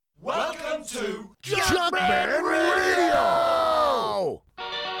Welcome to Junkman Radio!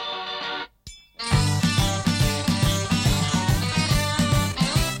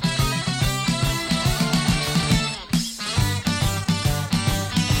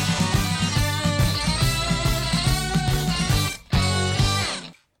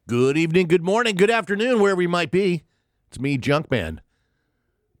 Good evening, good morning, good afternoon, wherever you might be. It's me, Junkman,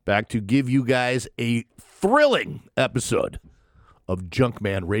 back to give you guys a thrilling episode of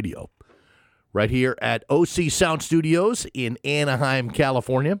Junkman Radio right here at OC Sound Studios in Anaheim,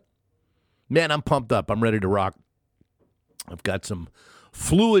 California. Man, I'm pumped up. I'm ready to rock. I've got some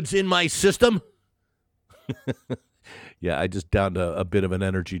fluids in my system. Yeah, I just downed a bit of an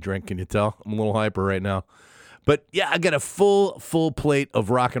energy drink. Can you tell? I'm a little hyper right now. But, yeah, I got a full plate of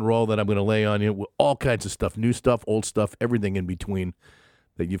rock and roll that I'm going to lay on you with all kinds of stuff, new stuff, old stuff, everything in between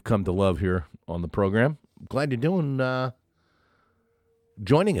that you've come to love here on the program. I'm glad you're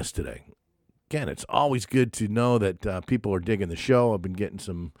joining us today. Again, it's always good to know that people are digging the show. I've been getting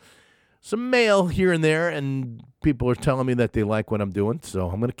some mail here and there, and people are telling me that they like what I'm doing, so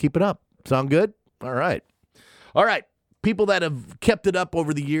I'm going to keep it up. Sound good? All right. People that have kept it up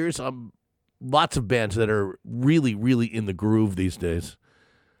over the years, lots of bands that are really, really in the groove these days.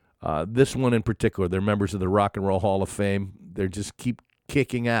 This one in particular, they're members of the Rock and Roll Hall of Fame. They just keep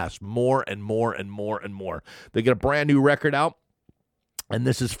kicking ass more and more and more and more. They got a brand new record out, and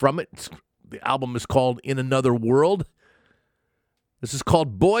this is from it. The album is called In Another World. This is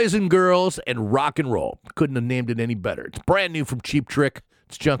called Boys and Girls and Rock and Roll. Couldn't have named it any better. It's brand new from Cheap Trick.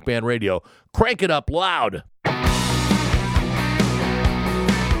 It's Junkman Radio. Crank it up loud.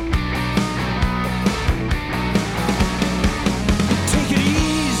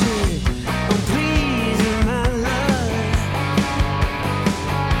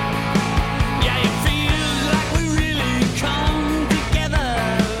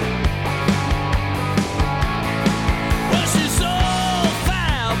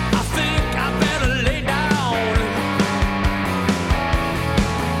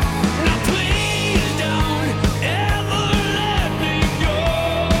 Please don't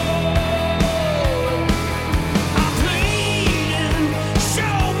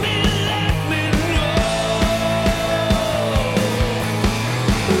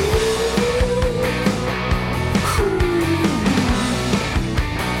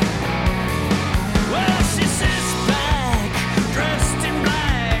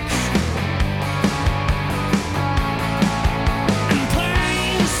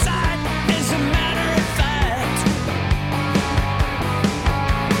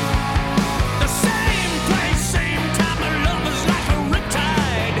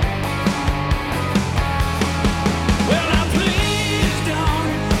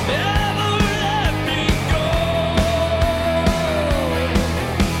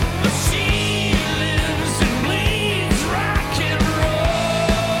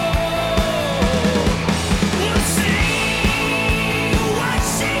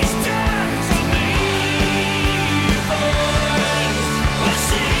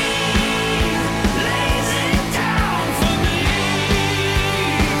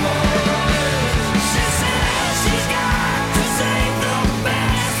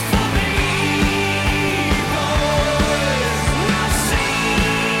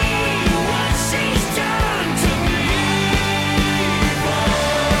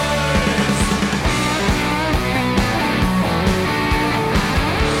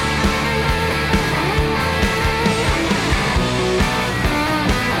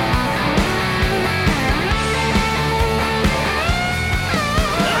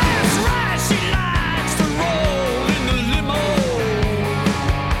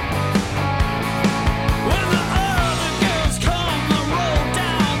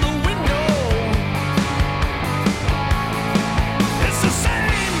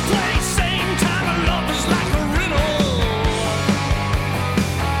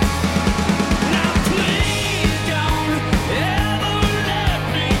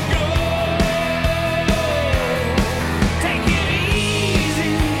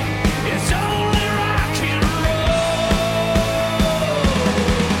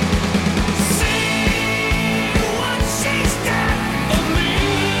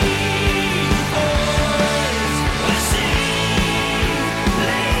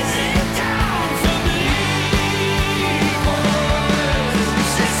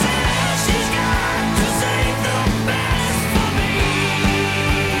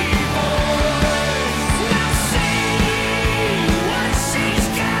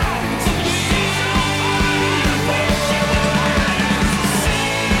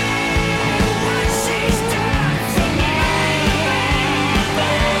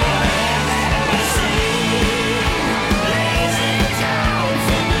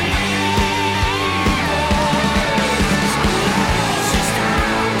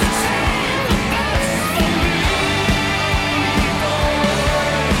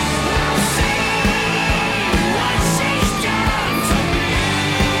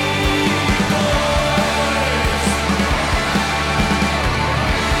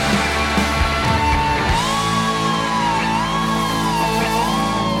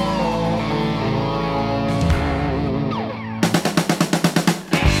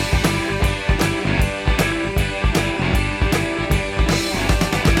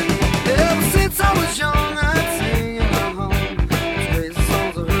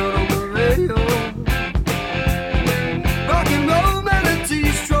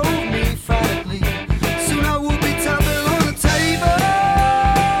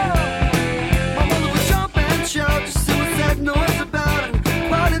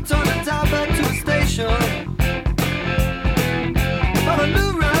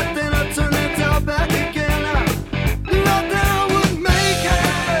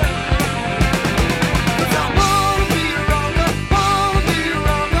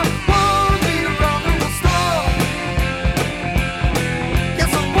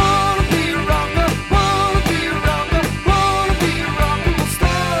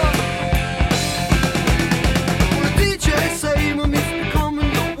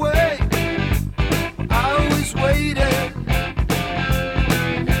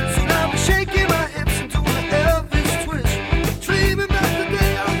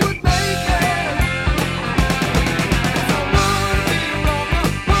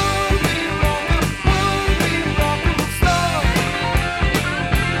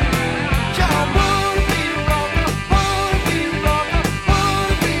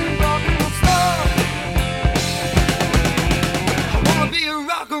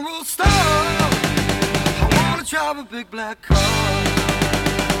and roll star. I wanna drive a big black car.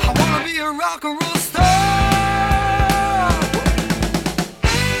 I wanna be a rock and roll star.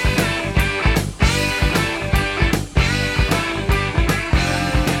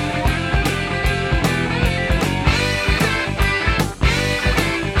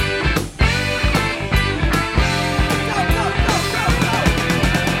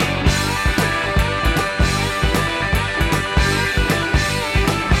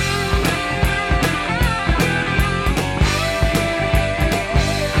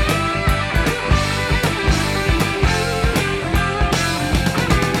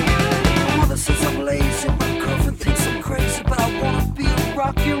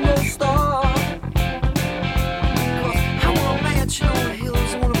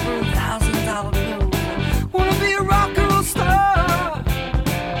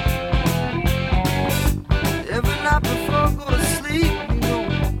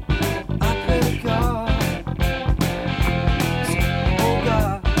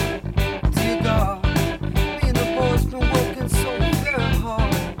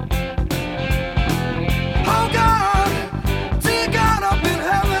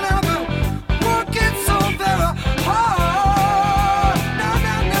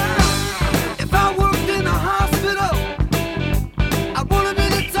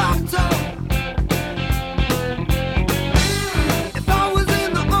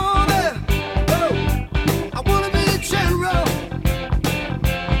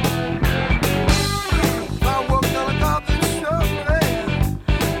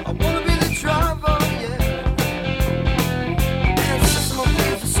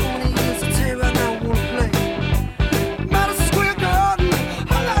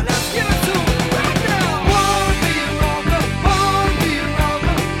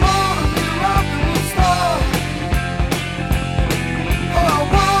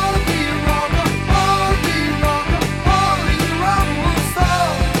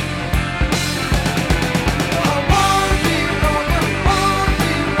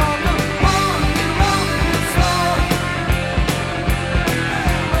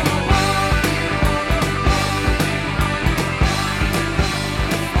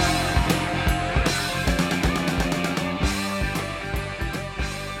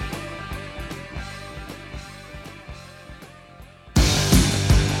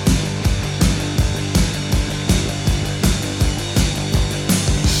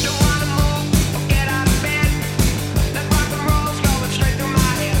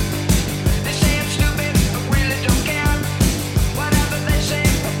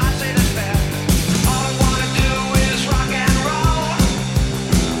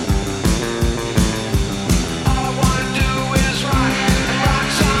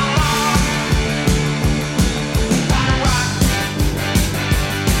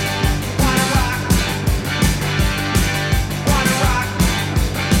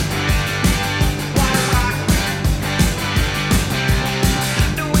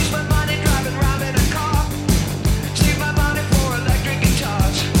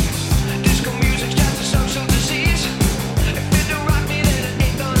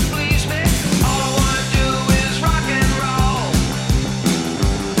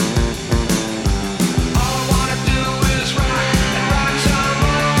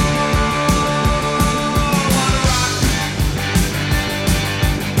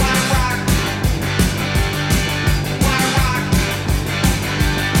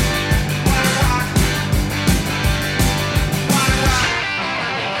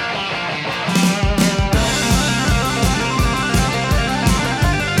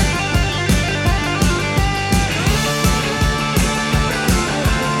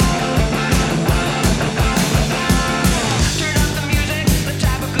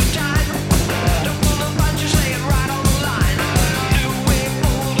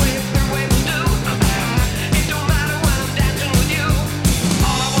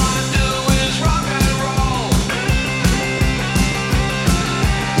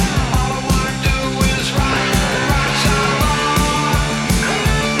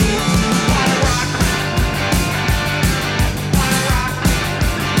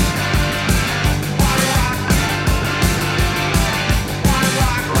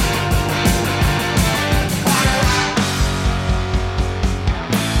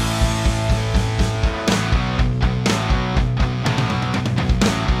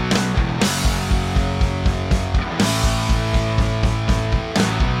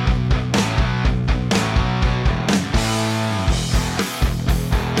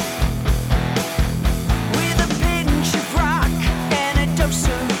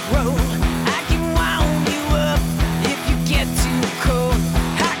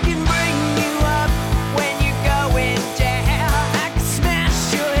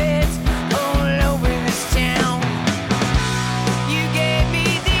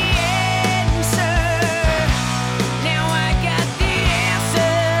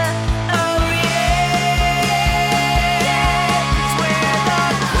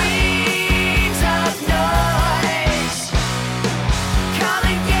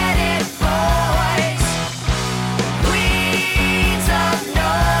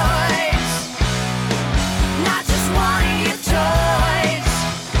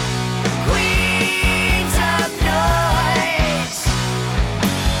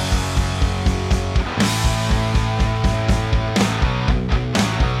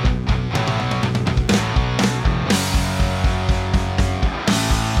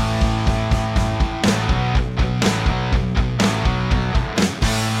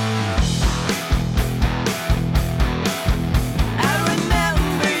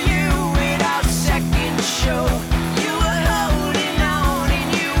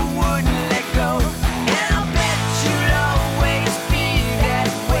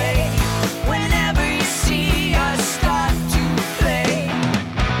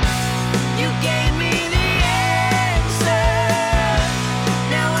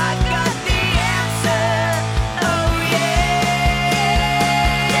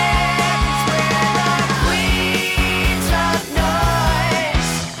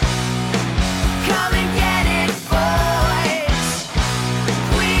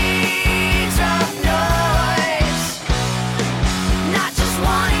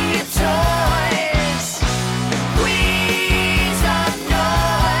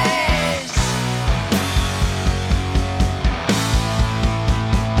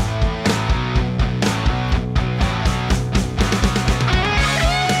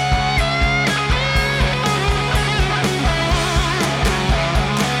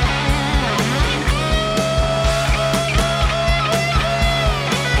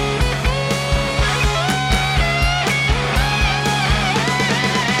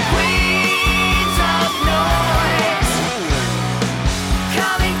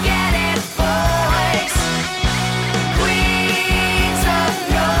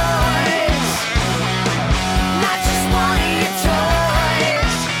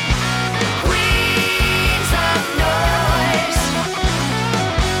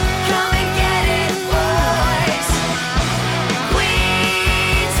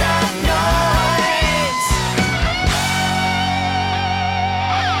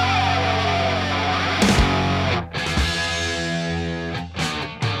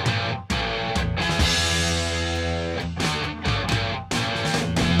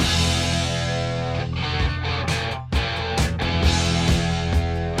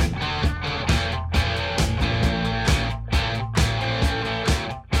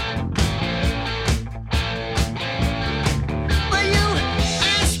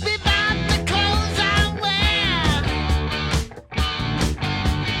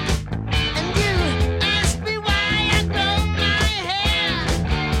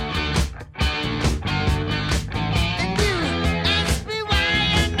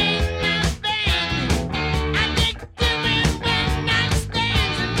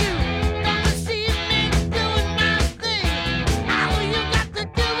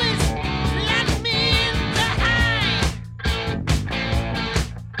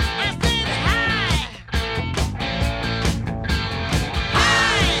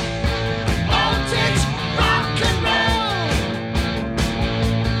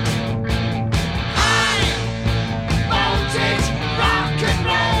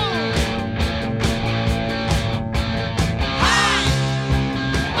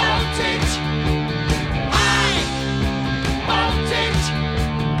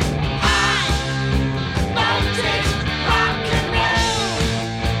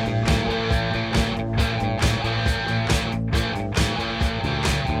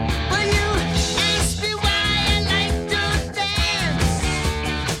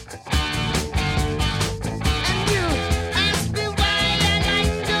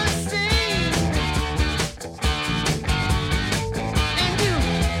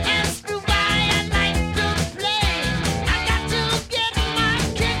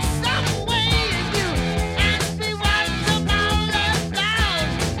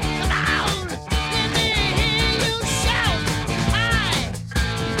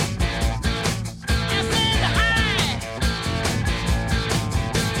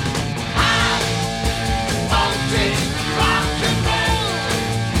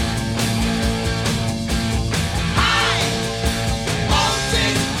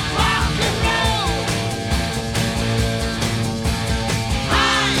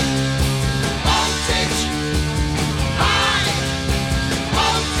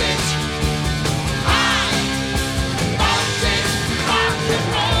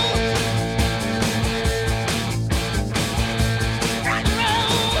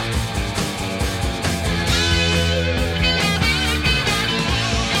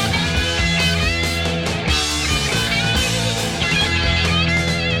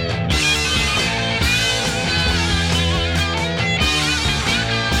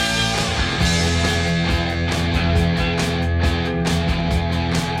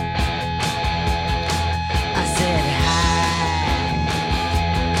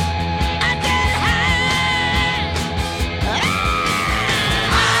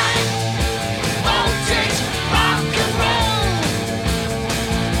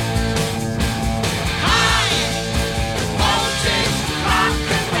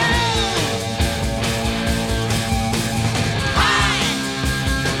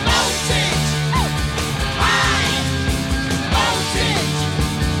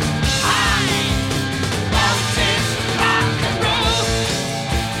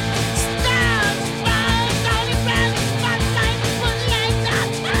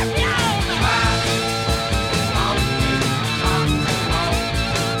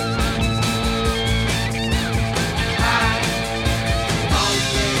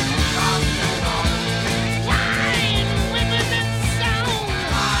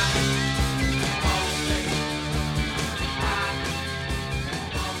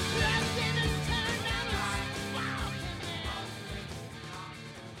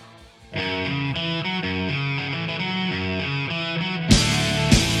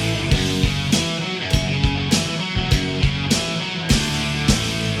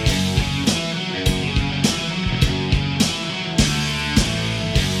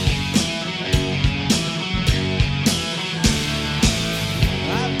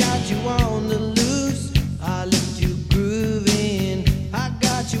 you on the loose, I left you grooving. I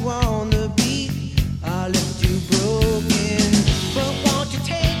got you on the beat, I left you broken. But won't you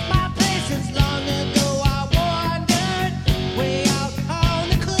take my place since long ago I wandered way out on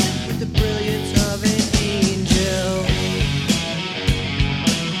the cliff with the brilliance of an angel.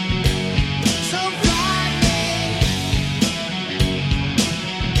 So fly me,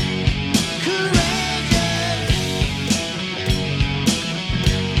 courageous.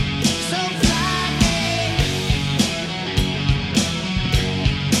 So fly me,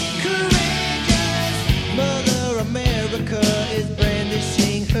 courageous. Mother America is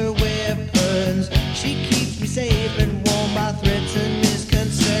brandishing her weapons. She keeps me safe and warm by threats and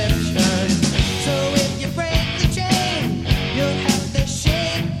misconceptions. So if you break the chain, you'll have to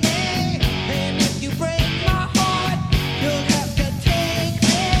shake me. And if you break my heart, you'll have to take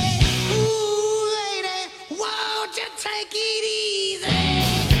me. Ooh, lady, won't you take it easy?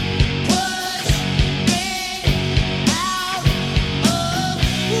 Push me out of.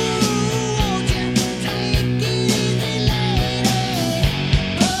 Ooh, won't you take it easy, lady?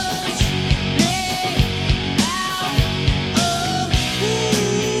 Push me out of.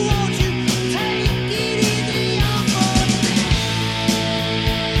 Ooh, won't you take it easy off of me?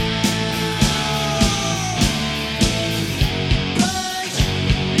 Push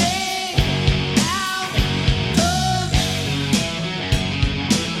me out of.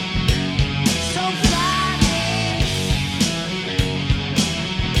 So fly me,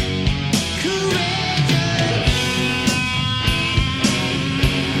 courageous.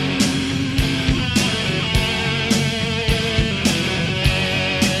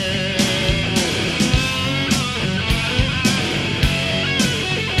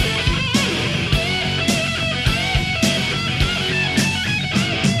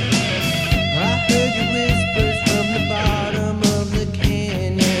 I heard your whispers from the bottom of the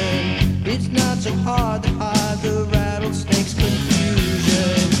canyon. It's not so hard to hide the rattlesnake's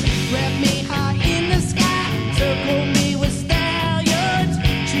confusion. Wrap me high in the sky, circle me with stallions.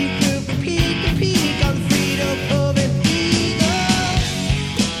 She flew from peak to peak on the freedom of an eagle.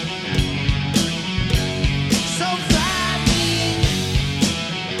 So fly me,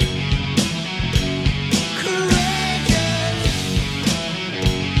 courageous.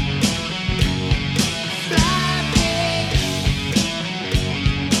 Fly me,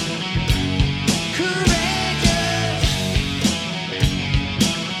 courageous.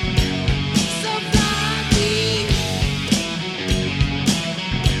 So fly me,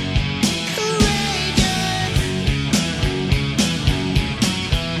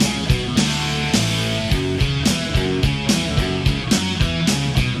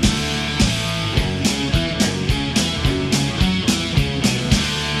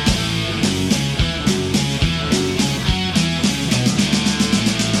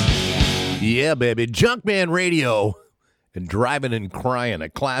 Yeah, baby. Junkman Radio and Driving and Crying, a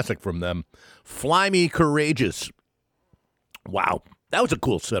classic from them. Fly Me Courageous. Wow. That was a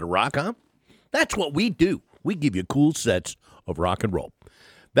cool set of rock, huh? That's what we do. We give you cool sets of rock and roll.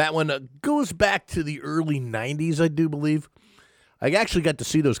 That one goes back to the early 90s, I do believe. I actually got to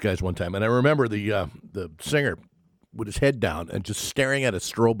see those guys one time, and I remember the singer with his head down and just staring at a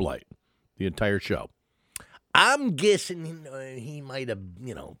strobe light the entire show. I'm guessing he might have,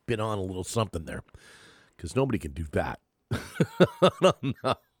 been on a little something there, because nobody can do that. I don't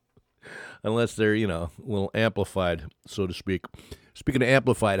know. Unless they're, a little amplified, so to speak. Speaking of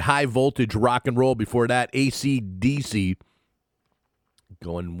amplified, high voltage rock and roll. Before that, AC/DC,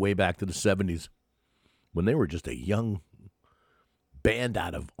 going way back to the 70s, when they were just a young band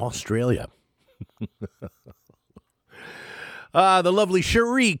out of Australia. The lovely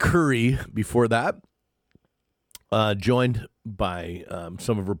Cherie Currie before that. Joined by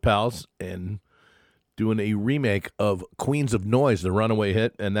some of her pals and doing a remake of Queens of Noise, the Runaway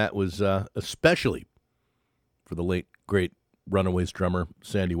hit, and that was especially for the late, great Runaways drummer,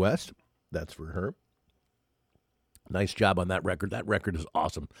 Sandy West. That's for her. Nice job on that record. That record is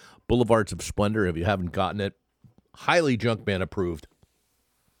awesome. Boulevards of Splendor, if you haven't gotten it, highly Junkman approved.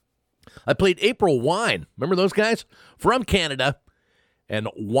 I played April Wine. Remember those guys? From Canada, and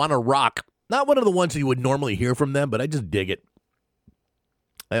Wanna Rock. Not one of the ones that you would normally hear from them, but I just dig it.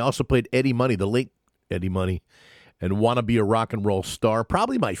 I also played Eddie Money, the late Eddie Money, and Wanna Be a Rock and Roll Star.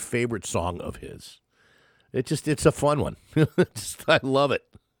 Probably my favorite song of his. It's a fun one. I love it.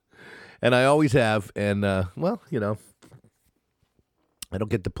 And I always have. And, I don't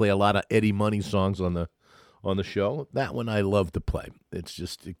get to play a lot of Eddie Money songs on the show. That one I love to play. It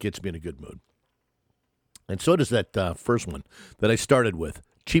gets me in a good mood. And so does that first one that I started with.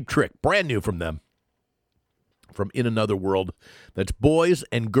 Cheap Trick, brand new from them. from In Another World. That's boys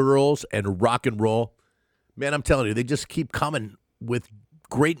and girls and rock and roll. Man, I'm telling you, they just keep coming with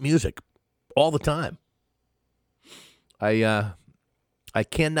great music all the time. I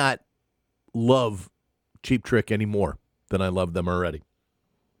cannot love Cheap Trick any more than I love them already.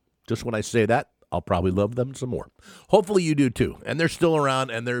 Just when I say that, I'll probably love them some more. Hopefully you do too. And they're still around,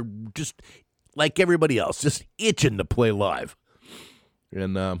 and they're just like everybody else, just itching to play live.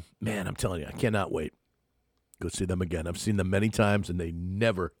 And, man, I'm telling you, I cannot wait. Go see them again. I've seen them many times, and they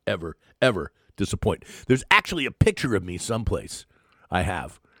never, ever, ever disappoint. There's actually a picture of me someplace I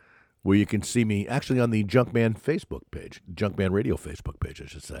have where you can see me actually on the Junkman Facebook page, Junkman Radio Facebook page, I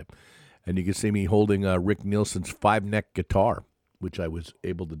should say. And you can see me holding Rick Nielsen's 5-neck guitar, which I was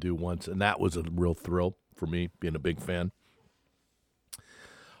able to do once, and that was a real thrill for me, being a big fan.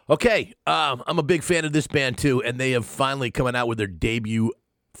 Okay, I'm a big fan of this band, too, and they have finally coming out with their debut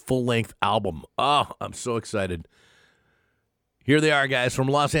full-length album. Oh, I'm so excited. Here they are, guys, from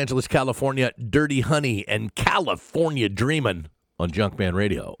Los Angeles, California, Dirty Honey and California Dreamin' on Junkman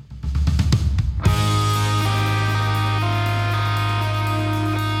Radio.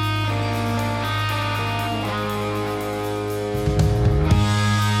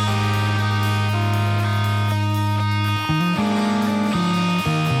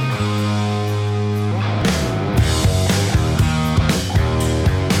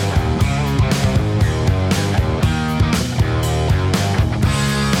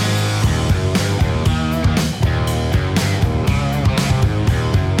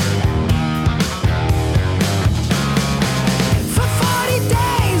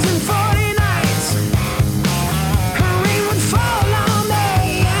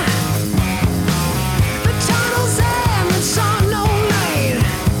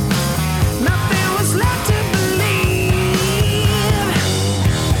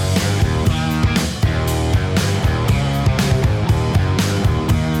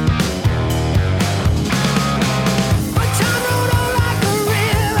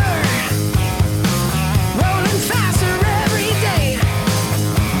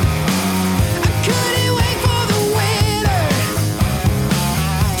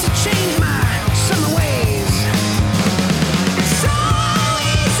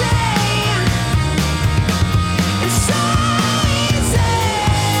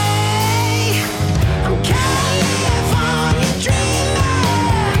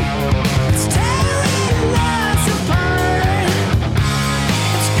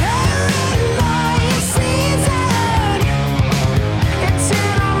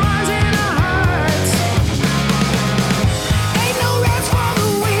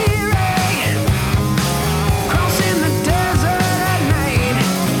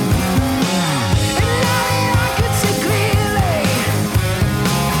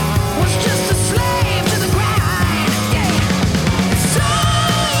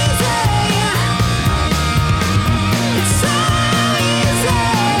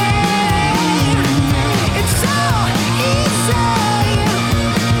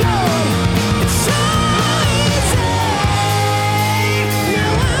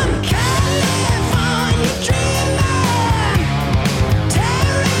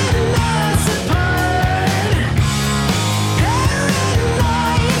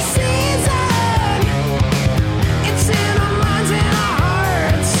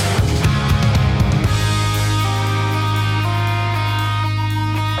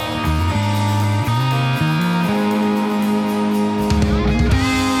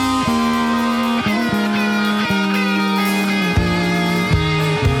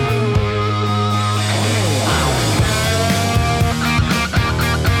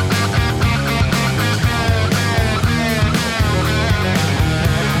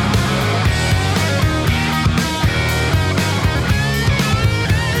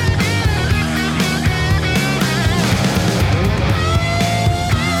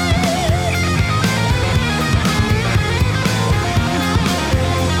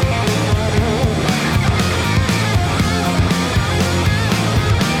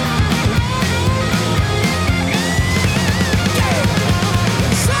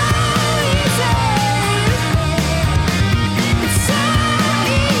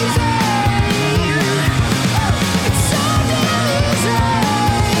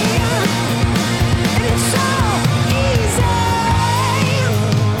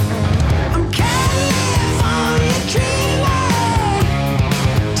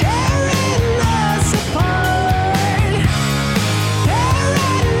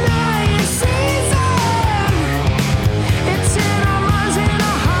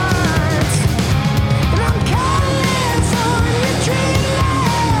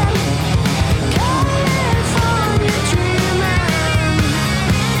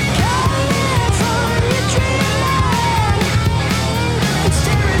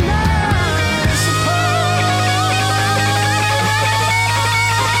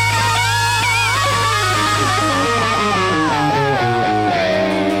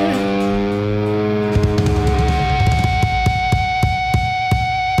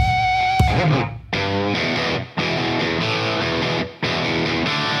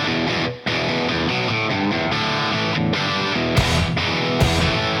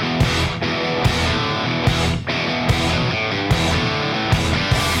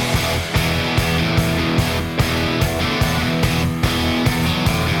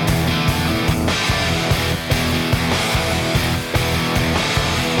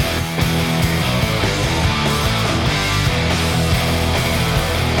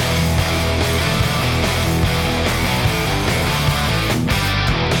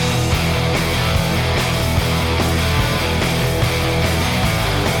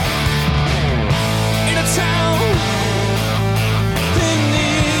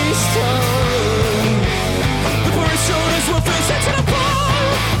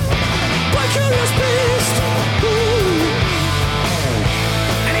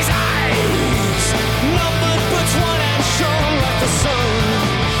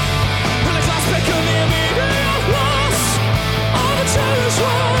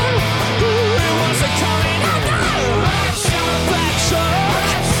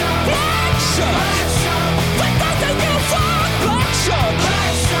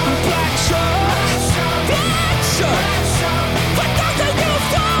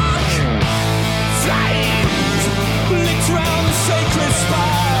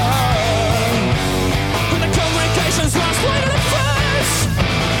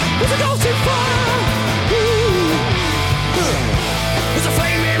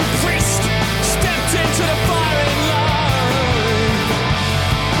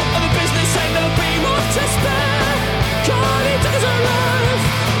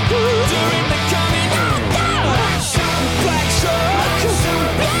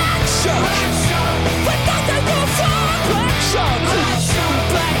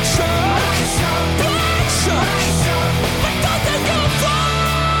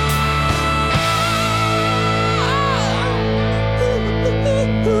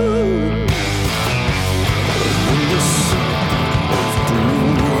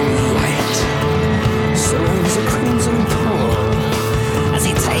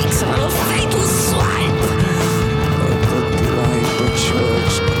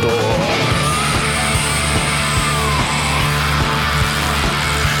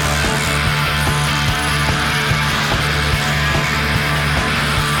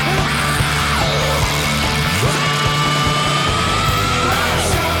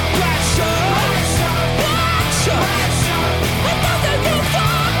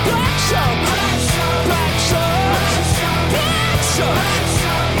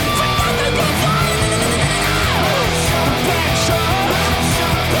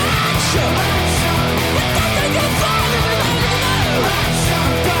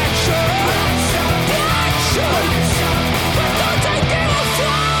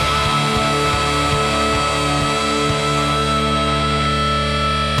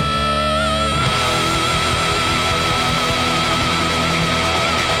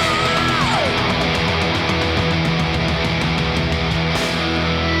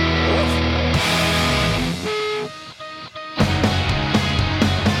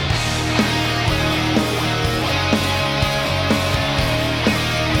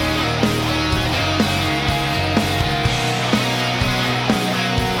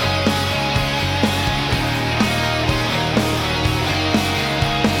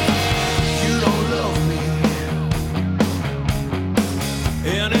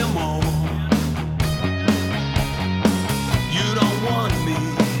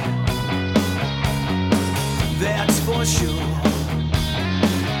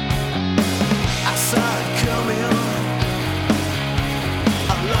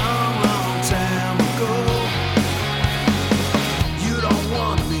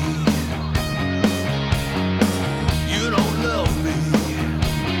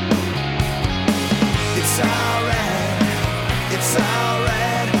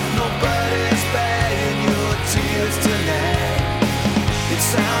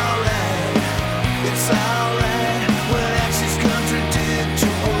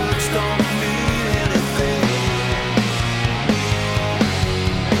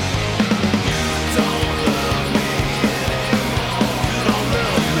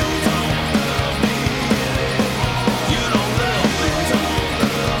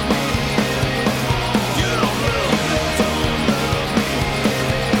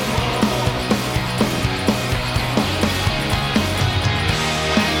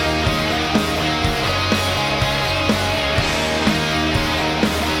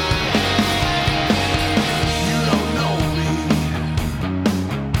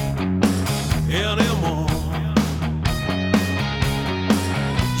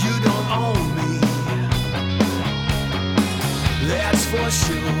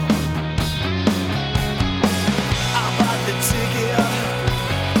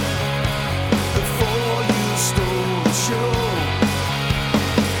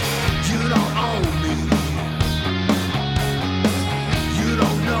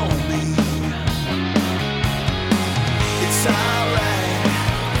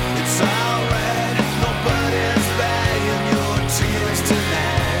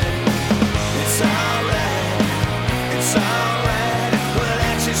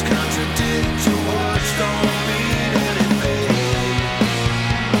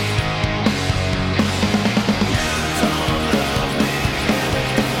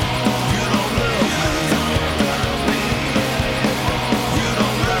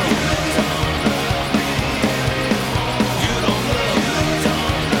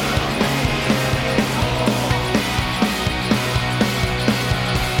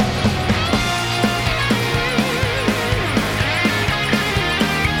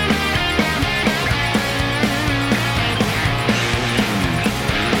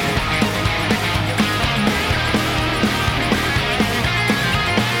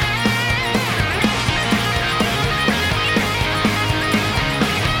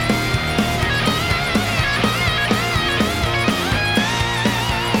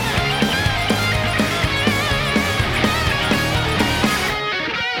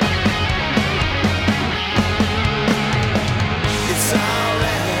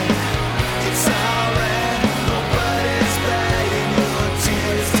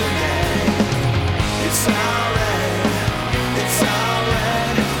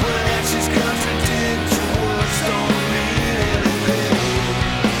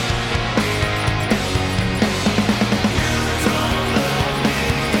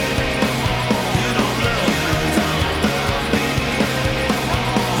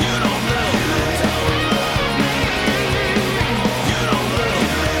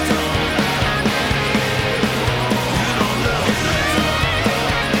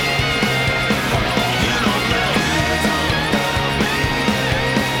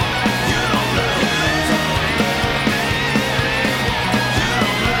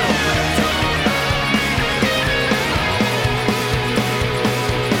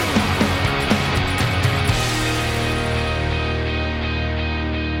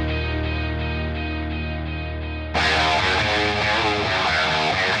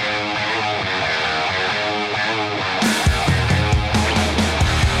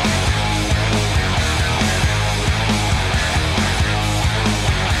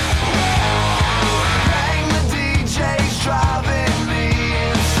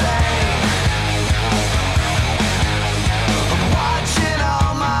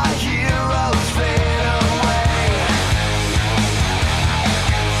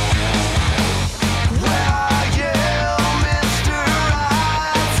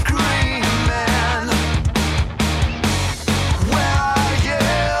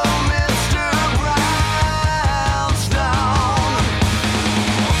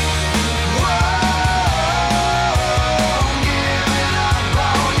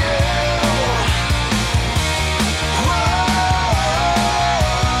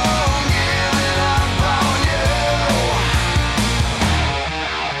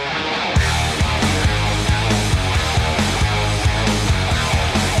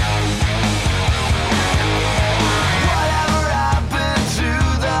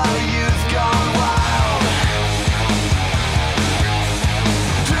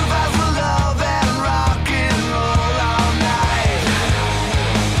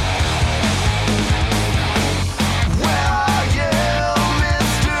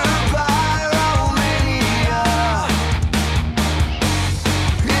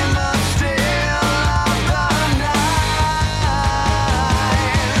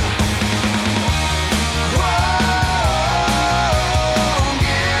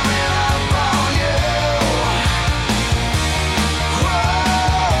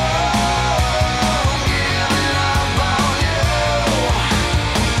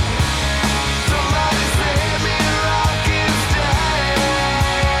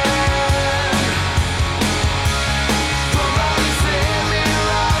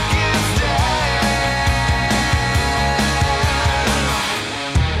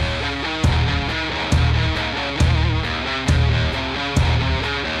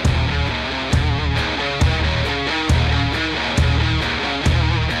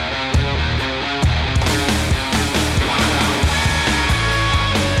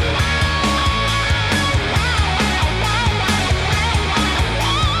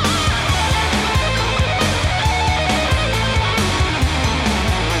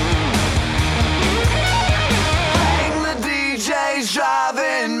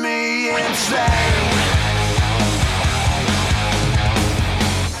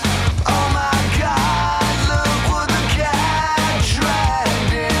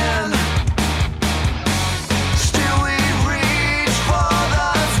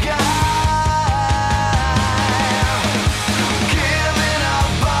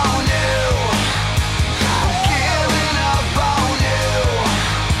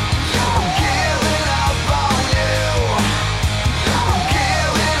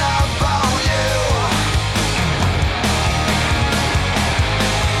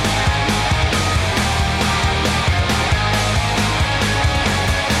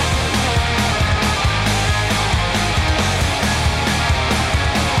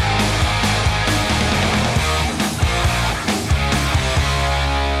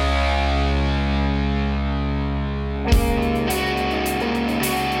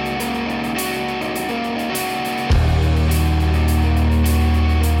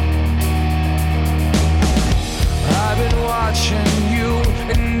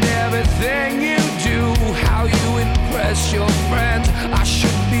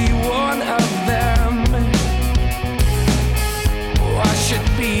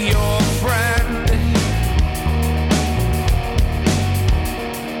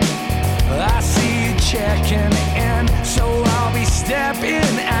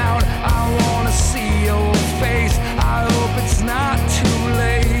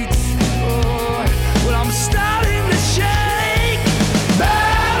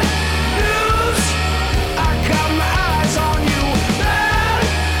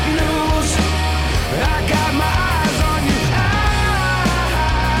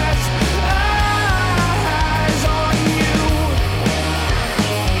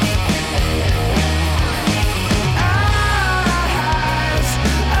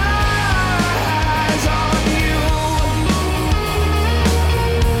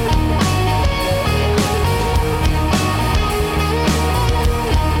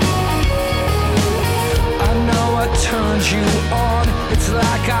 turned you on. It's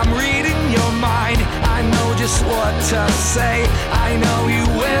like I'm reading your mind. I know just what to say. I know you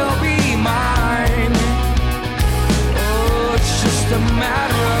will be mine. Oh, it's just a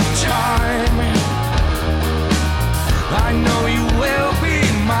matter of time. I know you will be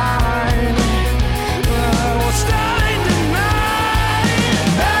mine. We'll start tonight.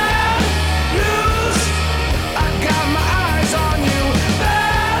 Bad news. I got my eyes on you.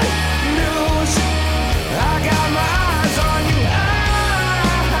 Bad news. I got my eyes on you.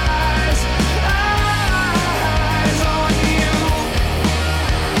 Eyes on you.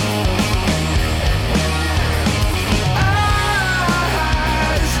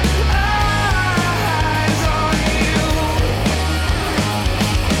 Eyes on you.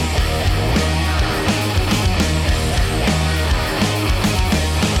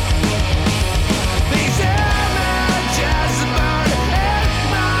 These images burn in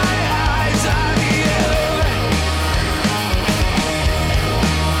my eyes on you.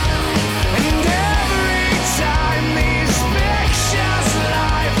 And every time these pictures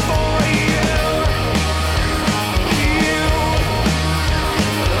lie for you,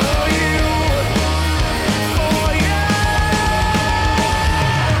 for you.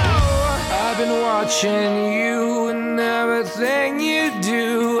 I've been watching you and everything you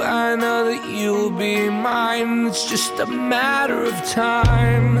do. I know that you'll be mine. It's just a matter of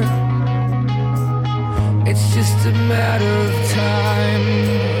time. It's just a matter of time.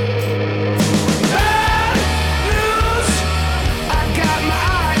 Bad news. I got my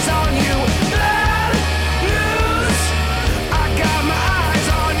eyes on you. Bad news. I got my eyes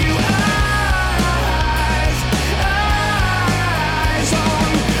on you. Eyes on.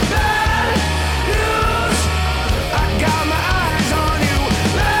 Bad news. I got my eyes on you.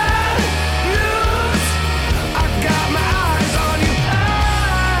 Bad news. I got my eyes on you.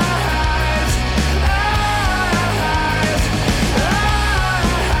 Eyes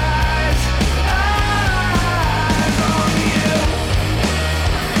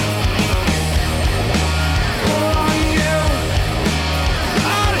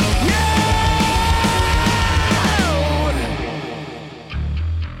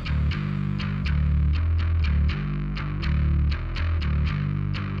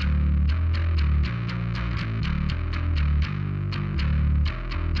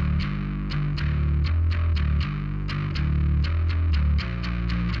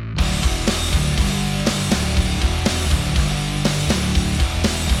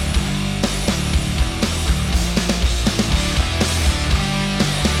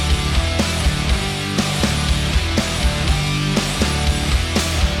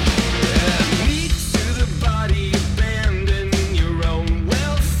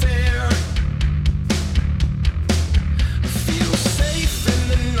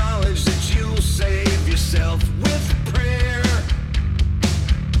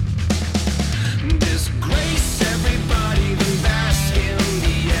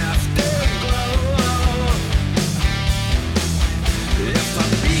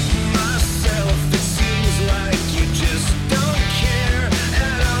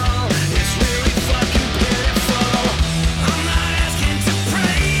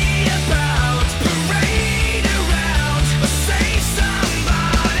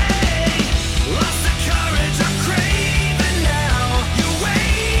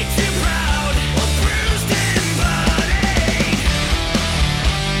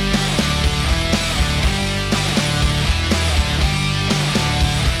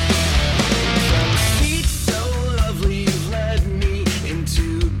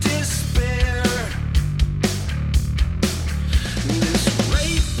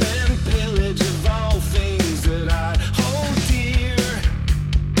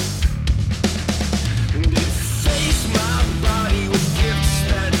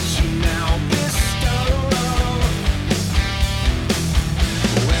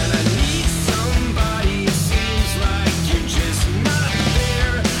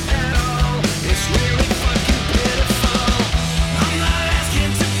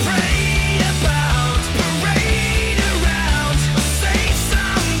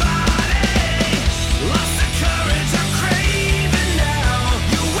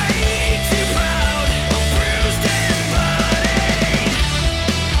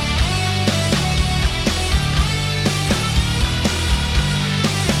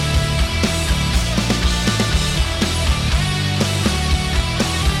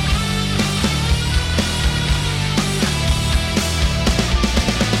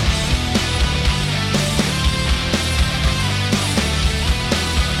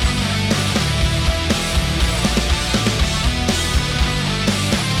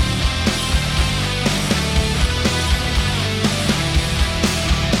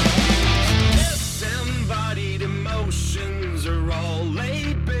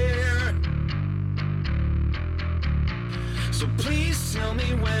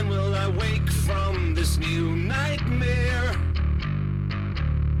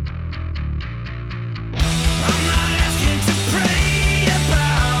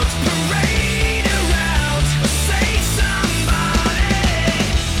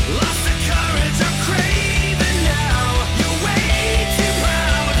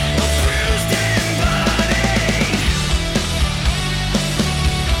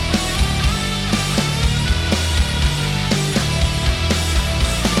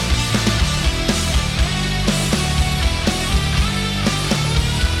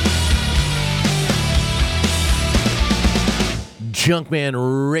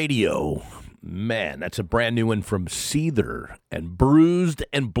Junkman Radio. Man, that's a brand new one from Seether and Bruised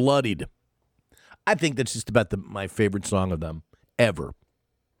and Bloodied. I think that's just about my favorite song of them ever.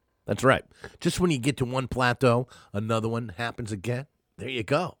 That's right. Just when you get to one plateau, another one happens again. There you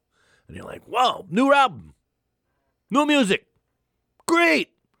go. And you're like, whoa, new album. New music. Great.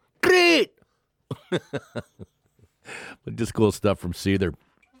 Great. But just cool stuff from Seether.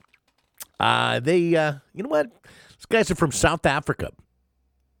 You know what? These guys are from South Africa.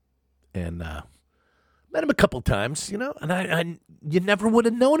 And met them a couple times, and you never would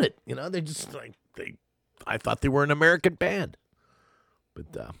have known it. They're just like, I thought they were an American band.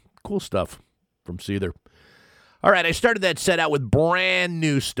 But cool stuff from Seether. All right, I started that set out with brand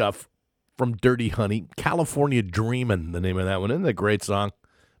new stuff from Dirty Honey. California Dreamin', the name of that one. Isn't that a great song?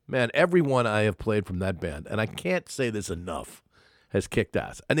 Man, everyone I have played from that band, and I can't say this enough, has kicked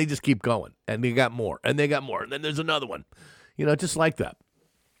ass. And they just keep going. And they got more. And they got more. And then there's another one. Just like that.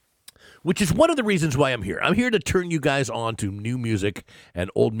 Which is one of the reasons why I'm here. I'm here to turn you guys on to new music and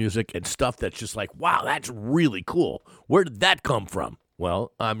old music and stuff that's just like, wow, that's really cool. Where did that come from?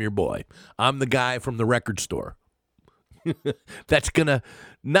 Well, I'm your boy. I'm the guy from the record store. That's going to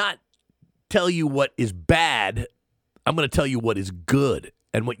not tell you what is bad. I'm going to tell you what is good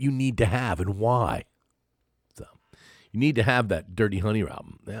and what you need to have and why. So you need to have that Dirty Honey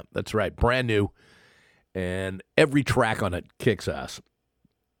album. Yeah, that's right. Brand new. And every track on it kicks ass.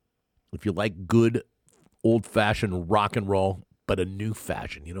 If you like good, old-fashioned rock and roll, but a new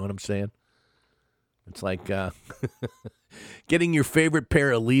fashion, you know what I'm saying? It's like getting your favorite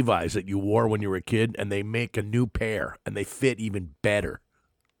pair of Levi's that you wore when you were a kid, and they make a new pair, and they fit even better.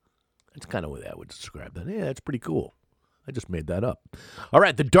 That's kind of the way I would describe that. Yeah, that's pretty cool. I just made that up. All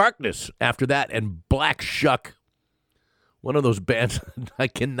right, The Darkness after that, and Black Shuck. One of those bands I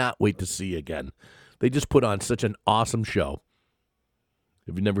cannot wait to see again. They just put on such an awesome show.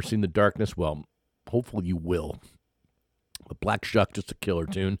 If you've never seen The Darkness, well, hopefully you will. But Black Shuck, just a killer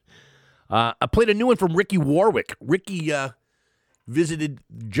tune. I played a new one from Ricky Warwick. Ricky visited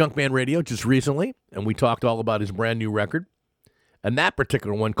Junkman Radio just recently, and we talked all about his brand new record. And that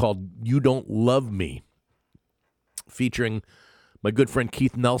particular one called You Don't Love Me, featuring my good friend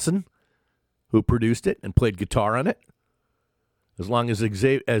Keith Nelson, who produced it and played guitar on it, as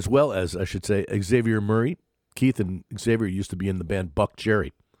well as Xavier Murray. Keith and Xavier used to be in the band Buck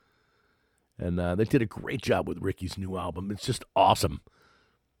Cherry. And they did a great job with Ricky's new album. It's just awesome.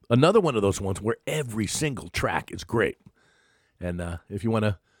 Another one of those ones where every single track is great. And if you want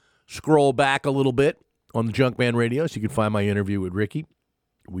to scroll back a little bit on the Junkman Radios, you can find my interview with Ricky.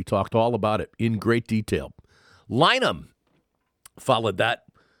 We talked all about it in great detail. Lynam followed that.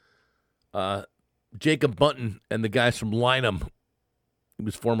 Jacob Bunton and the guys from Lynam. He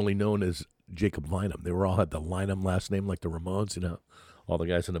was formerly known as Jacob Lynam. They all had the Lynam last name like the Ramones, all the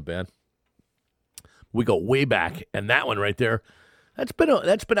guys in the band. We go way back, and that one right there, that's been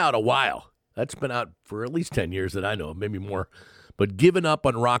out a while. That's been out for at least 10 years that I know of, maybe more. But Giving Up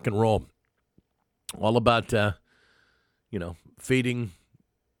on Rock and Roll, all about, fading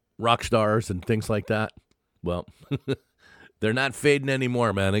rock stars and things like that. Well, they're not fading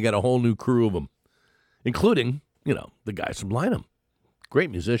anymore, man. They got a whole new crew of them, including, the guys from Lynam. Great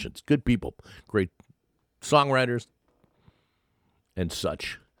musicians, good people, great songwriters, and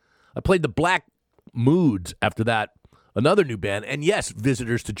such. I played the Black Moods after that, another new band, and yes,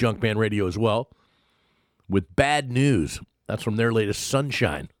 visitors to Junkman Radio as well, with Bad News. That's from their latest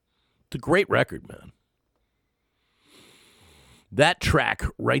Sunshine. It's a great record, man. That track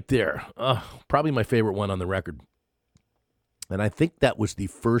right there, probably my favorite one on the record. And I think that was the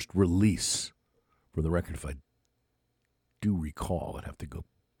first release for the record, if I do recall. I'd have to go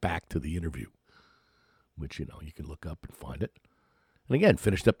back to the interview, which, you can look up and find it. And again,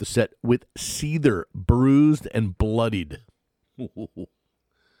 finished up the set with Seether, Bruised and Bloodied.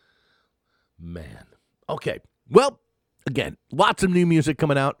 Man. Okay. Well, again, lots of new music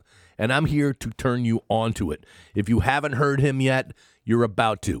coming out, and I'm here to turn you on to it. If you haven't heard him yet, you're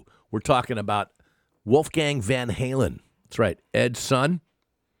about to. We're talking about Wolfgang Van Halen. That's right, Ed's son,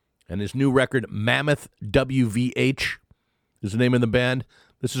 and his new record, Mammoth WVH, is the name of the band.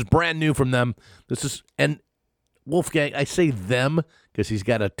 This is brand new from them. And Wolfgang, I say them because he's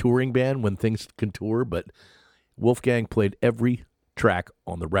got a touring band when things can tour, but Wolfgang played every track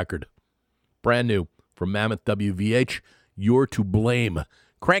on the record. Brand new from Mammoth WVH, You're to Blame.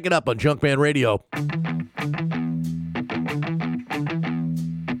 Crank it up on Junkman Radio.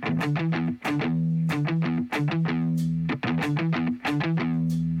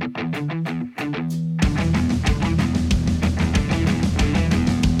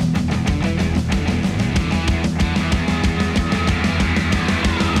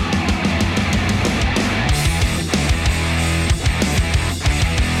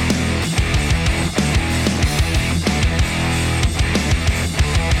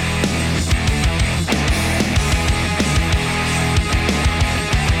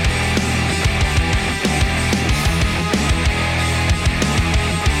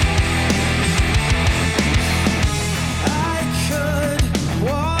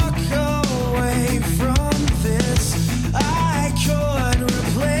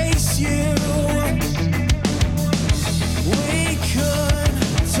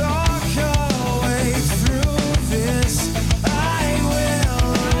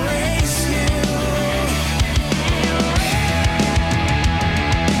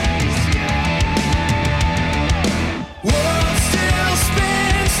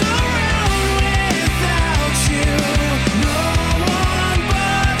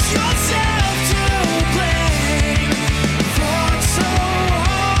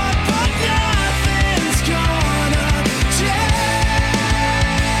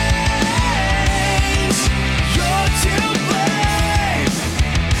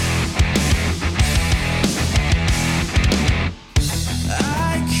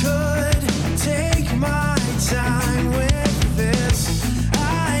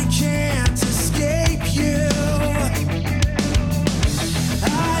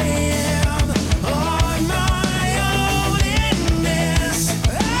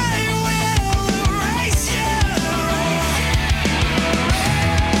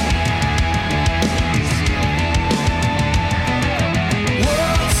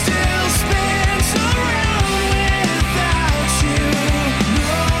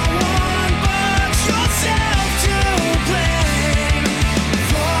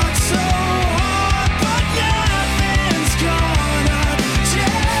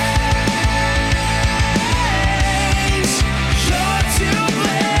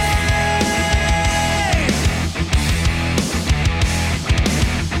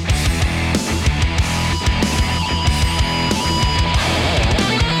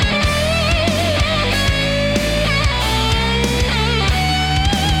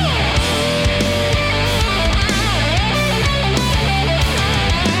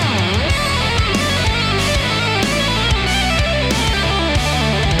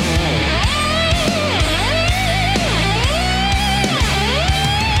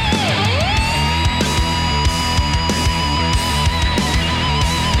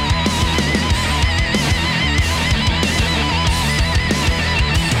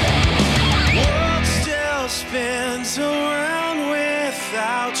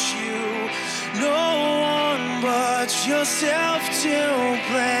 myself to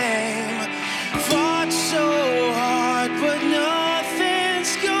blame. Fought so hard, but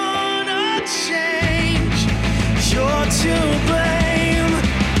nothing's gonna change. You're to blame.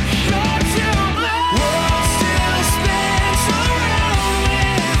 You're to blame. World still spins around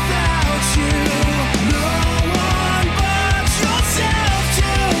without you. No one but yourself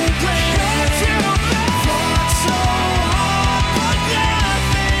to blame. You're to blame. Fought so hard, but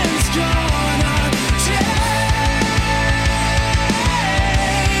nothing's gonna change.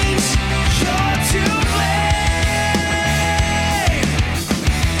 You're to blame.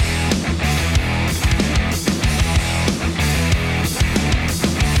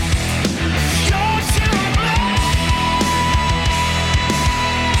 You're to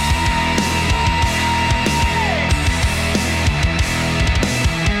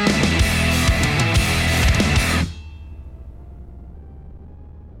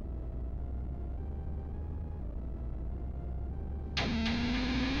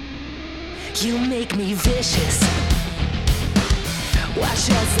You make me vicious. Watch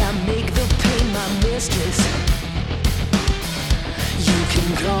as I make the pain my mistress. You can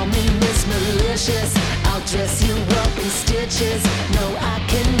call me Miss Malicious. I'll dress you up in stitches. No, I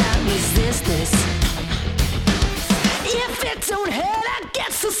cannot resist this. If it don't hurt, I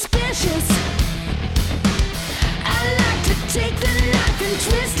get suspicious. I like to take the knife and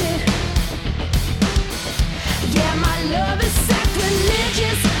twist it. Yeah, my love is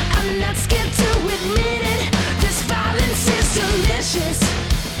sacrilegious. I'm not scared to admit it. This violence is delicious.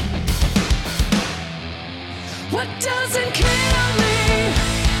 What doesn't kill me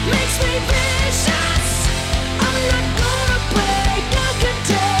makes me vicious. I'm not gonna break. I can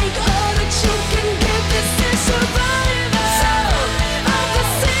take all that you can give. This is survival of the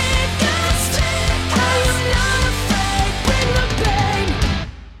sickest. I am not afraid. Bring the pain.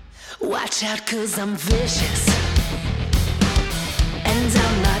 Watch out, 'cause I'm vicious. And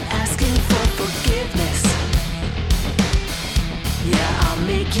I'm not asking for forgiveness. Yeah, I'll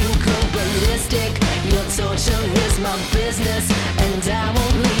make you go ballistic. Your torture is my business, and I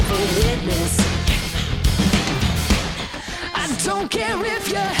won't leave a witness. I don't care if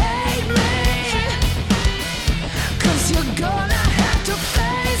you hate me, 'cause you're gonna have to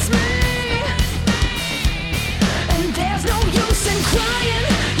face me. And there's no use in crying.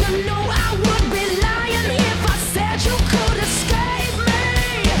 You know I would be lying if I said you could escape me.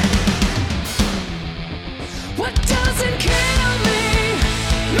 What doesn't kill me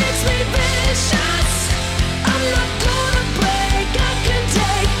makes me vicious. I'm not gonna break. I can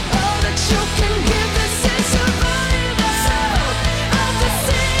take all that you can give. This is survival of the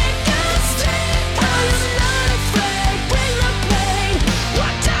sickest. I am not afraid. Bring the pain.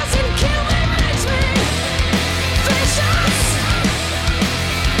 What doesn't kill me makes me vicious.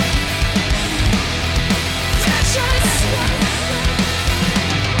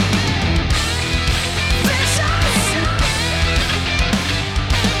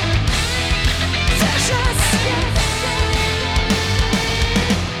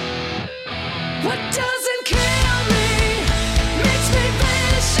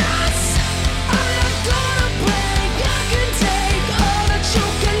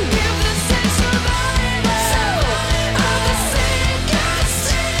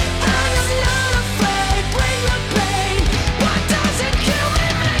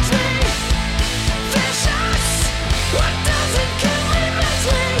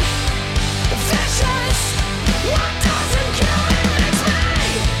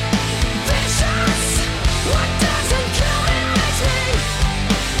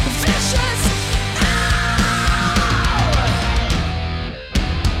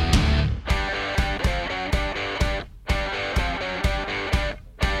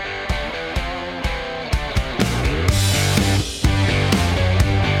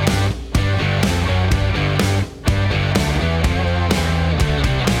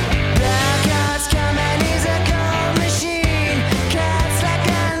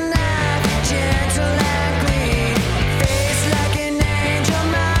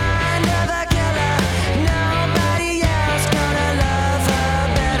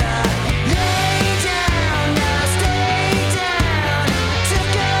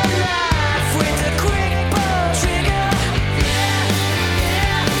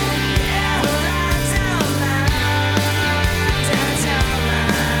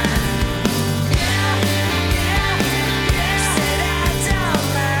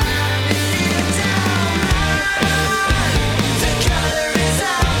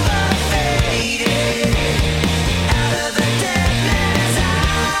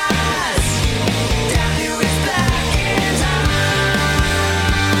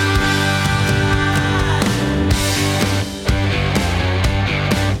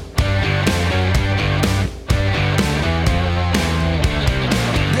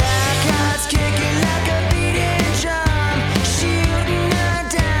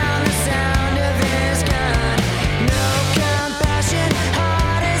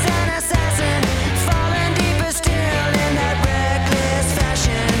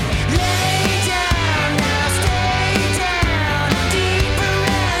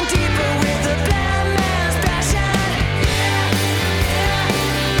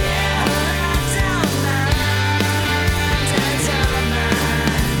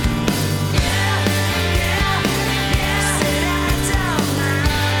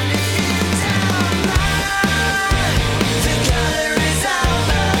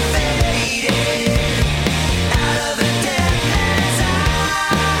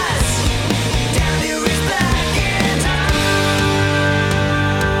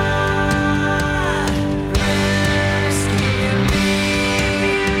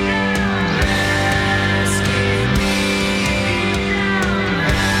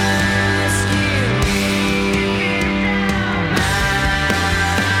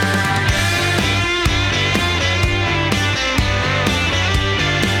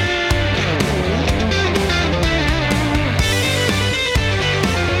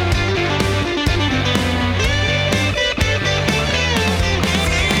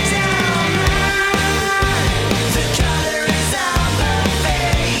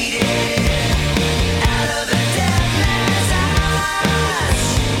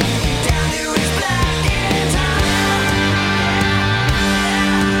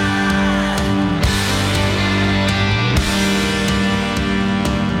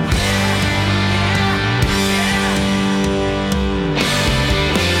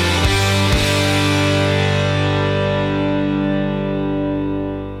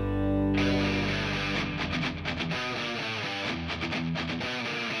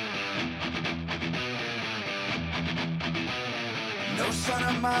 no son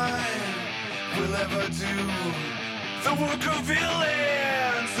of mine will ever do the work of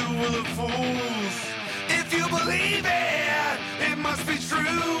villains who will of fools. If you believe it, it must be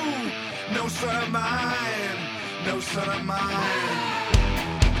true. No son of mine, no son of mine.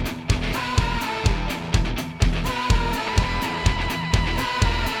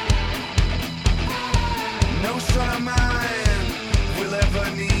 No son of mine will ever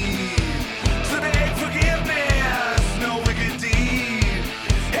need to beg forgiveness, no wicked deed.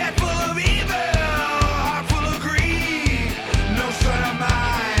 Head full of evil, heart full of greed. No son of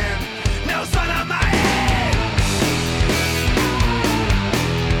mine, no son of mine.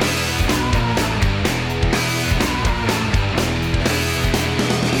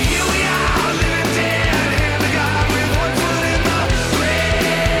 Here we are, living dead, hand to God with one foot in the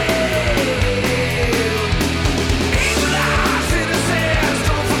grave. Angel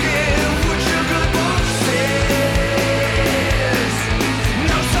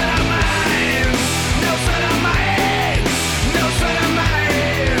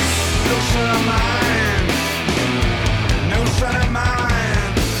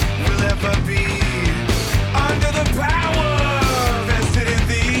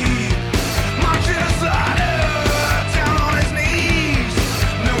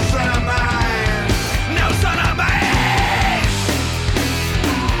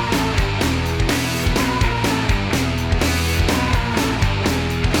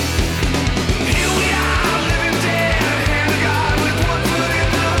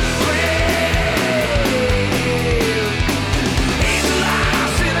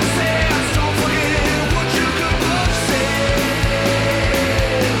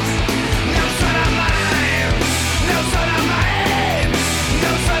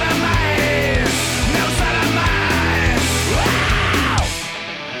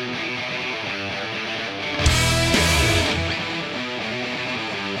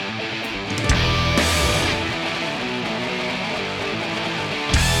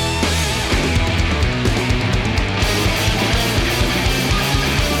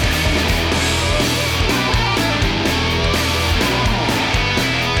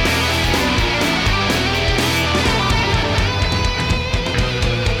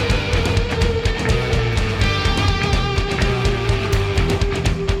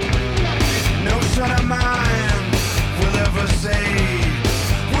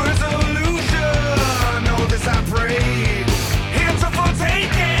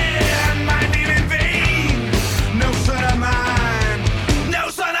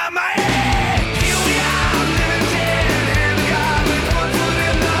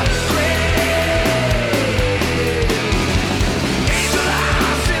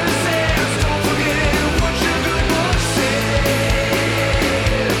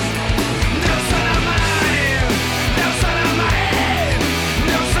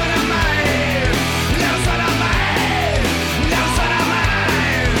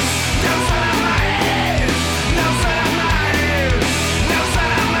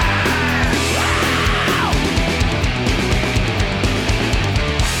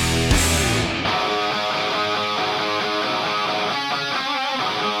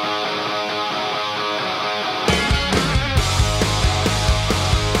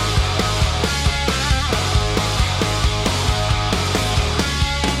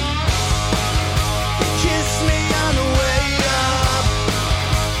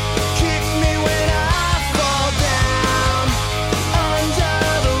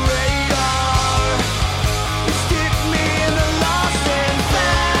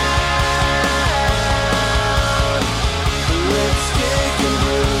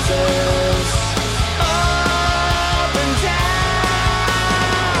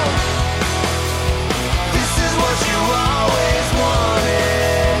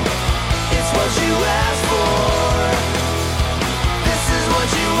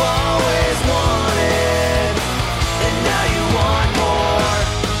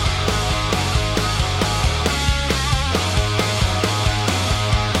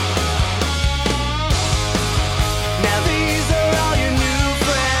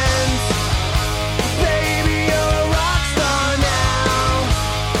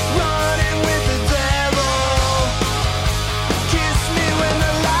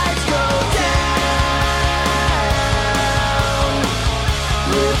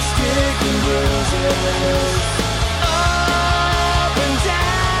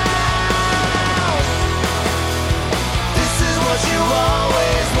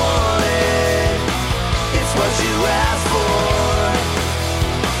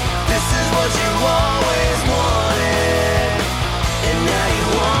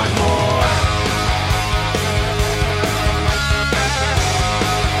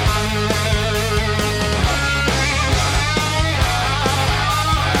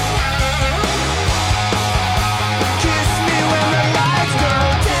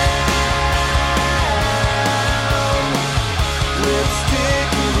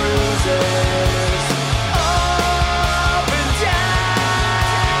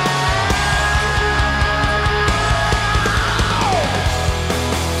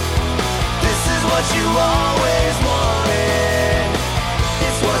you always wanted.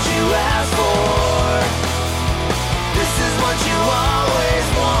 It's what you asked for. This is what you always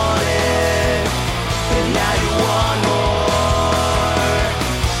wanted. And now you want more.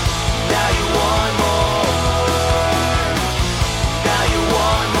 Now you want more. Now you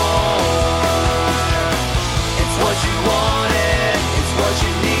want more. It's what you wanted. It's what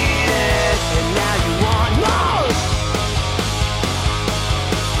you needed. And now you want more.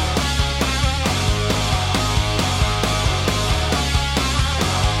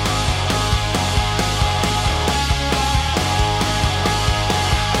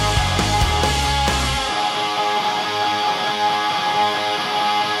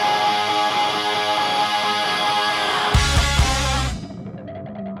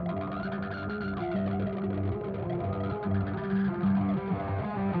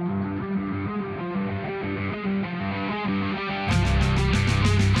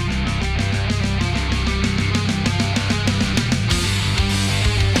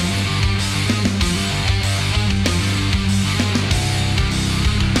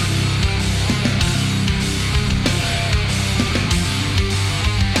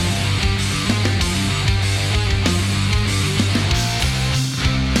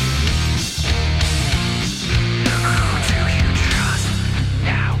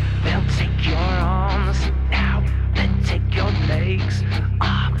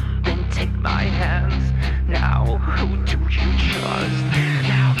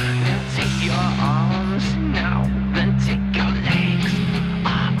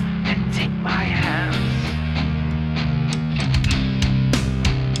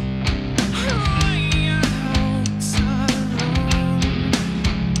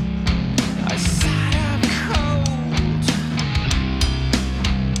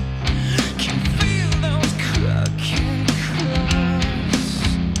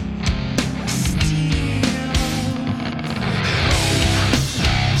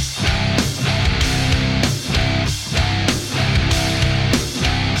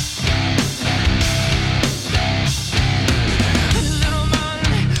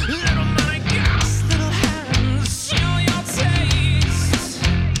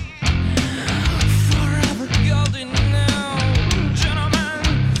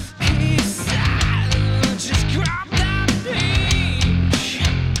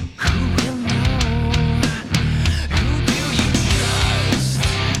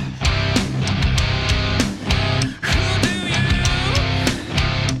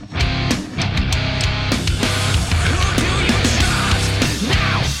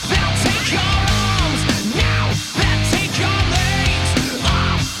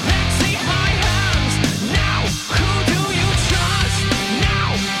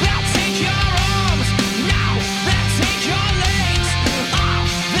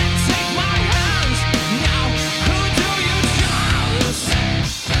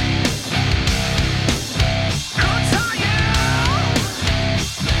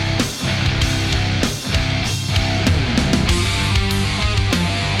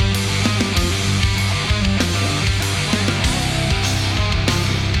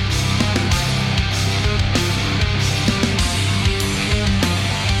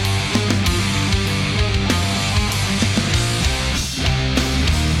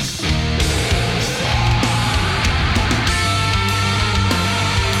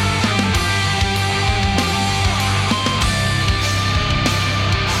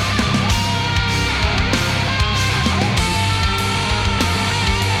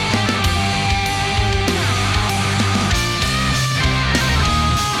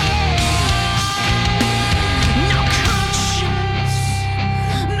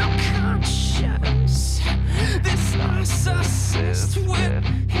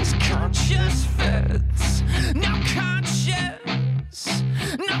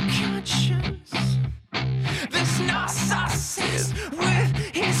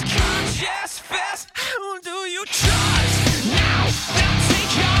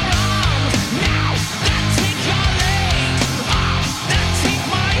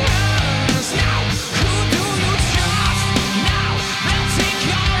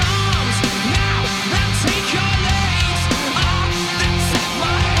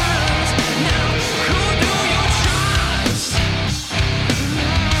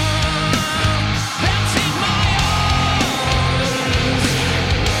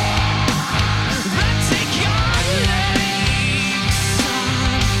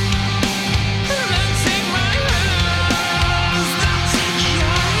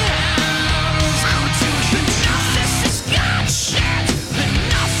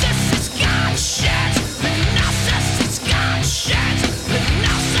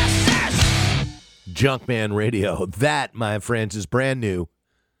 Junkman Radio. That, my friends, is brand new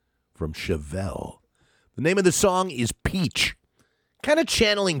from Chevelle. The name of the song is Peach. Kind of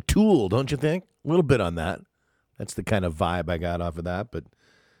channeling Tool, don't you think? A little bit on that. That's the kind of vibe I got off of that. But,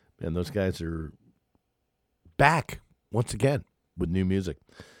 man, those guys are back once again with new music.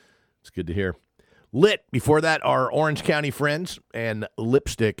 It's good to hear. Lit, before that, our Orange County friends and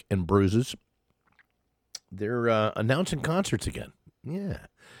Lipstick and Bruises. They're announcing concerts again. Yeah.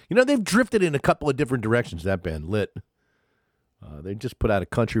 You know, they've drifted in a couple of different directions, that band, Lit. They just put out a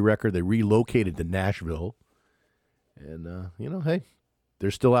country record. They relocated to Nashville. And, hey,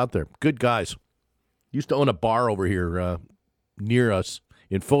 they're still out there. Good guys. Used to own a bar over here near us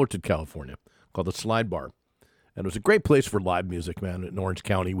in Fullerton, California, called the Slide Bar. And it was a great place for live music, man, in Orange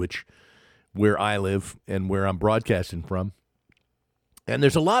County, where I live and where I'm broadcasting from. And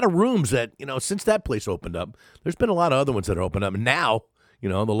there's a lot of rooms that, since that place opened up, there's been a lot of other ones that are opened up. And now, the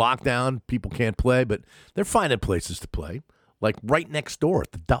lockdown, people can't play, but they're finding places to play, like right next door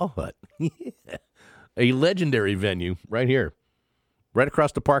at the Doll Hut. Yeah. A legendary venue right here, right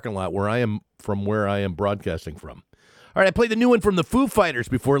across the parking lot where I am broadcasting from. All right, I played the new one from the Foo Fighters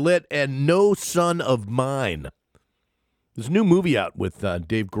before Lit and No Son of Mine. There's a new movie out with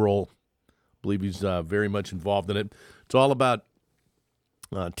Dave Grohl. I believe he's very much involved in it. It's all about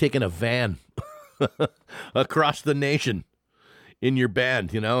taking a van across the nation in your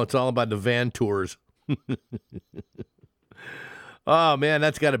band, It's all about the van tours. Oh, man,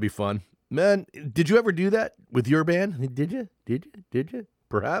 that's got to be fun. Man, did you ever do that with your band? Did you?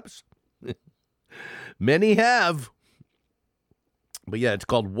 Perhaps? Many have. But, yeah, it's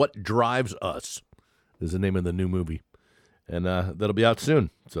called What Drives Us is the name of the new movie. And that'll be out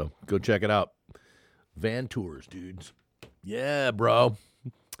soon, so go check it out. Van tours, dudes. Yeah, bro.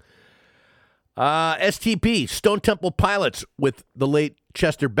 STP, Stone Temple Pilots with the late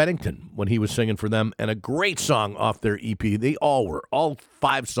Chester Bennington when he was singing for them, and a great song off their EP. They all were. All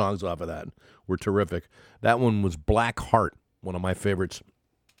 5 songs off of that were terrific. That one was Black Heart, one of my favorites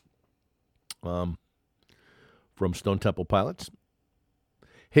from Stone Temple Pilots.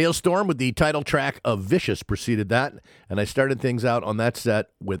 Hailstorm with the title track of Vicious preceded that, and I started things out on that set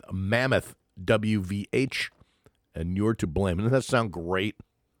with Mammoth, WVH, and You're to Blame. Doesn't that sound great?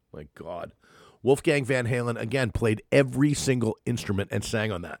 My God. Wolfgang Van Halen, again, played every single instrument and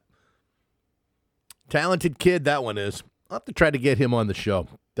sang on that. Talented kid, that one is. I'll have to try to get him on the show.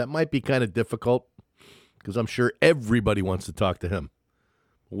 That might be kind of difficult because I'm sure everybody wants to talk to him.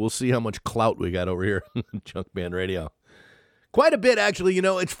 We'll see how much clout we got over here on Junkman Radio. Quite a bit, actually.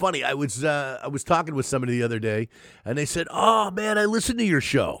 It's funny. I was talking with somebody the other day, and they said, "Oh, man, I listened to your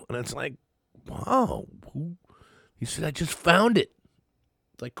show." And it's like, wow. He said, "I just found it."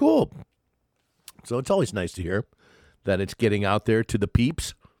 It's like, cool. So it's always nice to hear that it's getting out there to the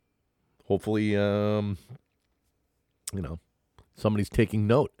peeps. Hopefully, somebody's taking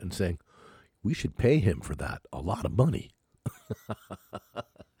note and saying, we should pay him for that a lot of money.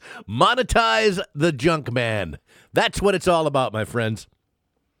 Monetize the Junkman. That's what it's all about, my friends.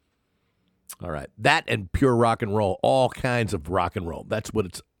 All right. That and pure rock and roll. All kinds of rock and roll. That's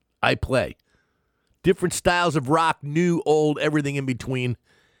what I play. Different styles of rock, new, old, everything in between.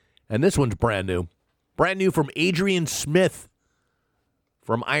 And this one's brand new. Brand new from Adrian Smith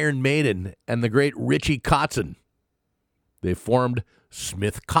from Iron Maiden and the great Richie Kotzen. They formed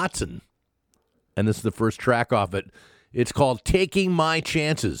Smith Kotzen. And this is the first track off it. It's called Taking My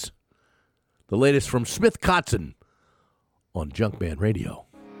Chances. The latest from Smith Kotzen on Junkman Radio.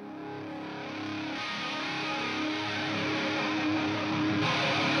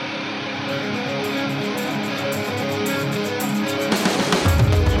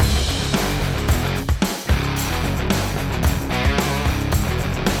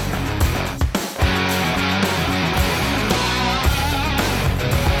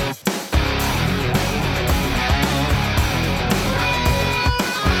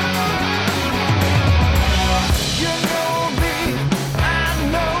 You know me, I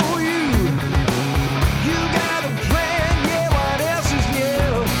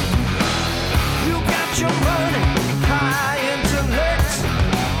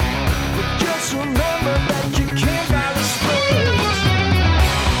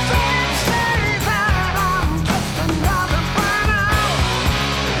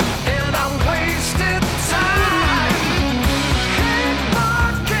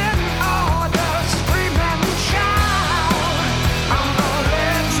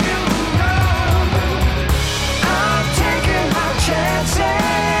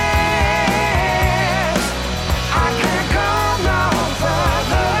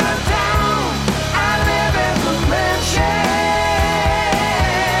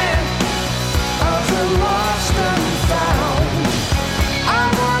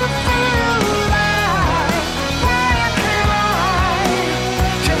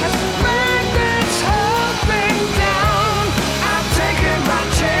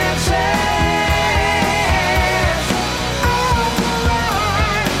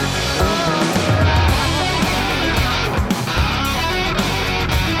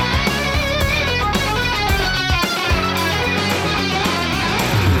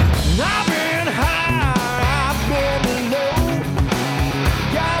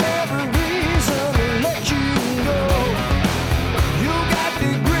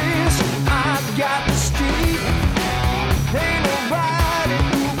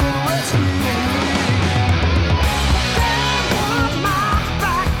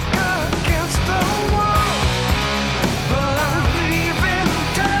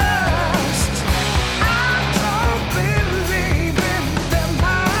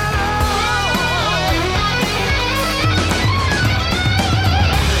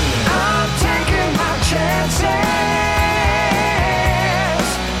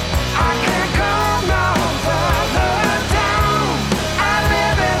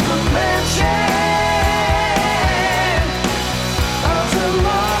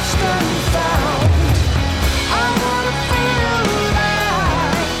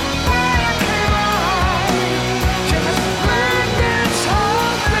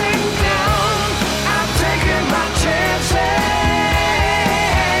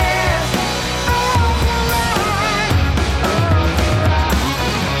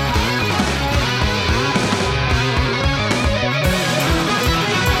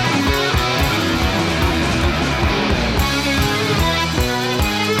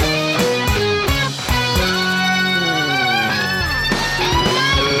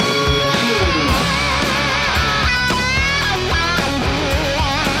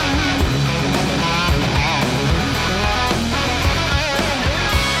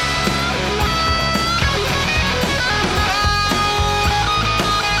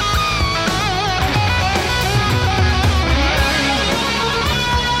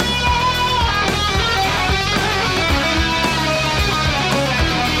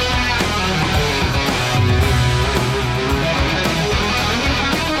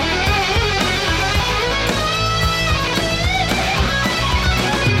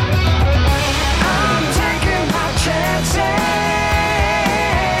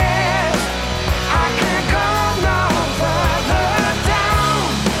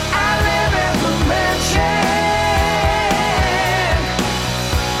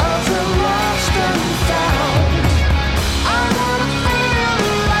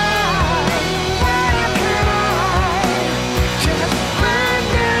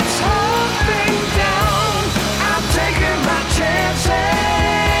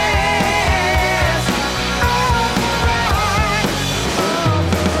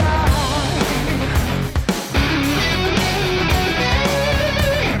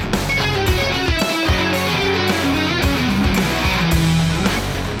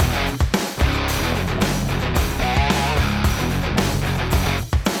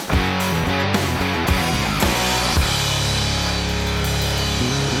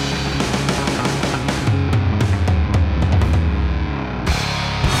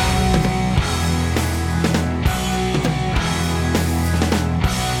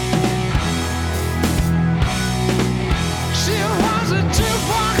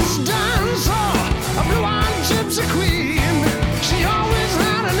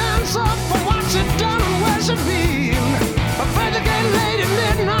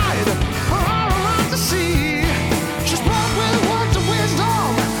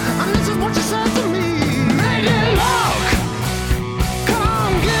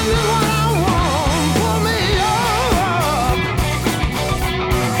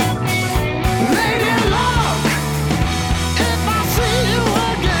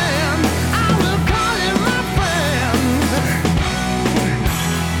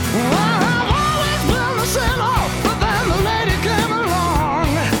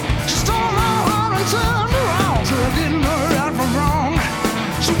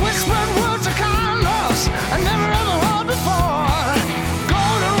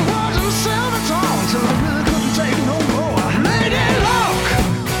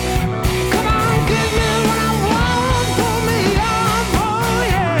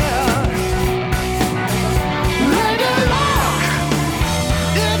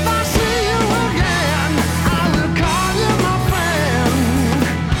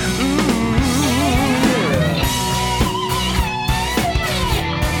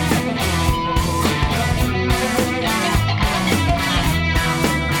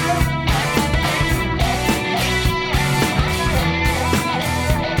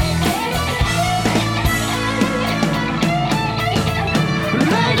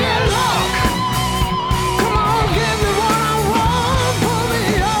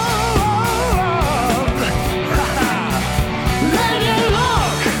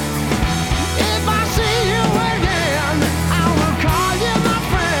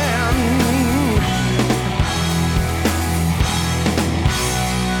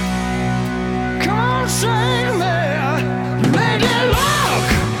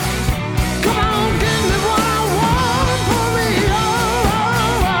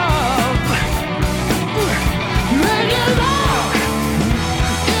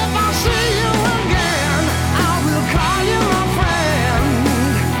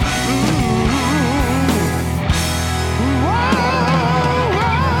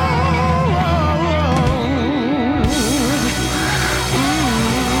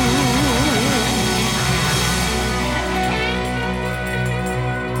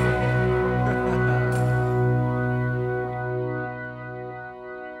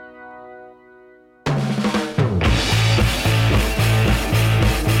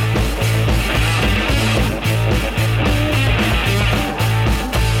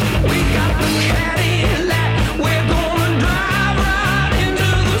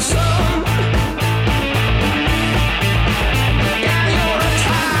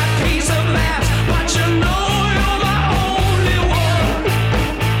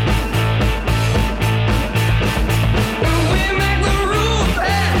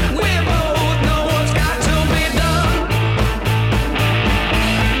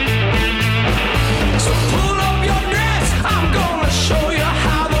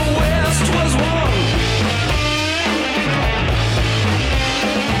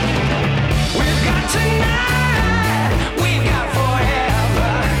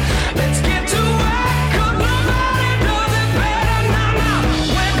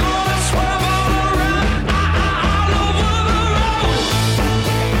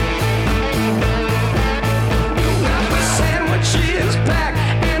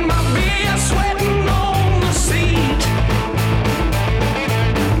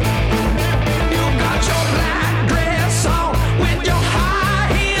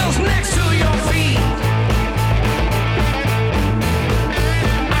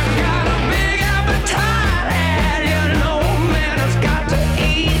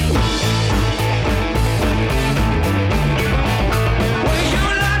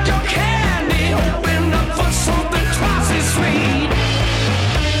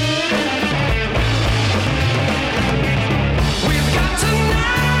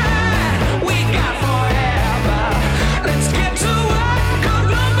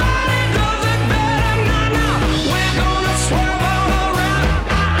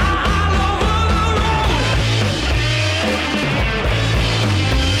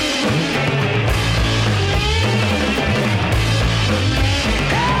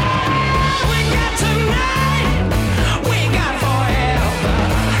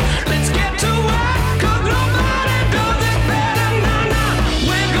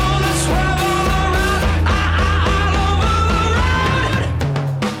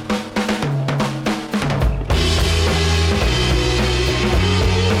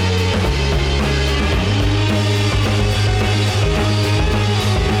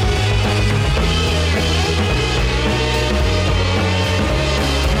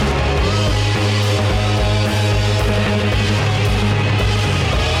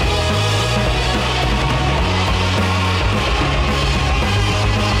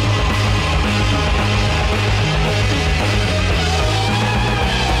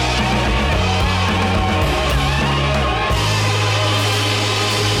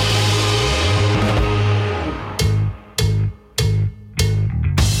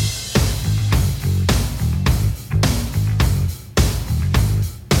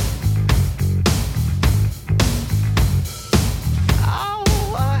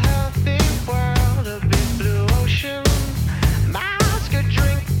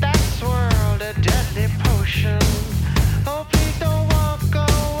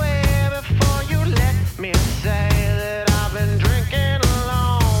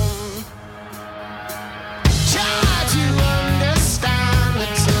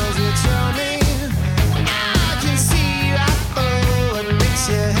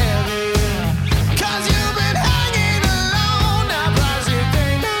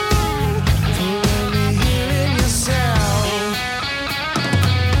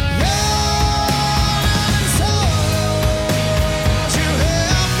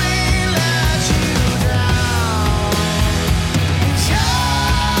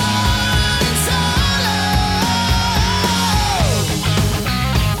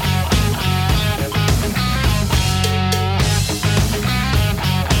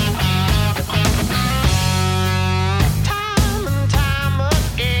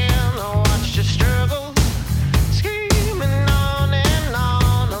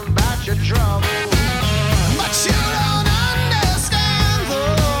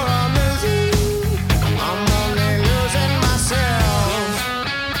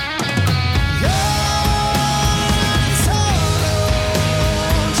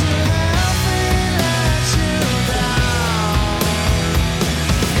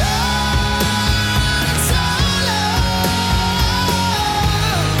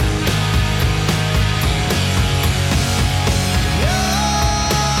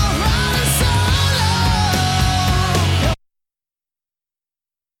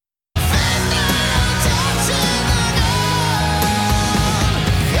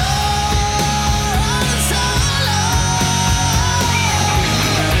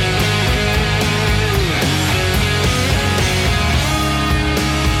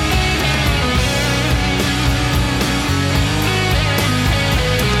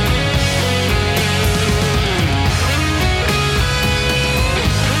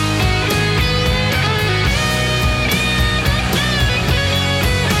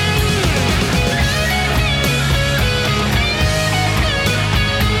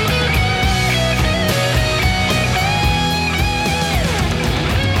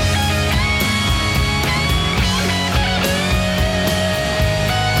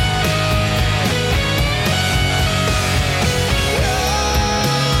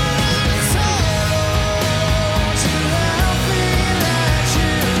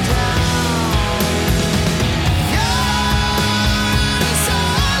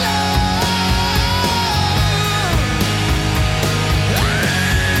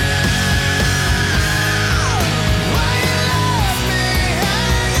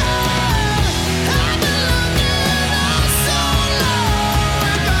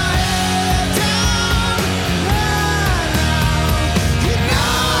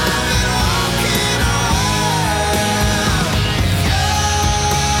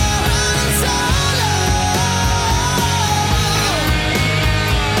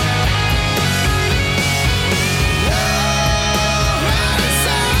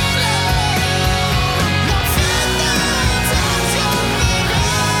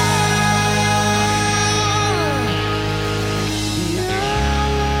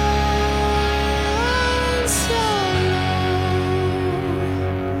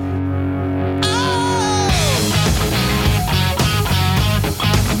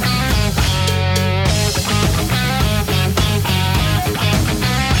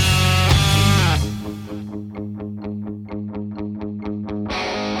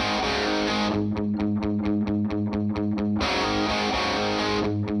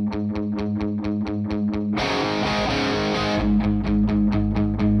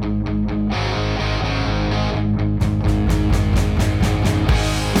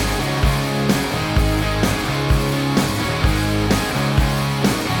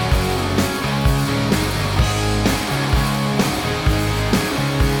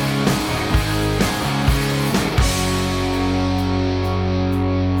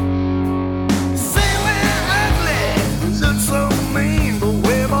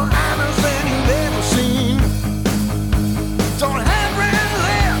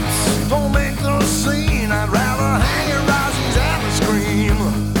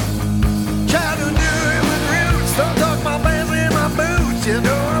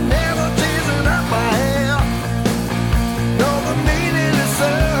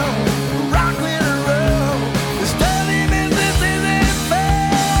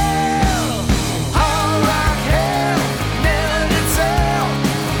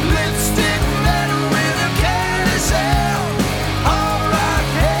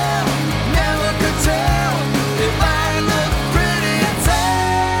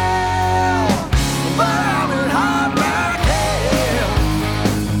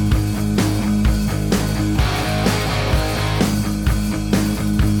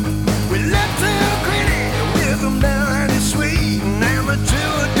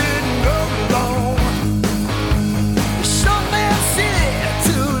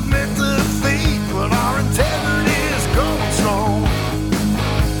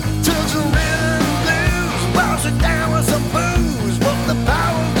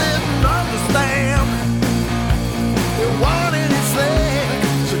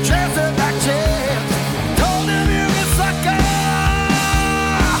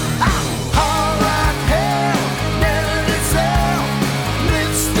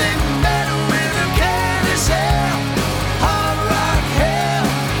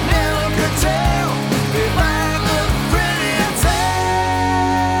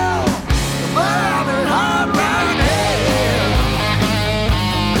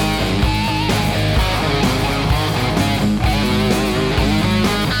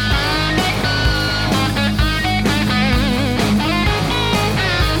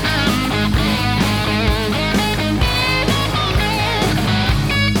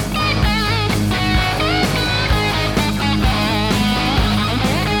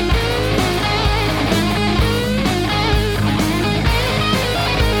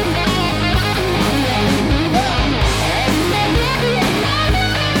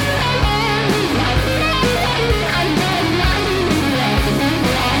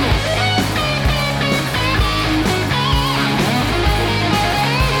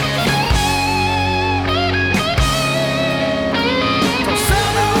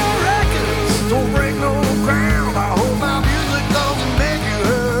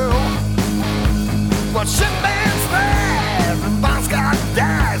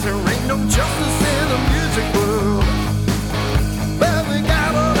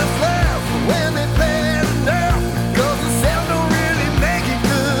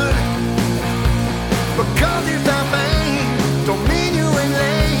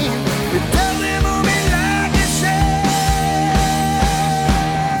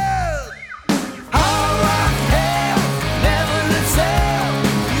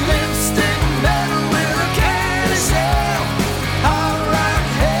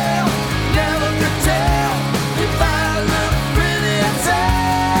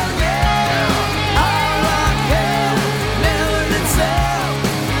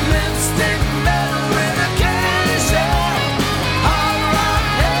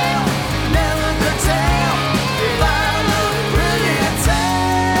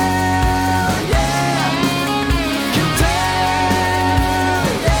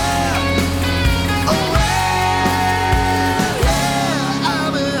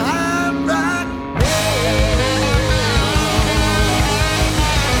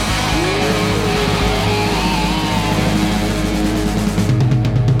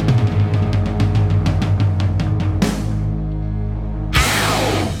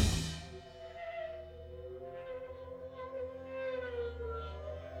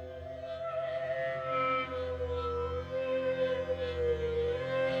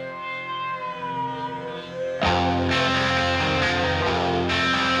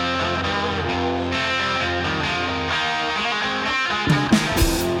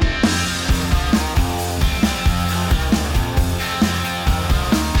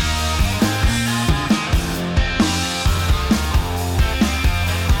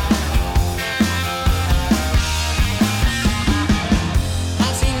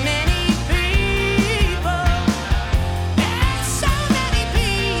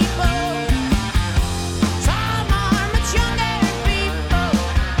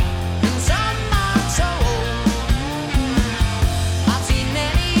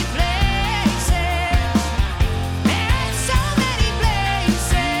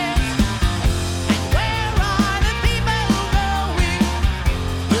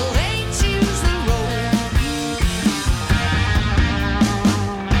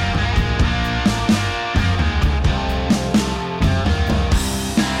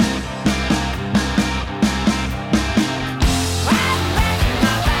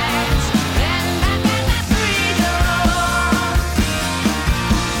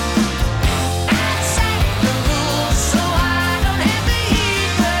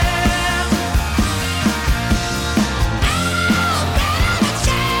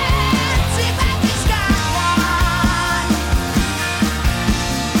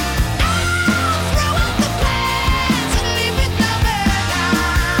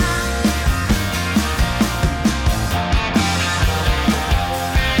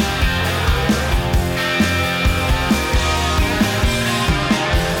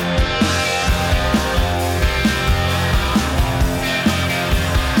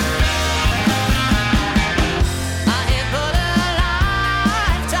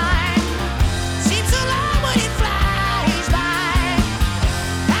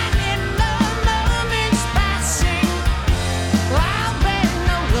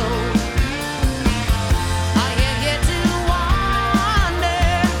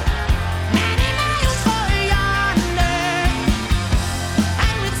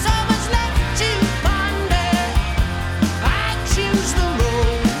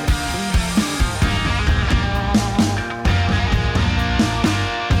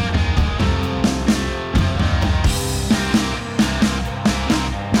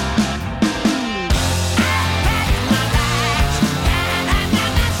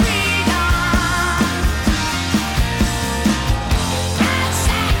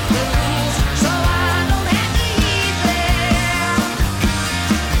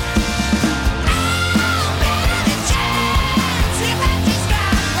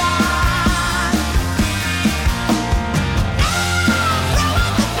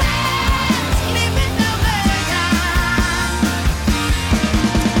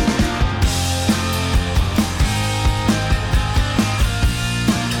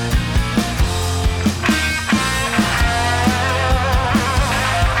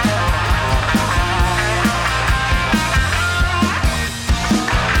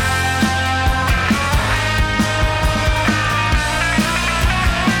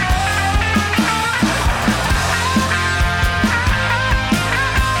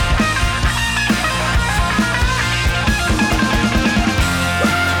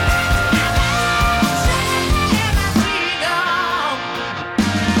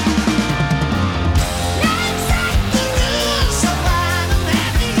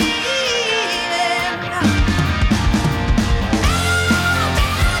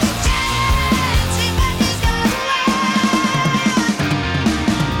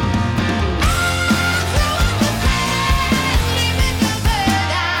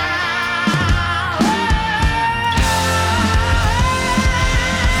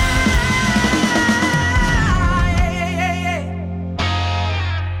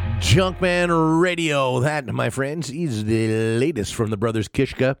Junkman Radio. That, my friends, is the latest from the brothers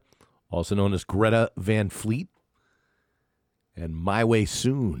Kishka, also known as Greta Van Fleet, and My Way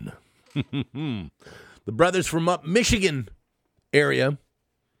Soon. The brothers from up Michigan area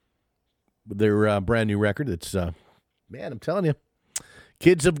with their brand new record. It's, man, I'm telling you,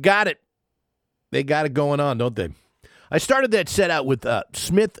 kids have got it. They got it going on, don't they? I started that set out with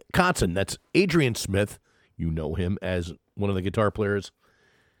Smith Kotzen. That's Adrian Smith. You know him as one of the guitar players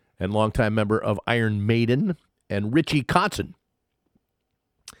and longtime member of Iron Maiden, and Richie Kotzen.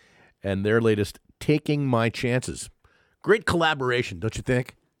 And their latest, Taking My Chances. Great collaboration, don't you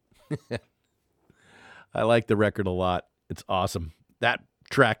think? I like the record a lot. It's awesome. That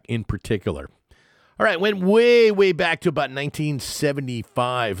track in particular. All right, went way, way back to about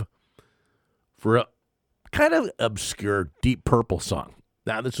 1975 for a kind of obscure Deep Purple song.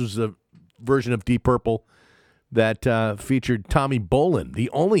 Now, this was a version of Deep Purple that featured Tommy Bolin, the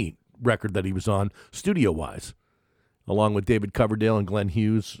only record that he was on studio-wise, along with David Coverdale and Glenn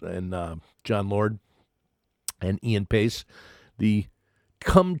Hughes and John Lord and Ian Pace. The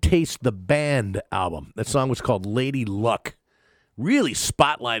Come Taste the Band album. That song was called Lady Luck, really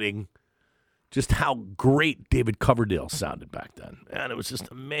spotlighting just how great David Coverdale sounded back then. And it was just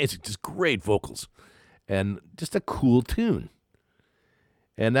amazing, just great vocals and just a cool tune.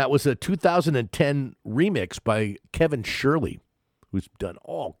 And that was a 2010 remix by Kevin Shirley, who's done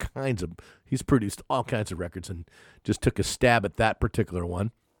he's produced all kinds of records and just took a stab at that particular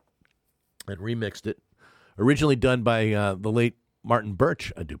one and remixed it. Originally done by the late Martin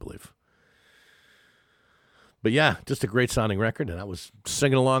Birch, I do believe. But yeah, just a great sounding record, and I was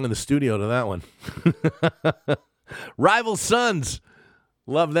singing along in the studio to that one. Rival Sons,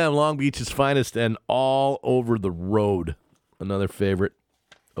 love them, Long Beach's finest, and All Over the Road, another favorite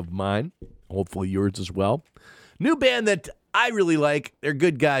of mine, hopefully yours as well. New band that I really like. They're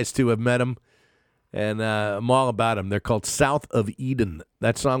good guys too. I've met them, and I'm all about them. They're called South of Eden.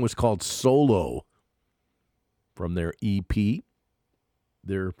 That song was called Solo from their EP.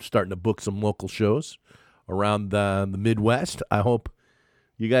 They're starting to book some local shows around the Midwest. I hope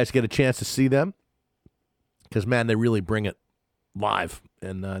you guys get a chance to see them because, man, they really bring it live.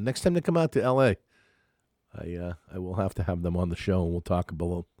 And next time they come out to L.A., I will have to have them on the show, and we'll talk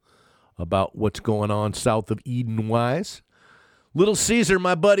about what's going on south of Eden-wise. Little Caesar,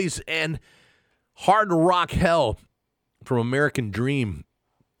 my buddies, and Hard Rock Hell from American Dream.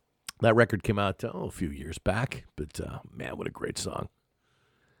 That record came out a few years back, but man, what a great song.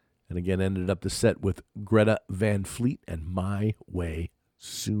 And again, ended up the set with Greta Van Fleet and My Way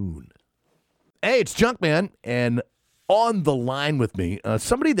Soon. Hey, it's Junkman, and on the line with me,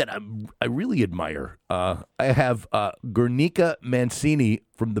 somebody that I really admire. I have Guernica Mancini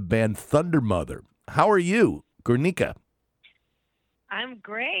from the band Thundermother. How are you, Guernica? I'm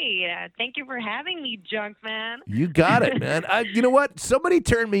great. Thank you for having me, Junkman. You got it, man. You know what? Somebody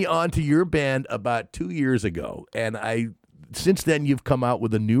turned me on to your band about 2 years ago, and since then you've come out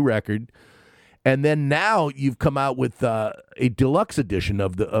with a new record, and then now you've come out with a deluxe edition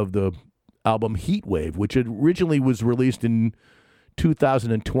of the album Heatwave, which originally was released in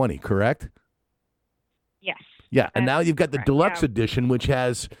 2020, correct? Yes. Yeah, and now you've got the deluxe edition, which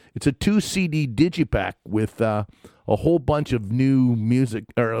it's a 2 CD digipack with a whole bunch of new music,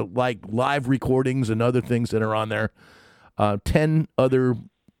 or like live recordings and other things that are on there. 10 other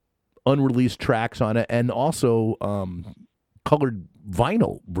unreleased tracks on it, and also colored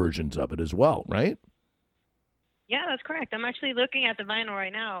vinyl versions of it as well, right? Yeah, that's correct. I'm actually looking at the vinyl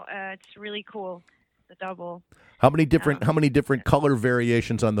right now. It's really cool. The double. How many different color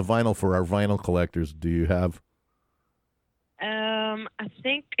variations on the vinyl for our vinyl collectors do you have? I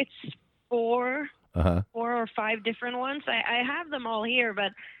think it's 4 or 5 different ones. I have them all here,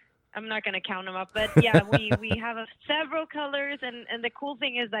 but I'm not going to count them up. But yeah, we have several colors, and the cool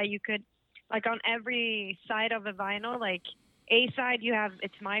thing is that you could, like, on every side of a vinyl, like A side you have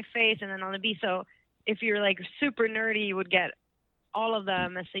It's My Face, and then on the B, so if you're like super nerdy, you would get all of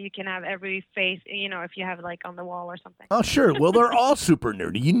them, so you can have every face, if you have it like on the wall or something. Oh, sure. Well, they're all super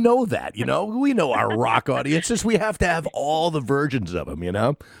nerdy. You know that, We know our rock audiences. We have to have all the versions of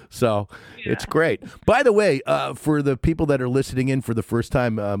them, So It's great. By the way, for the people that are listening in for the first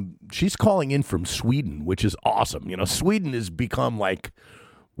time, she's calling in from Sweden, which is awesome. Sweden has become like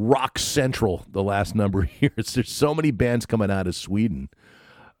rock central the last number of years. There's so many bands coming out of Sweden.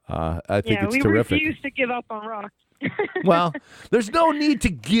 I think it's terrific. We refuse to give up on rock. Well, there's no need to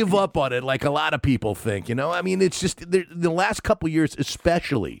give up on it like a lot of people think, I mean, it's just the last couple of years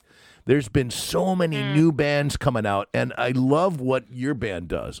especially, there's been so many new bands coming out, and I love what your band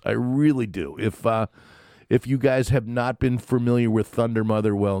does. I really do. If if you guys have not been familiar with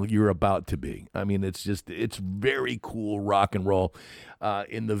Thundermother, well, you're about to be. I mean, it's very cool rock and roll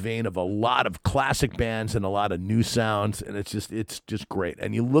in the vein of a lot of classic bands and a lot of new sounds, and it's just great.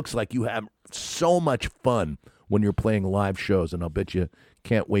 And it looks like you have so much fun when you're playing live shows, and I'll bet you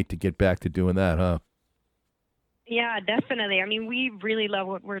can't wait to get back to doing that, huh? Yeah, definitely. I mean, we really love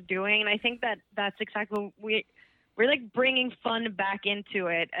what we're doing, and I think that's exactly what we're like bringing fun back into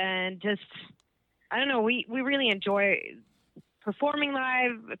it, and just I don't know, we really enjoy performing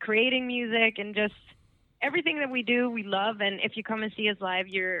live, creating music, and just everything that we do, we love. And if you come and see us live,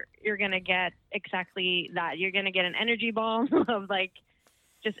 you're gonna get exactly that. You're gonna get an energy ball of like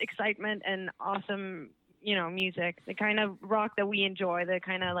just excitement and awesome, music. The kind of rock that we enjoy, the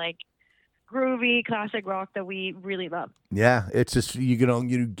kind of like groovy classic rock that we really love. Yeah, it's just you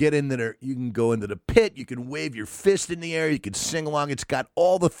get in there, you can go into the pit, you can wave your fist in the air, you can sing along. It's got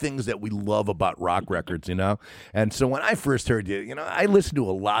all the things that we love about rock records, And so when I first heard you, I listened to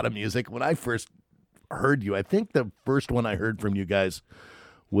a lot of music. When I first heard you, I think the first one I heard from you guys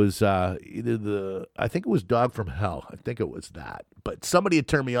was I think it was Dog from Hell. I think it was that. But somebody had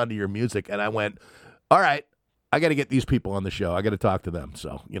turned me on to your music, and I went, all right, I got to get these people on the show. I got to talk to them.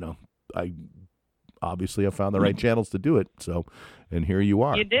 So, I obviously have found the right channels to do it. So, and here you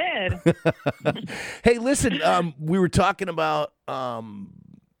are. You did. Hey, listen, we were talking about,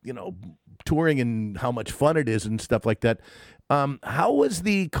 touring and how much fun it is and stuff like that. How was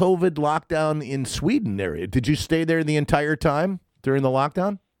the COVID lockdown in Sweden area? Did you stay there the entire time during the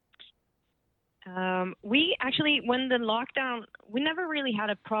lockdown? We actually, when the lockdown, we never really had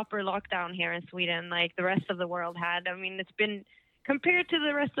a proper lockdown here in Sweden like the rest of the world had. I mean, it's been, compared to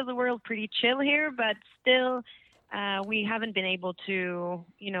the rest of the world, pretty chill here, but still, we haven't been able to,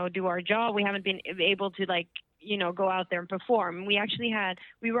 do our job. We haven't been able to go out there and perform. We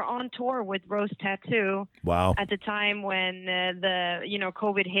were on tour with Rose Tattoo. Wow. At the time when the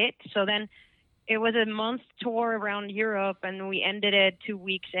COVID hit. So then it was a month tour around Europe, and we ended it 2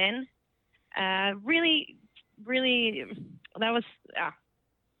 weeks in. Really, that was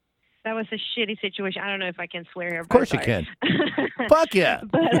a shitty situation. I don't know if I can swear here. Of course you can. Fuck yeah.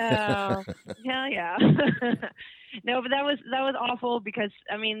 But hell yeah. No, but that was awful because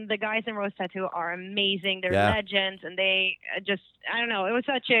I mean the guys in Rose Tattoo are amazing. They're legends, and they just I don't know.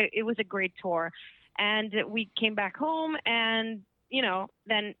 It was a great tour, and we came back home, and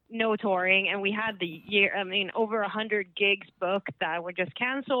then no touring, and we had over 100 gigs booked that were just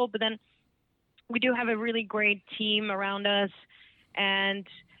canceled. But then we do have a really great team around us, and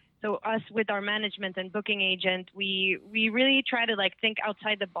so us with our management and booking agent, we really try to think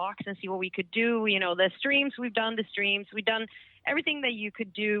outside the box and see what we could do. The streams, we've done everything that you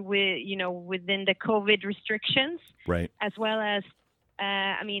could do with, within the COVID restrictions. Right. As well as,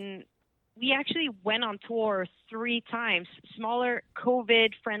 we actually went on tour 3 times, smaller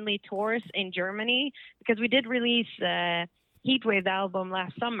COVID-friendly tours in Germany, because we did release Heatwave album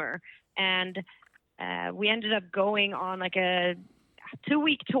last summer. And we ended up going on a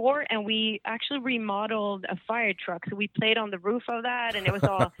 2-week tour, and we actually remodeled a fire truck. So we played on the roof of that, and it was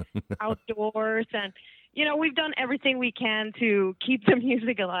all outdoors. And, we've done everything we can to keep the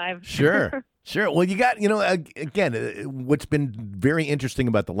music alive. Sure. Well, you got, again, what's been very interesting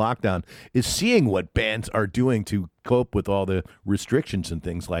about the lockdown is seeing what bands are doing to cope with all the restrictions and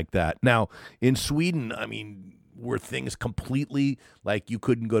things like that. Now, in Sweden, I mean, were things completely you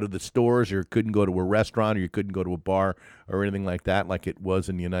couldn't go to the stores, or couldn't go to a restaurant, or you couldn't go to a bar or anything like that, like it was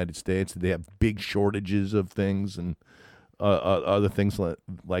in the United States? Did they have big shortages of things and other things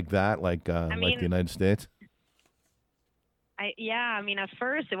like that, like the United States? At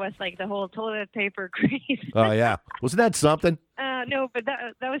first it was the whole toilet paper craze. Oh yeah, wasn't that something? No, but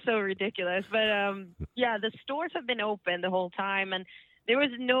that was so ridiculous. But the stores have been open the whole time, and there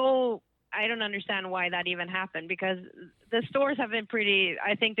was no. I don't understand why that even happened, because the stores have been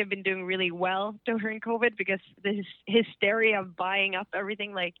I think they've been doing really well during COVID, because the hysteria of buying up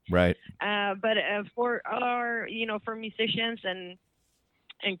everything right. But for our, for musicians and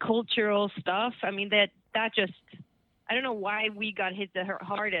cultural stuff, I mean, that just, I don't know why we got hit the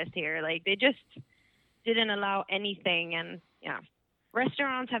hardest here. They just didn't allow anything. And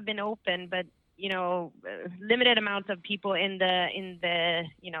restaurants have been open, but, limited amounts of people in the,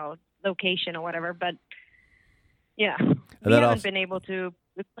 location or whatever, but we haven't been able to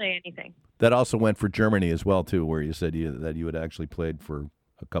play anything. That also went for Germany as well too, where you said that you had actually played for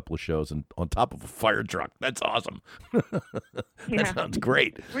a couple of shows and on top of a fire truck. That's awesome. That sounds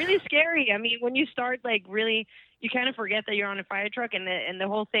great. Really scary. I mean, when you start really, you kind of forget that you're on a fire truck, and the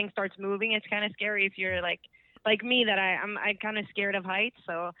whole thing starts moving. It's kind of scary if you're like me, that I'm kind of scared of heights.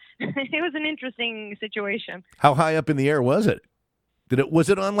 So it was an interesting situation. How high up in the air was it? Was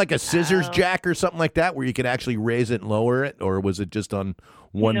it on like a scissors jack or something like that, where you could actually raise it and lower it, or was it just on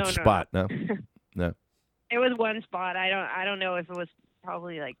one spot? No. No. It was one spot. I don't know if it was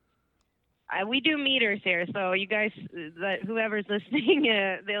probably like. We do meters here, so you guys, whoever's listening,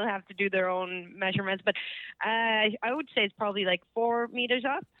 they'll have to do their own measurements. But I would say it's probably like 4 meters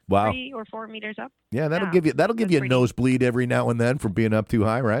up. Wow. 3 or 4 meters up. Yeah, that'll give you a nosebleed every now and then from being up too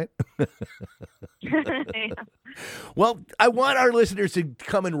high, right? Yeah. Well, I want our listeners to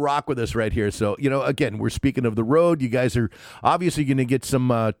come and rock with us right here. So, again, we're speaking of the road. You guys are obviously going to get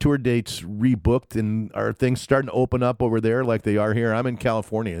some tour dates rebooked, and are things starting to open up over there like they are here? I'm in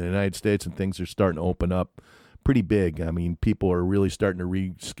California in the United States, and things are starting to open up pretty big. I mean, people are really starting to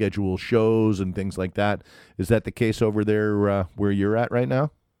reschedule shows and things like that. Is that the case over there where you're at right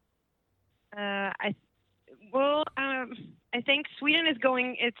now? I think Sweden is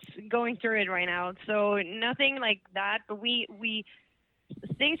going through it right now. So nothing like that, but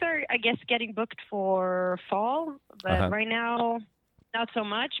things are, I guess, getting booked for fall, but right now not so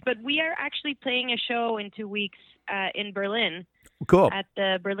much. But we are actually playing a show in 2 weeks in Berlin. Cool. At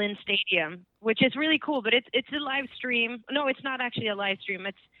the Berlin Stadium, which is really cool, but it's a live stream. No, it's not actually a live stream.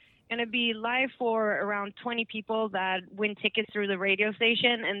 It's going to be live for around 20 people that win tickets through the radio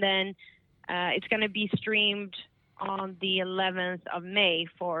station, and then it's going to be streamed on the 11th of May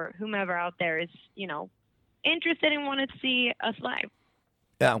for whomever out there is, interested and want to see us live.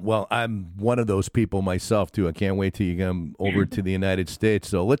 Yeah, well, I'm one of those people myself too. I can't wait till you come over to the United States.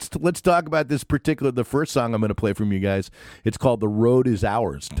 So let's talk about the first song I'm going to play from you guys. It's called "The Road Is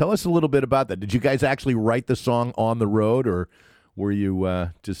Ours." Tell us a little bit about that. Did you guys actually write the song on the road, or were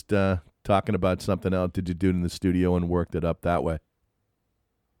you just talking about something else? Did you do it in the studio and worked it up that way?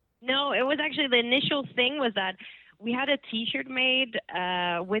 No, it was actually the initial thing was that we had a T-shirt made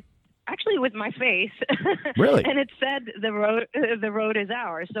with my face. Really? And it said the road is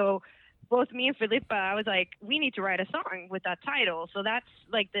ours. So both me and Filippa, I was like, we need to write a song with that title. So that's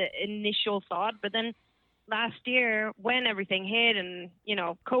like the initial thought. But then last year, when everything hit and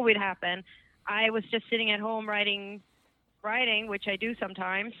COVID happened, I was just sitting at home writing, which I do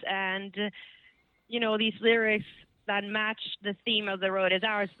sometimes, and these lyrics that match the theme of The Road Is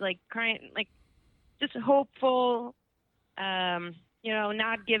Ours, like just hopeful,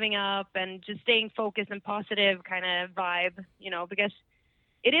 not giving up and just staying focused and positive kind of vibe, because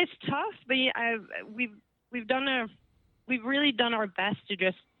it is tough, but we've really done our best to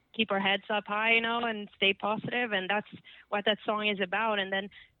just keep our heads up high, and stay positive, and that's what that song is about. And then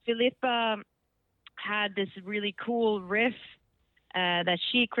Filippa had this really cool riff that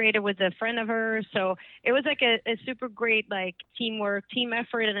she created with a friend of hers. So it was like a super great team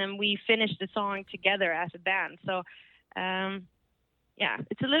effort, and then we finished the song together as a band. So yeah,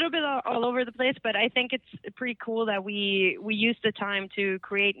 it's a little bit all over the place, but I think it's pretty cool that we used the time to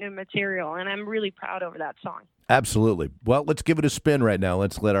create new material, and I'm really proud over that song. Absolutely. Well, let's give it a spin right now.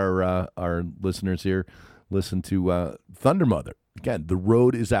 Let's let our listeners here listen to Thundermother. Again, The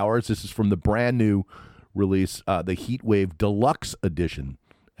Road Is Ours. This is from the brand new release, the Heatwave Deluxe Edition,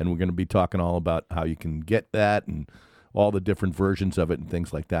 and we're going to be talking all about how you can get that and all the different versions of it and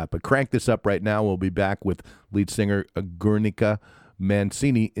things like that. But crank this up right now. We'll be back with lead singer Guernica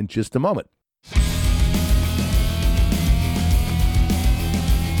Mancini in just a moment.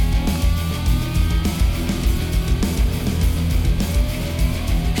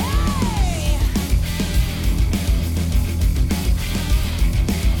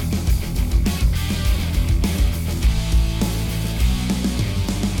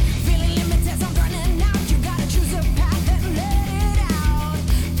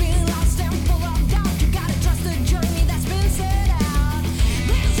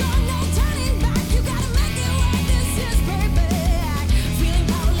 Turning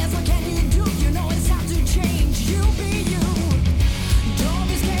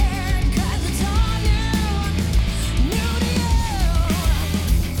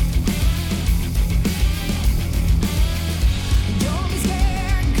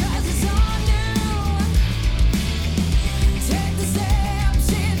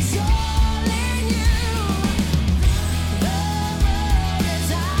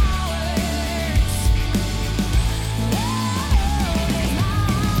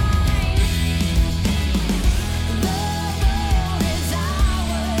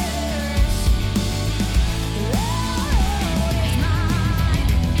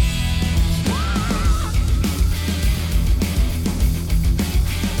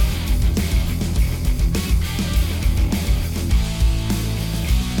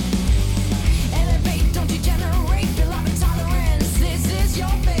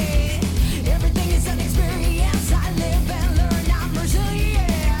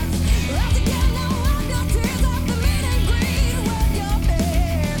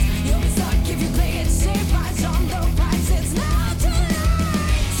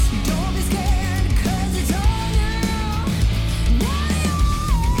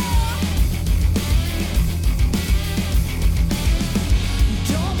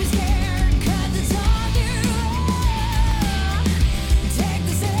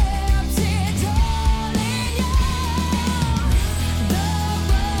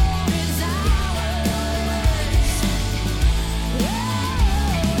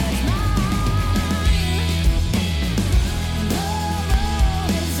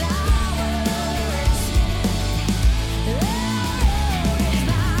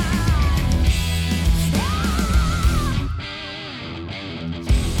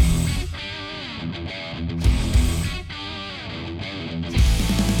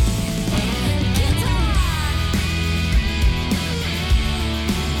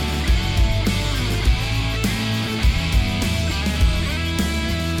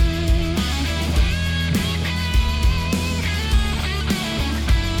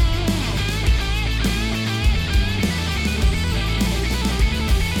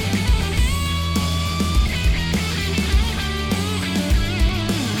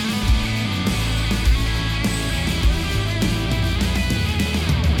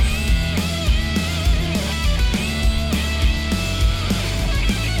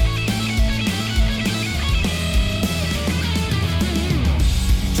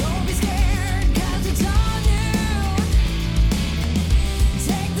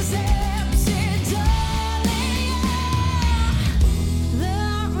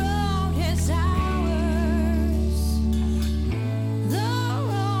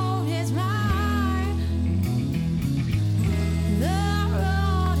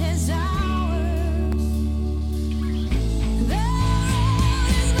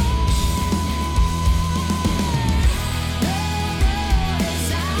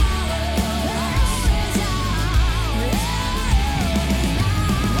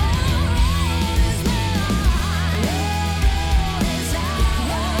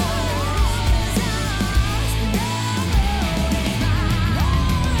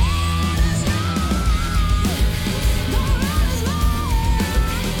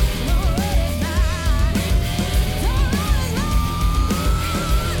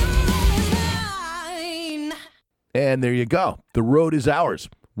And there you go. The road is ours.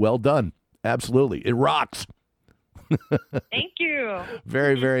 Well done. Absolutely. It rocks. Thank you.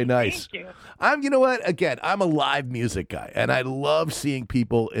 Very, very nice. Thank you. You know what? Again, I'm a live music guy, and I love seeing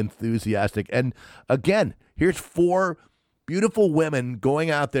people enthusiastic. And again, here's 4 beautiful women going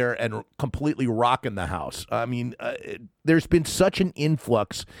out there and completely rocking the house. I mean, there's been such an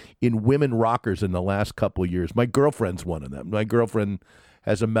influx in women rockers in the last couple of years. My girlfriend's one of them. My girlfriend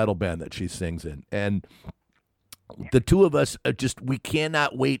has a metal band that she sings in, and the two of us we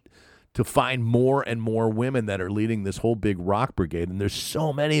cannot wait to find more and more women that are leading this whole big rock brigade. And there's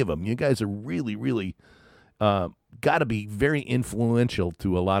so many of them. You guys are really, really got to be very influential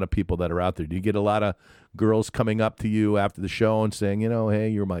to a lot of people that are out there. Do you get a lot of girls coming up to you after the show and saying, hey,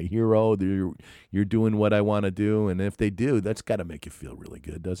 you're my hero, you're doing what I want to do? And if they do, that's got to make you feel really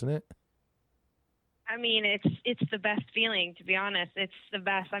good, doesn't it? I mean, it's the best feeling, to be honest. It's the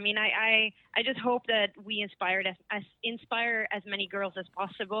best. I mean, I just hope that we inspire as many girls as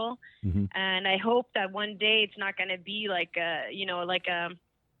possible, and I hope that one day it's not going to be like a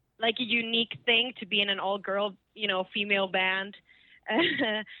unique thing to be in an all-girl, female band,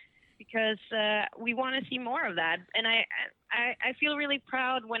 because we want to see more of that. And I feel really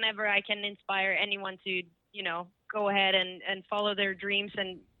proud whenever I can inspire anyone to, go ahead and follow their dreams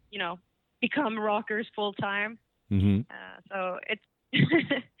and, become rockers full time. So it's,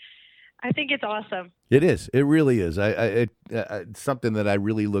 I think it's awesome. It is. It really is. It's something that I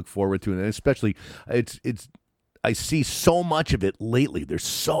really look forward to, and especially I see so much of it lately. There's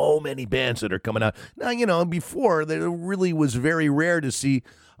so many bands that are coming out now. Before there really was very rare to see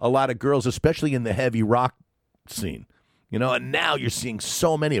a lot of girls, especially in the heavy rock scene. And now you're seeing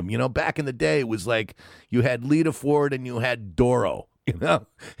so many of them. Back in the day, it was like you had Lita Ford and you had Doro.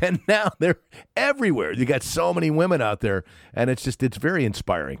 And now they're everywhere. You got so many women out there, and it's very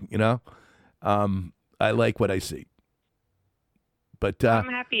inspiring. I like what I see. But I'm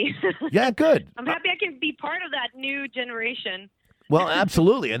happy. Yeah, good. I'm happy I can be part of that new generation. Well,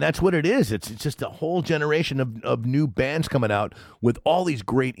 absolutely, and that's what it is. It's just a whole generation of new bands coming out with all these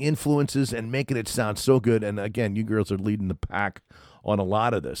great influences and making it sound so good. And again, you girls are leading the pack on a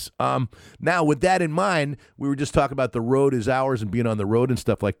lot of this. Now, with that in mind, we were just talking about the road is ours and being on the road and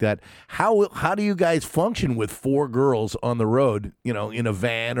stuff like that. How do you guys function with 4 girls on the road, in a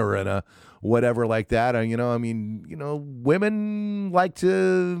van or in a whatever like that? Women like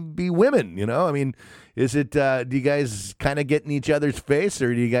to be women, I mean, is it, do you guys kind of get in each other's face,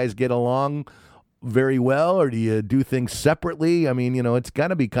 or do you guys get along very well, or do you do things separately? I mean, it's got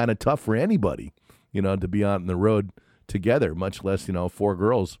to be kind of tough for anybody, to be on the road together, much less 4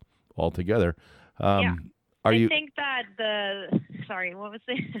 girls all together. I think that sorry, what was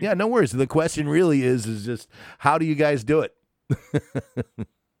it? Yeah, no worries. The question really is just how do you guys do it?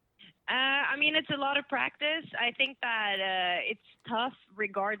 I mean, it's a lot of practice. I think that it's tough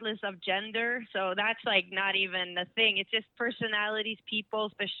regardless of gender. So that's like not even a thing. It's just personalities,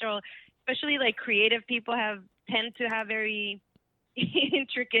 people, especially like creative people tend to have very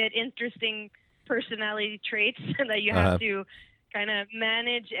intricate, interesting personality traits that you have to kind of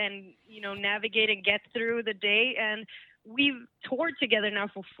manage and, navigate and get through the day. And we've toured together now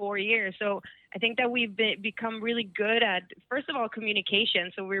for 4 years. So I think that we've become really good at, first of all,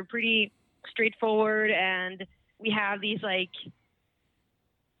 communication. So we're pretty straightforward, and we have these like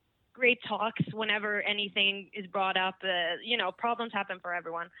great talks whenever anything is brought up. Problems happen for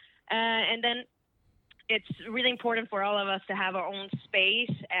everyone. And then it's really important for all of us to have our own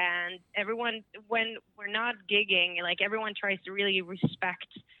space, and everyone, when we're not gigging, like everyone tries to really respect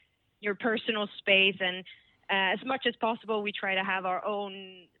your personal space, and as much as possible, we try to have our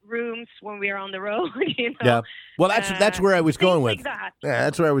own rooms when we are on the road. Yeah. Well, that's where I was going with. Like that. Yeah,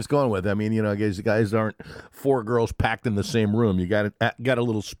 that's where I was going with. I mean, guys aren't 4 girls packed in the same room. You got a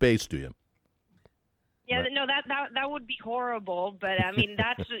little space, do you? Yeah, right. No, that would be horrible. But I mean,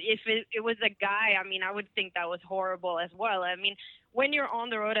 that's if it was a guy. I mean, I would think that was horrible as well. I mean, when you're on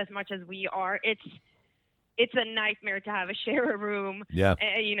the road as much as we are, it's a nightmare to have a share a room. Yeah.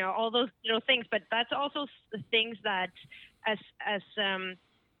 All those little things. But that's also the things that as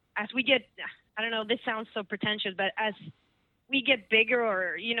we get, I don't know, this sounds so pretentious, but as we get bigger,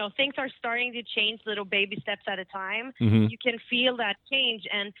 or things are starting to change little baby steps at a time, you can feel that change,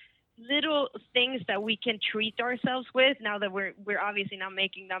 and little things that we can treat ourselves with now that we're obviously not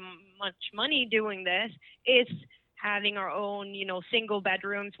making that much money doing this is having our own, single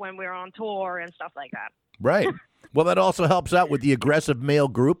bedrooms when we're on tour and stuff like that. Right. Well, that also helps out with the aggressive male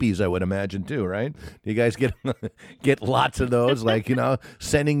groupies, I would imagine, too, right? You guys get lots of those, like,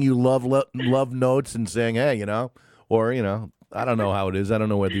 sending you love notes and saying, hey, or, I don't know how it is. I don't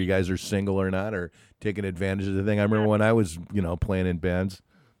know whether you guys are single or not or taking advantage of the thing. I remember when I was, playing in bands,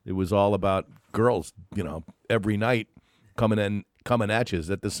 it was all about girls, every night coming at you. Is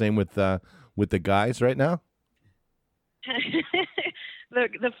that the same with the guys right now?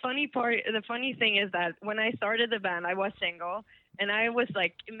 Look, the funny thing is that when I started the band, I was single, and I was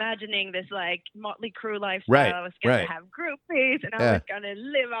like imagining this like Motley Crue lifestyle. Right, I was gonna right. have groupies, and I was gonna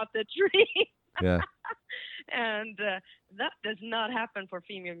live out the dream. Yeah. And that does not happen for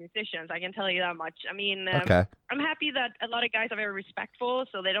female musicians. I can tell you that much. I mean, Okay. I'm happy that a lot of guys are very respectful,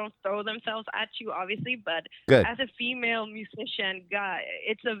 so they don't throw themselves at you, obviously. But Good. as a female musician, guy,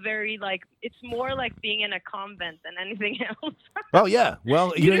 it's a very it's more like being in a convent than anything else. Oh yeah.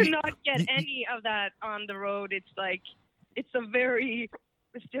 Well, you do not get any of that on the road. It's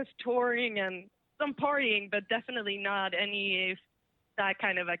just touring and some partying, but definitely not any that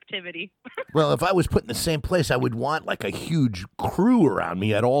kind of activity. Well, if I was put in the same place, I would want like a huge crew around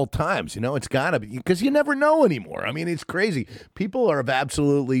me at all times. It's got to be, because you never know anymore. I mean, it's crazy. People have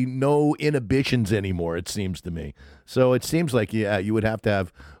absolutely no inhibitions anymore, it seems to me. So it seems like, you would have to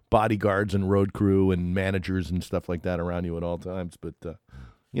have bodyguards and road crew and managers and stuff like that around you at all times. But,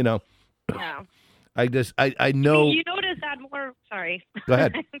 Yeah. I know. You notice that more. Sorry. Go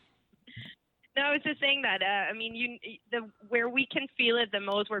ahead. No, I was just saying that. Where we can feel it the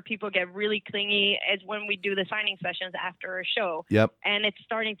most, where people get really clingy, is when we do the signing sessions after a show. Yep. And it's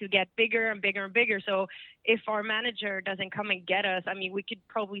starting to get bigger and bigger and bigger. So if our manager doesn't come and get us, we could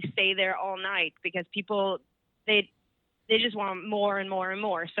probably stay there all night, because people, they just want more and more and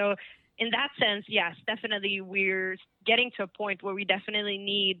more. So in that sense, yes, definitely we're getting to a point where we definitely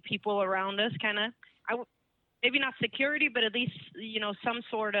need people around us, kind of. Maybe not security, but at least some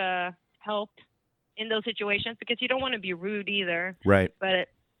sort of help in those situations, because you don't want to be rude either. Right. But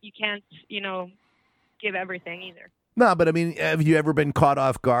you can't, give everything either. No, but have you ever been caught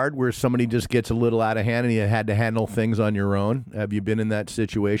off guard where somebody just gets a little out of hand and you had to handle things on your own? Have you been in that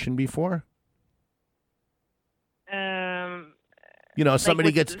situation before?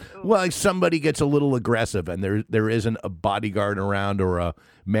 Somebody somebody gets a little aggressive and there isn't a bodyguard around or a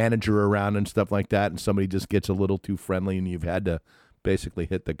manager around and stuff like that, and somebody just gets a little too friendly and you've had to basically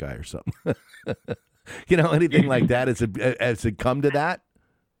hit the guy or something. Anything like that? Has it come to that?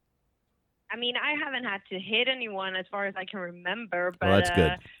 I haven't had to hit anyone as far as I can remember, but that's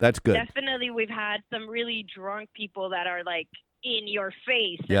good. That's good. Definitely we've had some really drunk people that are like in your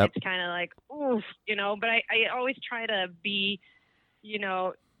face, and Yep. it's kind of like, oof, but I always try to be,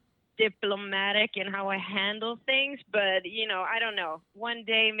 diplomatic in how I handle things, but I don't know. One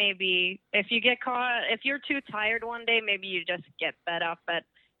day maybe if you get caught, if you're too tired one day, maybe you just get fed up. But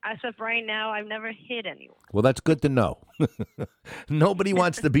as of right now, I've never hit anyone. Well, that's good to know. Nobody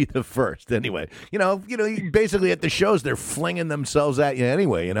wants to be the first anyway. Basically at the shows, they're flinging themselves at you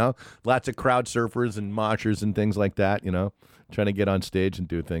anyway, Lots of crowd surfers and moshers and things like that, trying to get on stage and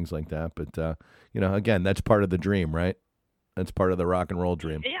do things like that. But, again, that's part of the dream, right? That's part of the rock and roll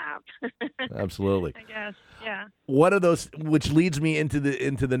dream. Yeah. Absolutely. I guess. Yeah. One of those, which leads me into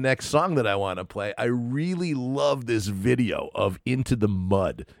the next song that I want to play. I really love this video of Into the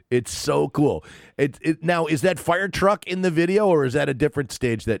Mud. It's so cool. Now, is that fire truck in the video, or is that a different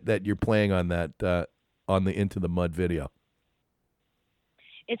stage that you're playing on that on the Into the Mud video?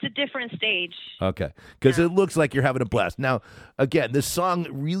 It's a different stage. Okay, because it looks like you're having a blast. Now, again, this song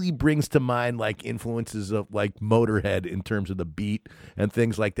really brings to mind like influences of like Motorhead in terms of the beat and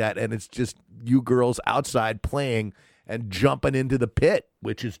things like that. And it's just you girls outside playing and jumping into the pit,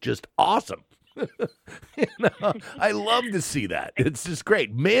 which is just awesome. I love to see that. It's just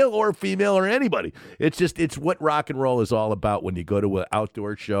great, male or female or anybody. It's what rock and roll is all about. When you go to an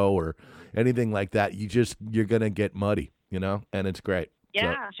outdoor show or anything like that, you're gonna get muddy, and it's great.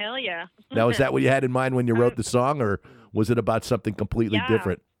 Yeah, hell yeah. Now, is that what you had in mind when you wrote the song, or was it about something completely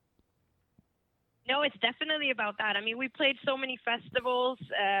different? No, it's definitely about that. We played so many festivals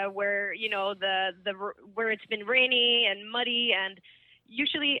where where it's been rainy and muddy, and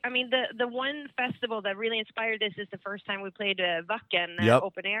usually, the one festival that really inspired this is the first time we played Wacken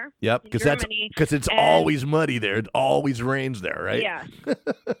open air. Yep, because it's always muddy there. It always rains there, right? Yeah.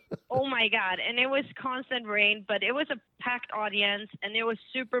 Oh my God. And it was constant rain, but it was a packed audience and it was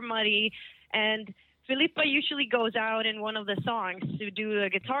super muddy. And Filippa usually goes out in one of the songs to do a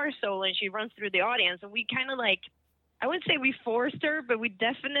guitar solo, and she runs through the audience. And we kind of I wouldn't say we forced her, but we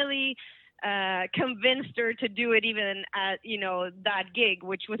definitely convinced her to do it even at, that gig,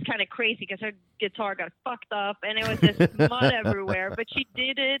 which was kind of crazy because her guitar got fucked up and it was just mud everywhere. But she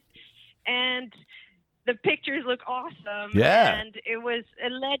did it, and the pictures look awesome. Yeah. And it was a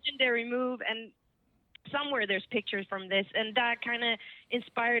legendary move. And somewhere there's pictures from this, and that kind of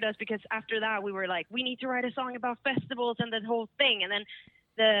inspired us, because after that we were like, we need to write a song about festivals and that whole thing. And then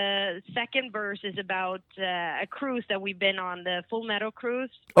the second verse is about a cruise that we've been on, the Full Metal cruise.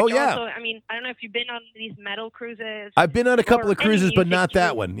 Oh, yeah. Also, I mean, I don't know if you've been on these metal cruises. I've been on a couple or of cruises, any but music not that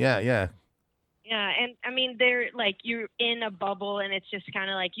cruise. one. Yeah, yeah. Yeah, and I mean, they're like, you're in a bubble, and it's just kind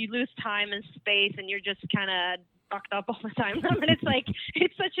of like you lose time and space, and you're just kind of fucked up all the time. And it's like,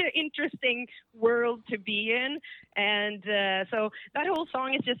 it's such an interesting world to be in. And so that whole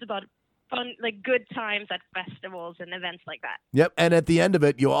song is just about fun, like good times at festivals and events like that. Yep, and at the end of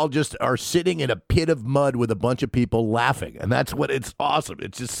it, you all just are sitting in a pit of mud with a bunch of people laughing, and that's what it's awesome.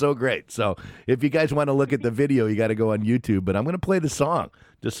 It's just so great. So if you guys want to look at the video, you got to go on YouTube, but I'm going to play the song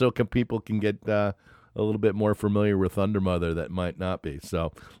just so people can get a little bit more familiar with Thundermother that might not be.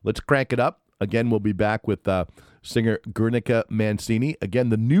 So let's crank it up. Again, we'll be back with singer Guernica Mancini. Again,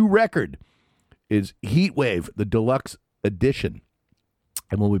 the new record is Heatwave, the deluxe edition.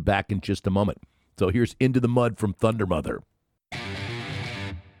 And we'll be back in just a moment. So here's Into the Mud from Thundermother.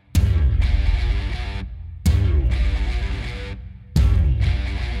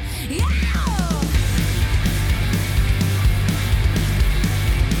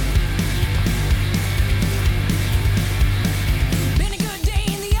 Been a good day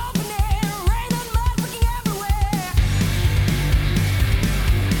in the open air, rain and mud flicking everywhere.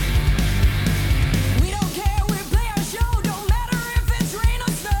 We don't care, we play our show, don't matter if it's rain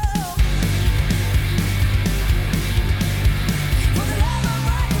or snow. For the love of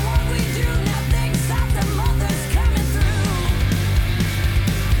right and what we do, nothing stops the mothers coming through.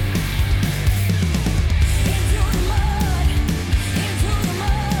 Into the mud, into the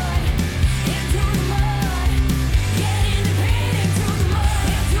mud, into the mud. Get in the pit, into the mud,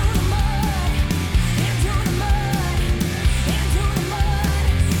 into the mud, into the mud, into the mud,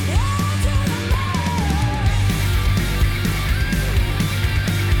 into the mud.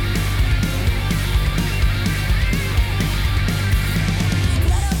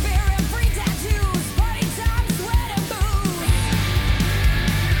 Blood up beer and free tattoos, party time, sweat and booze.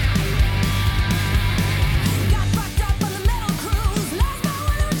 Got fucked up on the metal cruise, lost my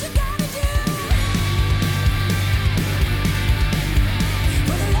one, what you gonna do?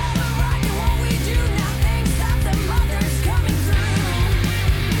 For the love of rock and what we do, nothing stops the mothers coming through.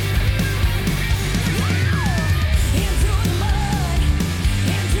 Into the mud,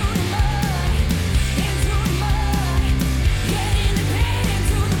 into the mud, into the mud. Get in the pit,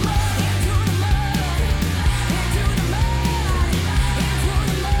 into the mud, into the mud, into the mud, into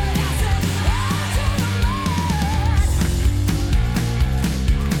the mud. I said, into the mud.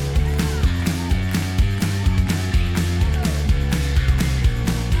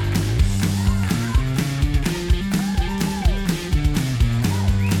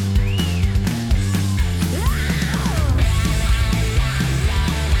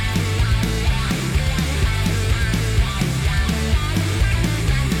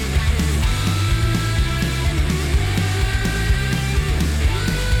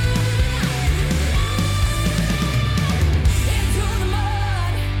 Into the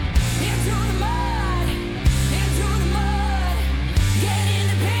mud, into the mud, into the mud. Get in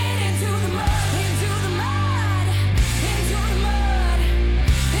the pit, into the mud, into the mud, into the mud,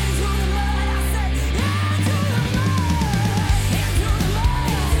 into the mud. I said, into the mud, into the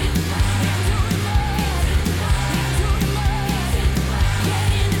mud, into the mud, into the mud. Get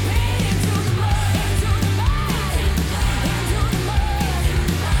in the pit, into the mud, into the mud, into the mud,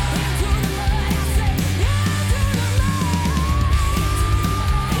 into the mud. I said, into the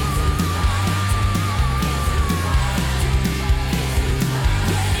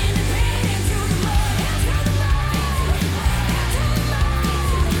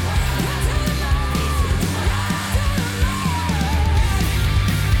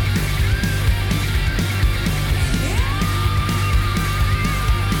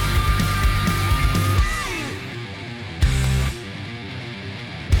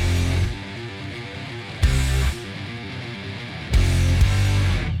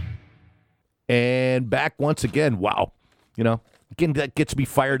And back once again. Wow. Again, that gets me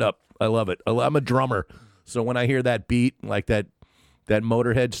fired up. I love it. I'm a drummer. So when I hear that beat, like that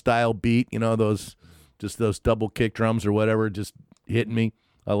Motorhead style beat, those double kick drums or whatever, just hitting me.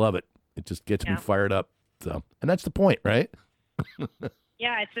 I love it. It just gets me Yeah. fired up. So, and that's the point, right?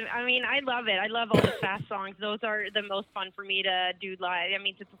 Yeah, I mean, I love it. I love all the fast songs. Those are the most fun for me to do live. I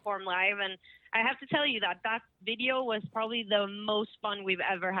mean, to perform live. And I have to tell you that video was probably the most fun we've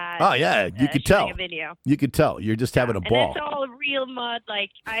ever had. Oh yeah, you could tell. A video. You could tell. You're just having a ball. And it's all real mud.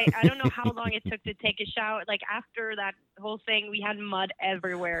 Like I don't know how long it took to take a shower. Like after that whole thing, we had mud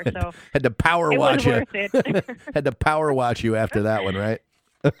everywhere. So had to power wash you. It was worth it. Had to power wash you after that one, right?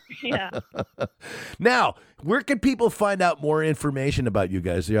 Yeah. Now, where can people find out more information about you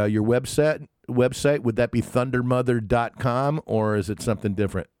guys? Your website, would that be thundermother.com or is it something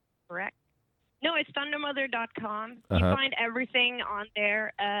different? Correct. No, it's thundermother.com. You Uh-huh. find everything on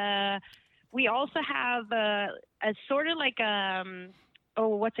there. We also have a sort of like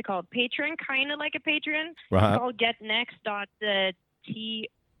what's it called? Patreon, kind of like a Patreon. Uh-huh. It's called getnext.tu,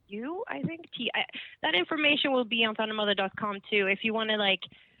 I think. That information will be on thundermother.com too. If you want to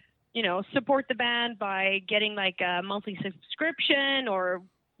support the band by getting like a monthly subscription or,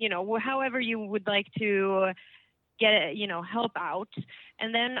 however you would like to get it, help out.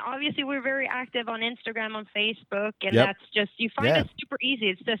 And then obviously we're very active on Instagram, on Facebook, and Yep. that's just, you find it super easy.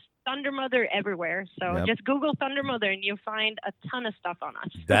 It's just Thundermother everywhere. So just Google Thundermother and you'll find a ton of stuff on us.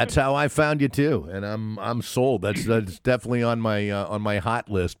 That's how I found you too, and I'm sold. That's definitely on my hot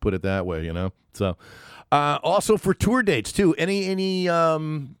list. Put it that way, So, also for tour dates too. Any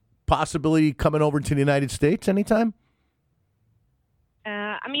possibility coming over to the United States anytime?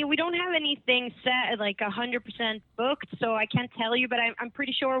 I mean, we don't have anything set, like 100% booked, so I can't tell you, but I'm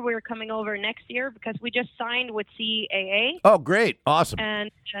pretty sure we're coming over next year because we just signed with CAA. Oh, great. Awesome.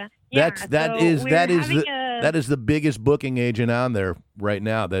 And that is the biggest booking agent on there right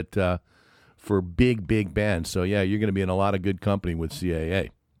now for big bands. So yeah, you're going to be in a lot of good company with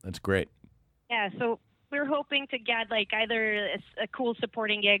CAA. That's great. Yeah, so we're hoping to get like either a cool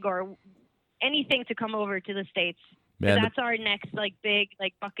supporting gig or anything to come over to the States. Man, that's our next big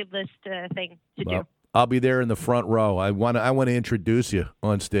bucket list thing to do. I'll be there in the front row. I want to introduce you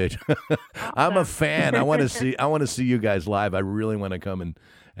on stage. I'm a fan. I want to see you guys live. I really want to come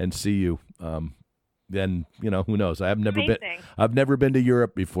and see you. Then who knows? I've never been to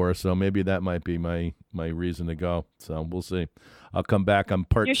Europe before, so maybe that might be my reason to go. So we'll see. I'll come back. I'm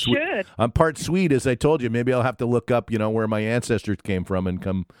part Swede, as I told you. Maybe I'll have to look up where my ancestors came from and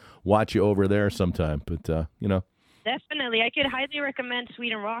come watch you over there sometime. But Definitely. I could highly recommend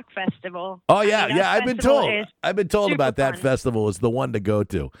Sweden Rock Festival. Oh, yeah. I've been told about that fun. festival is the one to go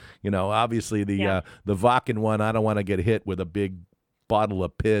to. Obviously the Vakken one, I don't want to get hit with a big bottle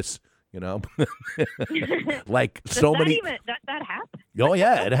of piss, like so many. That happens? Oh,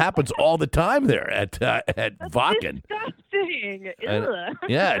 yeah. It happens all the time there at Vakken. Disgusting.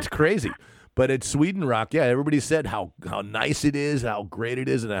 Yeah, it's crazy. But at Sweden Rock, yeah, everybody said how nice it is, how great it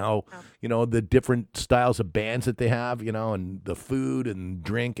is, and how, the different styles of bands that they have, and the food and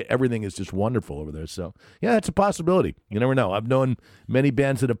drink, everything is just wonderful over there. So, yeah, it's a possibility. You never know. I've known many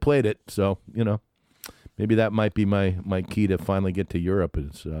bands that have played it, so, maybe that might be my key to finally get to Europe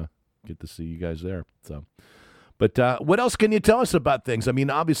is get to see you guys there. So, but what else can you tell us about things? I mean,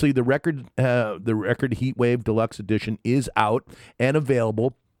 obviously the record Heatwave Deluxe Edition is out and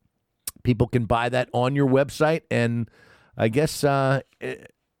available. People can buy that on your website, and I guess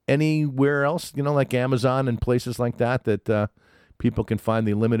anywhere else, like Amazon and places like that people can find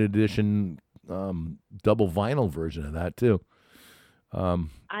the limited edition double vinyl version of that too.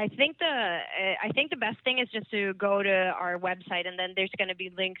 I think the best thing is just to go to our website, and then there's going to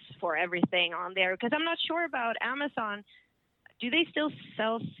be links for everything on there. Because I'm not sure about Amazon. Do they still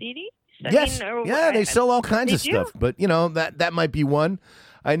sell CDs? Yes, they sell all kinds of stuff. But that might be one.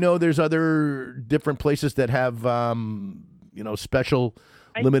 I know there's other different places that have, special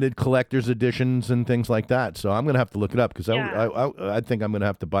limited collector's editions and things like that. So I'm going to have to look it up because I think I'm going to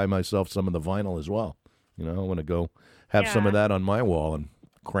have to buy myself some of the vinyl as well. I want to go have some of that on my wall and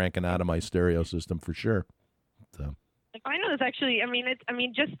cranking out of my stereo system for sure. So. The vinyl is actually,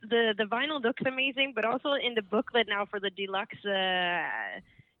 just the vinyl looks amazing, but also in the booklet now for the deluxe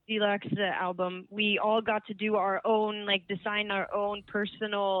album, we all got to do our own, design our own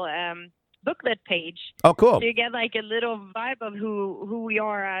personal booklet page. Oh, cool. So you get a little vibe of who we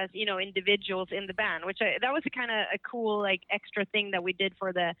are as, individuals in the band, which that was a kind of a cool, extra thing that we did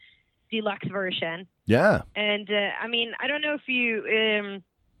for the deluxe version. Yeah. And, I don't know if you...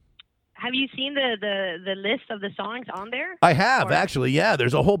 have you seen the list of the songs on there? I have, actually, yeah.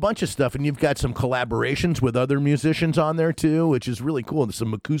 There's a whole bunch of stuff, and you've got some collaborations with other musicians on there, too, which is really cool. There's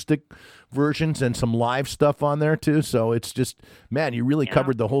some acoustic versions and some live stuff on there, too. So it's just, man, you really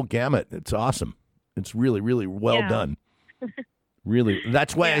covered the whole gamut. It's awesome. It's really, really well done. Really.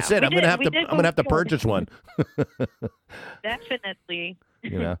 That's why I said I'm going to have to purchase one. Definitely.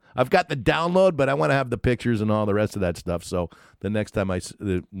 You know, I've got the download, but I want to have the pictures and all the rest of that stuff. So the next time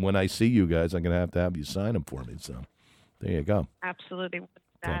when I see you guys, I'm going to have you sign them for me. So there you go. Absolutely.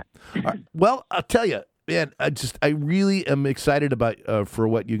 Okay. All right. Well, I'll tell you, man, I really am excited about for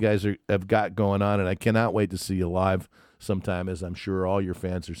what you guys have got going on, and I cannot wait to see you live sometime, as I'm sure all your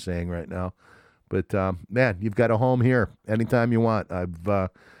fans are saying right now. But man, you've got a home here anytime you want.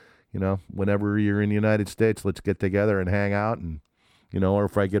 Whenever you're in the United States, let's get together and hang out, and or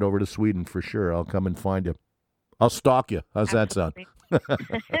if I get over to Sweden, for sure, I'll come and find you. I'll stalk you. How's that sound?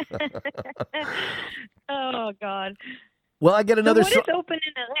 Oh God. Well, I get another. So what is open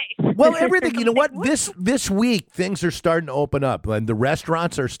in LA? Well, everything. You know what? This week things are starting to open up, and the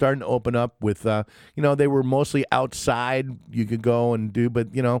restaurants are starting to open up. With they were mostly outside. You could go and do, but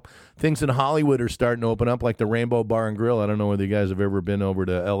things in Hollywood are starting to open up, like the Rainbow Bar and Grill. I don't know whether you guys have ever been over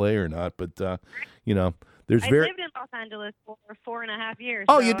to LA or not, but there's I lived in Los Angeles for 4.5 years.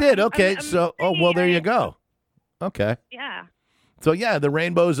 Oh, so you did? Okay, I'm there you go. Okay. Yeah. So, yeah, the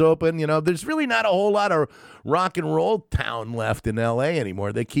Rainbow's open. There's really not a whole lot of rock and roll town left in L.A.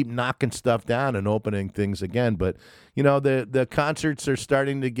 anymore. They keep knocking stuff down and opening things again. But, the concerts are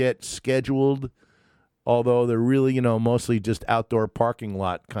starting to get scheduled, although they're really, mostly just outdoor parking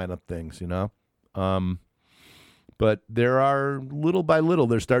lot kind of things, But there are, little by little,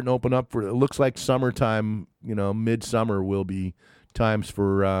 they're starting to open up for, it looks like summertime, midsummer will be times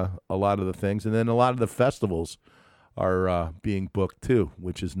for a lot of the things. And then a lot of the festivals are being booked too,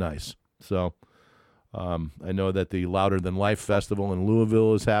 which is nice. So I know that the Louder Than Life Festival in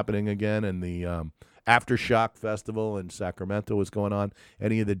Louisville is happening again, and the Aftershock Festival in Sacramento is going on.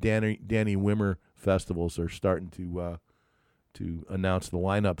 Any of the Danny Wimmer festivals are starting to announce the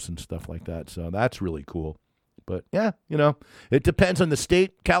lineups and stuff like that. So that's really cool. But yeah, it depends on the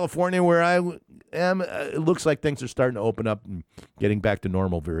state. California, where I am, it looks like things are starting to open up and getting back to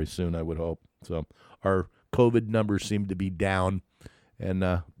normal very soon, I would hope. So our COVID numbers seem to be down, and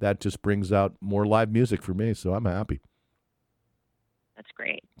that just brings out more live music for me, so I'm happy. That's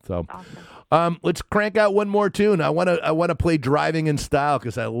great. So, awesome. Let's crank out one more tune. I want to play "Driving in Style"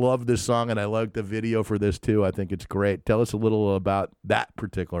 because I love this song and I like the video for this too. I think it's great. Tell us a little about that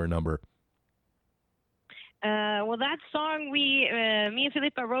particular number. Well, that song, me and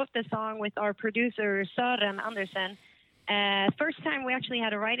Filippa wrote the song with our producer Søren Andersen. First time we actually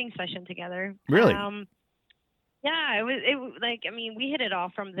had a writing session together. Really? Yeah, it was like, I mean, we hit it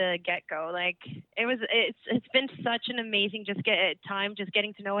off from the get-go. Like, it's been such an amazing time just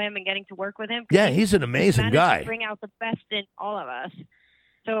getting to know him and getting to work with him. Yeah, he's an amazing guy. To bring out the best in all of us.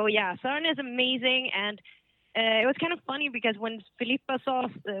 So yeah, Søren is amazing, and it was kind of funny because when we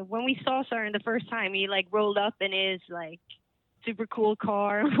saw Søren the first time, he like rolled up in his like super cool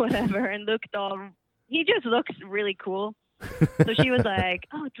car or whatever, and he just looks really cool. So she was like,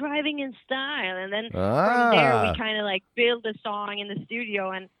 "Oh, driving in style," and then from there we kind of like build a song in the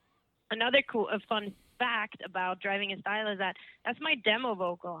studio. And another fun fact about Driving in Style is that that's my demo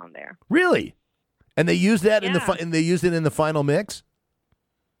vocal on there. Really? And they used that Yeah. they used it in the final mix?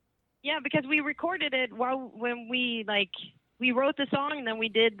 Yeah, because we recorded it when we wrote the song and then we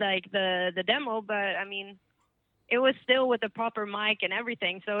did like the demo, but I mean, it was still with the proper mic and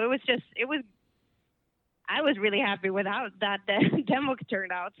everything. So I was really happy with how that demo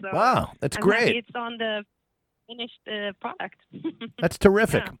turned out. So wow, that's I'm great. happy it's on the finished product. That's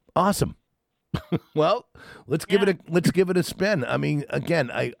terrific. Yeah. Awesome. Well, let's give it a spin. I mean,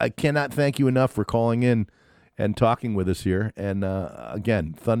 again, I cannot thank you enough for calling in and talking with us here. And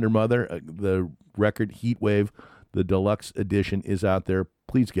again, Thundermother, the record Heatwave, the deluxe edition is out there.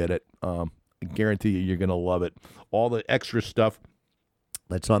 Please get it. I guarantee you're going to love it. All the extra stuff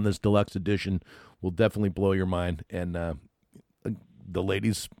that's on this deluxe edition will definitely blow your mind. And the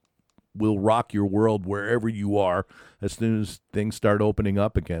ladies will rock your world wherever you are. As soon as things start opening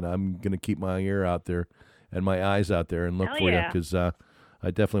up again, I'm going to keep my ear out there and my eyes out there and look Hell for you, yeah. because I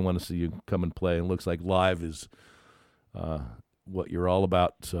definitely want to see you come and play. And it looks like live is what you're all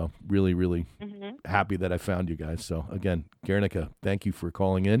about. So really, really happy that I found you guys. So again, Guernica, thank you for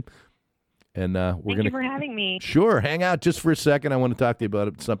calling in. And Thank you for having me. Sure, hang out just for a second. I want to talk to you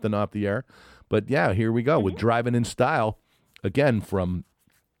about something off the air. But yeah, here we go with Driving in Style, again from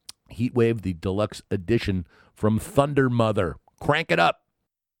Heatwave, the deluxe edition from Thundermother. Crank it up.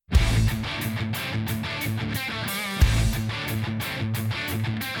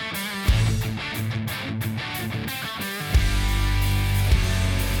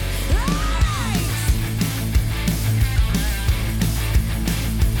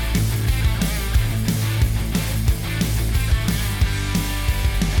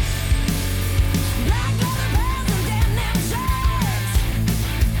 Black leather pants and denim shirts.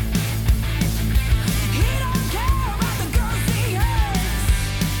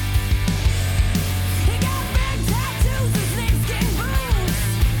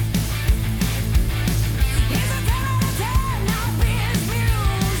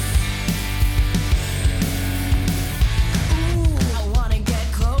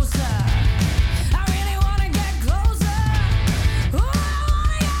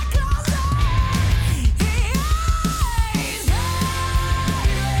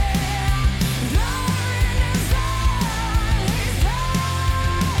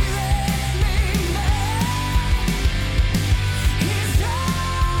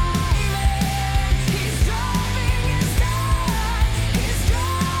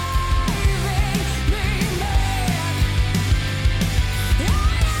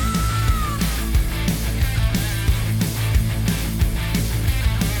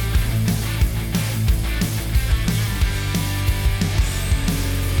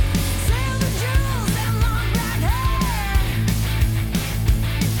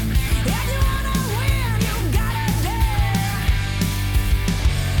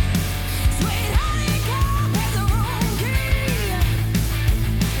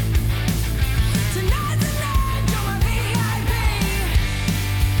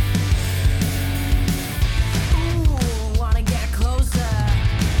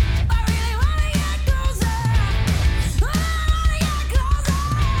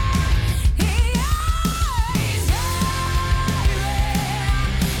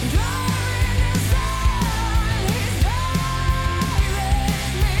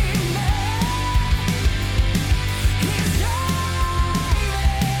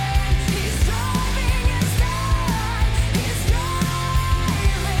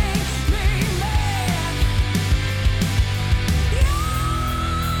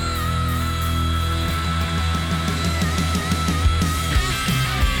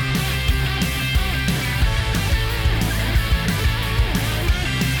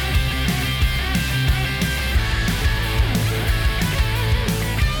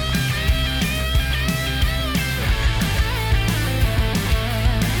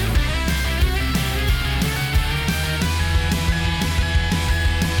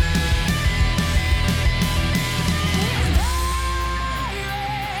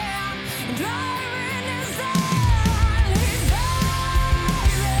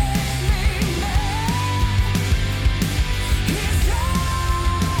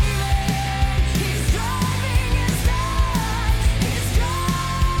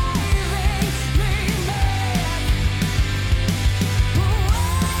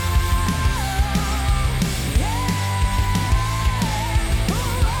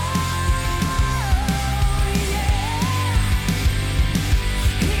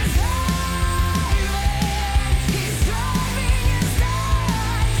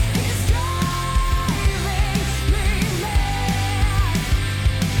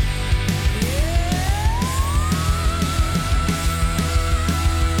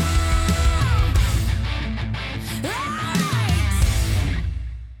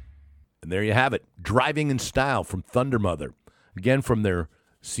 there you have it. Driving in Style from Thundermother. Again, from their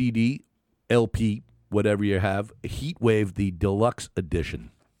CD, LP, whatever you have, Heat Wave, the deluxe edition.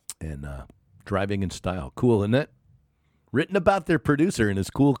 And Driving in Style. Cool, isn't it? Written about their producer in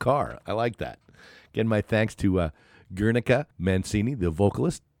his cool car. I like that. Again, my thanks to Guernica Mancini, the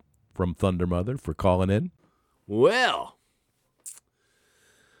vocalist from Thundermother, for calling in. Well,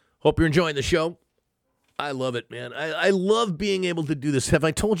 hope you're enjoying the show. I love it, man. I love being able to do this. Have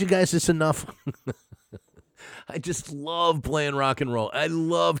I told you guys this enough? I just love playing rock and roll. I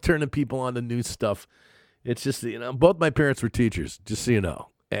love turning people on to new stuff. It's just, both my parents were teachers, just so you know.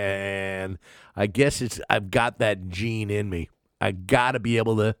 And I guess I've got that gene in me. I got to be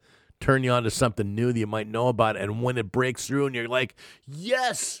able to turn you on to something new that you might know about. And when it breaks through and you're like,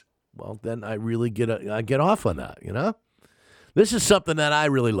 yes, well, then I really I get off on that, This is something that I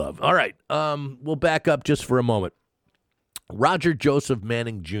really love. All right, we'll back up just for a moment. Roger Joseph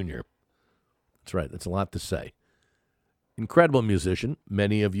Manning Jr. That's right, that's a lot to say. Incredible musician.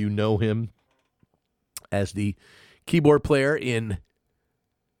 Many of you know him as the keyboard player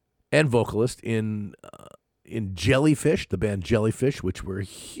and vocalist in Jellyfish, the band Jellyfish, which were a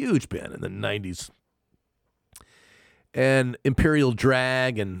huge band in the 90s. And Imperial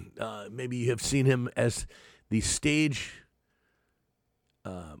Drag, and maybe you have seen him as the stage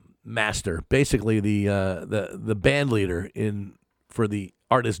master, basically the band leader for the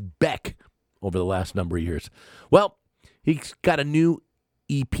artist Beck over the last number of years. Well, he's got a new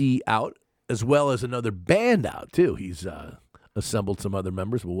EP out, as well as another band out, too. He's assembled some other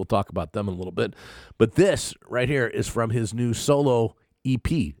members, but we'll talk about them in a little bit. But this right here is from his new solo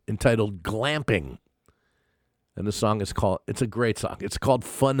EP entitled Glamping. And the song it's a great song. It's called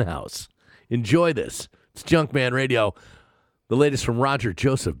Funhouse. Enjoy this. It's Junkman Radio. The latest from Roger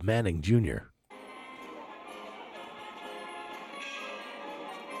Joseph Manning Jr.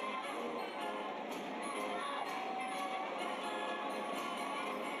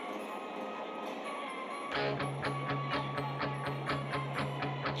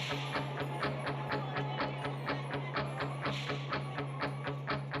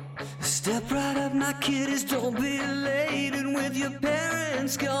 Step right up, my kiddies, don't be late. And with your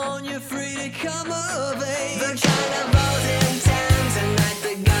parents gone, you're free to come of age. The kind of olden times, and like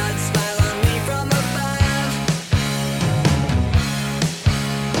the gods smile on me from above.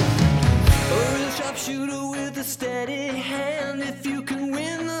 A real sharpshooter with a steady hand. If you can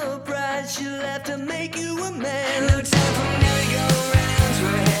win the prize, she'll have to make you a man. No time for merry-go-rounds,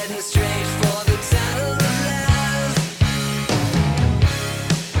 we're heading straight for the tunnel of love.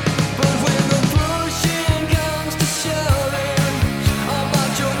 But when the pushing comes to shoving, our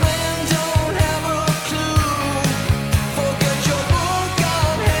macho men don't have a clue. Forget your book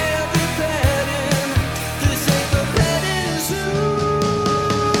on heavy petting. This ain't the petting zoo.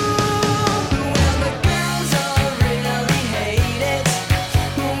 Well, the girls all really hate it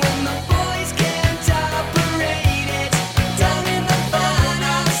when the boys can't operate it. Down in the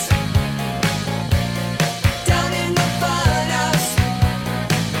funhouse, down in the funhouse.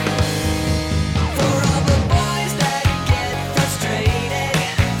 For all the boys that get frustrated,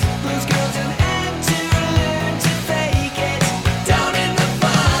 lose girls and have to learn to fake it. Down in the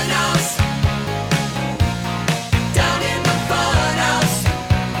funhouse, down in the funhouse,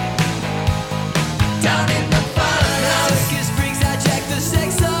 down in the funhouse. Circus freaks hijack the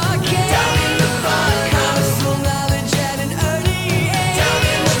sex arcade. Down in the funhouse, full knowledge at an early age. Down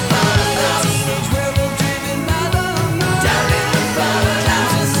in the funhouse, teenage werewolf driven by the moon. Down in the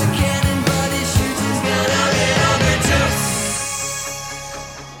funhouse, just a cannon, but it shoots his gun out in orbit too.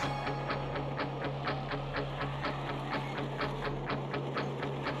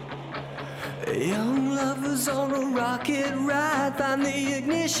 Young lovers on a rocket ride, find the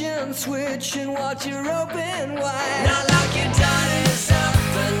ignition switch and watch her open wide. Now lock your daughters up,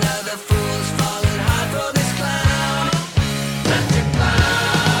 another fool's falling hard for this clown. Magic clown.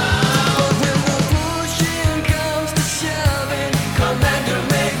 But when the pushing comes to shoving, Commander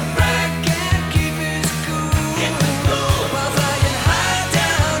McBride can't keep his cool. While flying high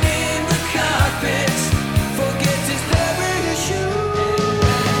down in the cockpit, forgets his parachute.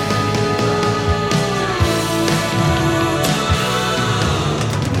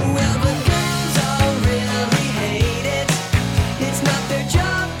 Well, the girls all really hate it. It's not their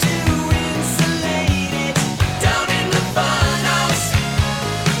job to insulate it. Down in the funhouse,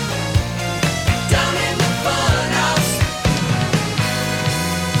 down in the funhouse.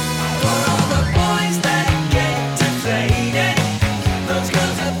 For all the boys that get deflated, those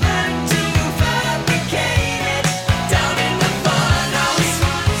girls have learned to fabricate it. Down in the funhouse,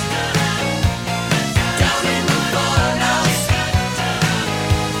 down in the funhouse,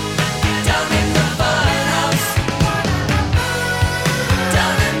 down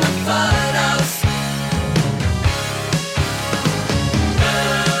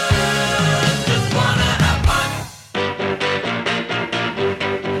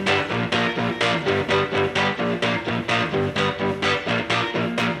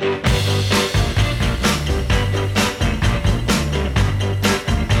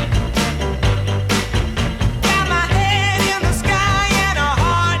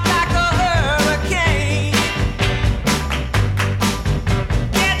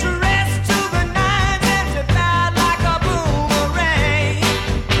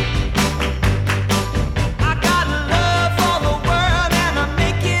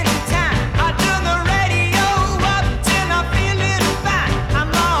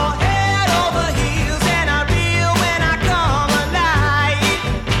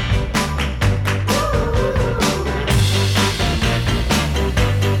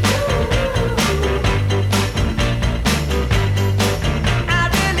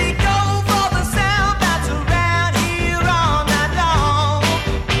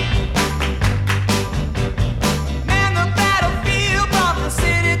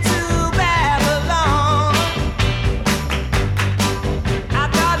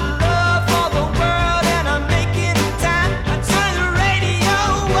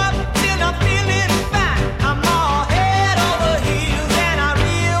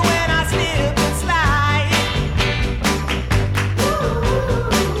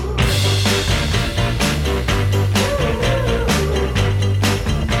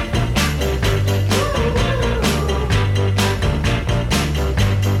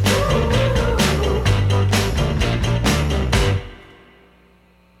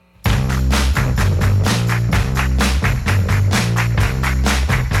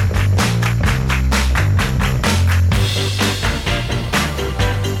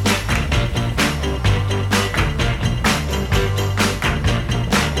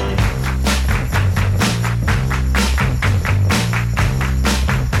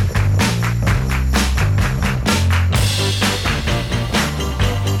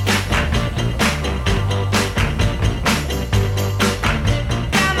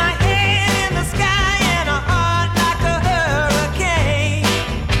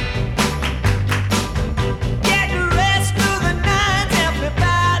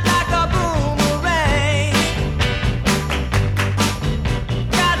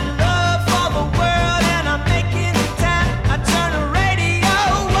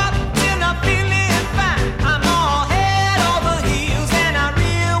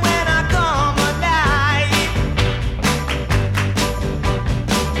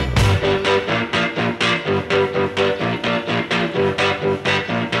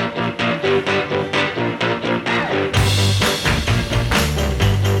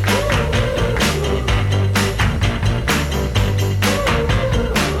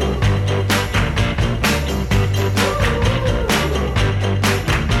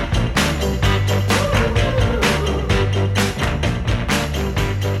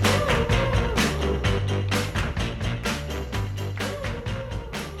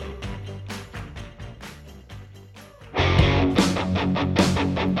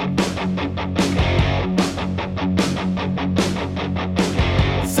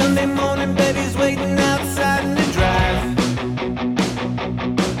Sunday morning, Betty's waiting outside in the drive.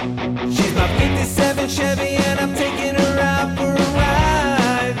 She's my 57 Chevy and I'm taking her out for a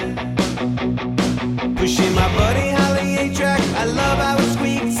ride. Pushing my buddy Holly 8-track, I love how it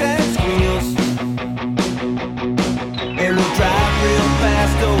squeaks and squeals. And we'll drive real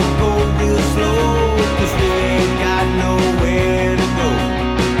fast, don't go real slow, 'cause we ain't got nowhere to go.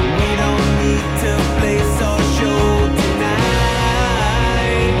 We don't need to place our show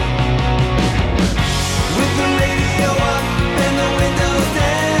tonight. With the radio up and the windows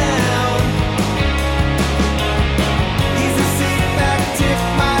down, easy sit back, tip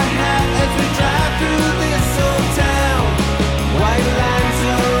my hat as we drive through this old town. White lines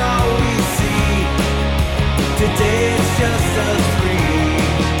are all we see. Today it's just us three.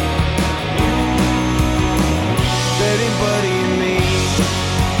 Betty, Buddy, and me.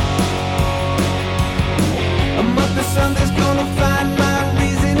 A month of Sunday's gonna find my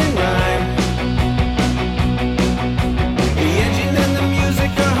reason and rhyme. The engine and the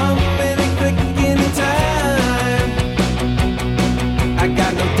music are humming and clicking in time. I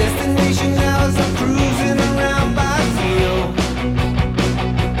got no destination now as I'm cruising around by feel.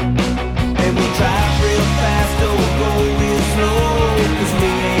 And we drive real fast, don't go real slow, 'cause we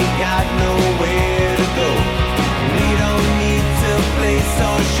ain't got nowhere to go. We don't need to place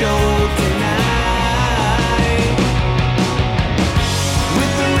our show tonight.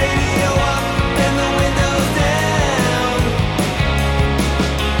 With the radio up and the windows down,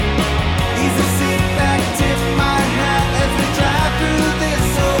 easy sit back, tip my hat as we drive through this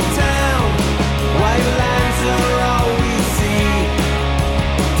old town. White lines are all we see.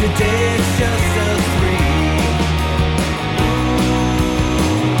 Today it's just us three.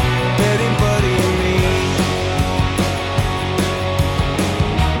 Betty, Buddy, and me.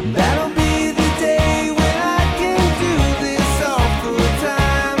 That'll be the day when I can do this all full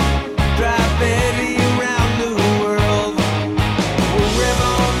time. Drive Betty around the world. We'll rev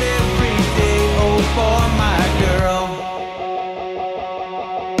on every day, oh for my girl.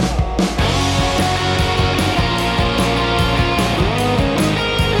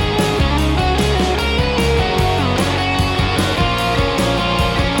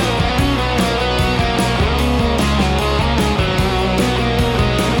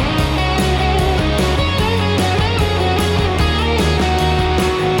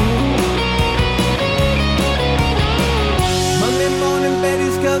 Monday morning,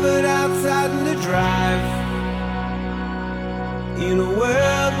 Betty's covered outside in the drive. In a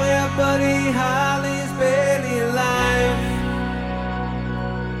world where Buddy Holly's barely alive.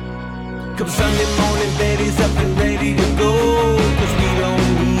 Come Sunday morning, Betty's up and ready to go, 'cause we don't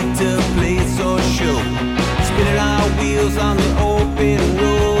need to place or show. Spinning our wheels on the open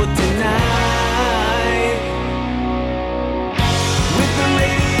road tonight. With the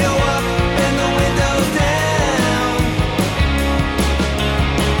radio up and the windows down,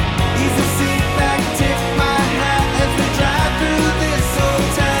 easy sit back, tip my hat as we drive through this old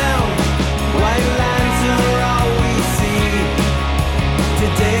town. White lines are all we see.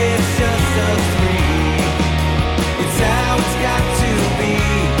 Today it's just us three. It's how it's got to be.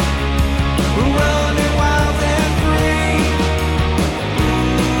 We're running wild and free.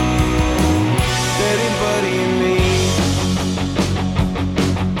 Betty, Buddy, and me.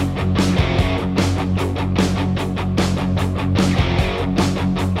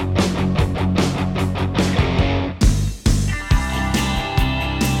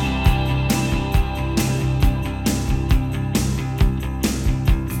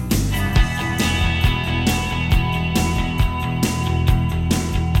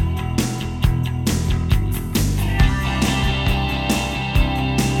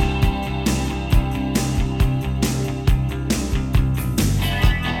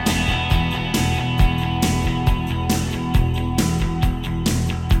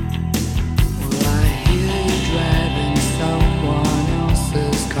 Well, I hear you driving someone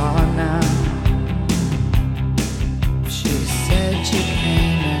else's car now. She said you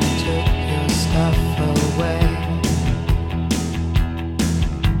came and took your stuff away.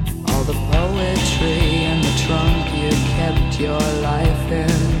 All the poetry in the trunk you kept your life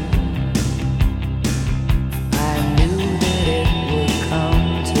in. I knew that it would come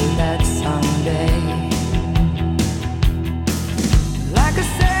to that someday. Like a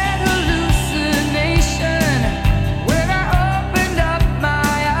sad hallucination, when I opened up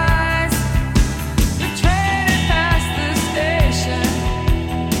my eyes, the train had passed the station,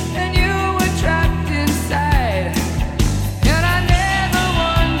 and you were trapped inside. And I never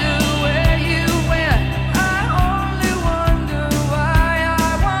wonder where you went, I only wonder why.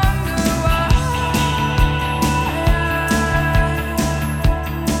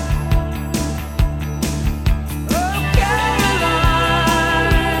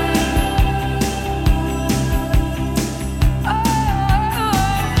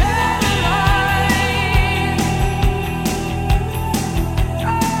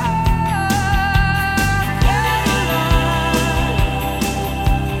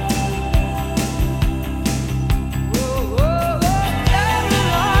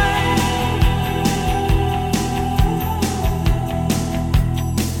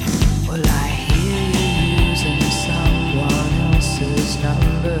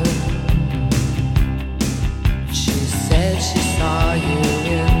 number. She said she saw you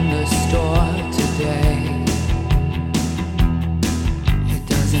in the store today. It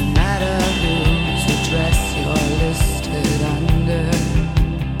doesn't matter whose address you're listed under.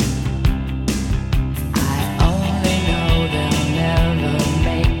 I only know they'll never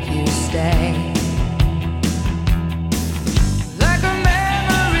make you stay. Like a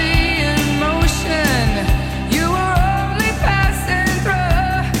memory in motion, you were only passing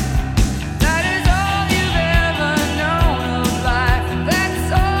through. That is all you've ever known of life. That's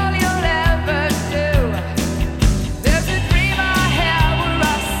all you'll ever do. There's a dream I had where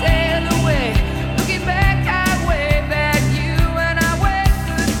I sailed away. Looking back, I wave at you and I wave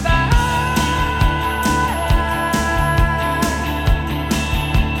goodbye.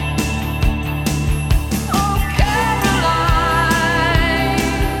 Oh, Caroline.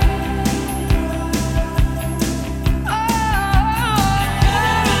 Oh,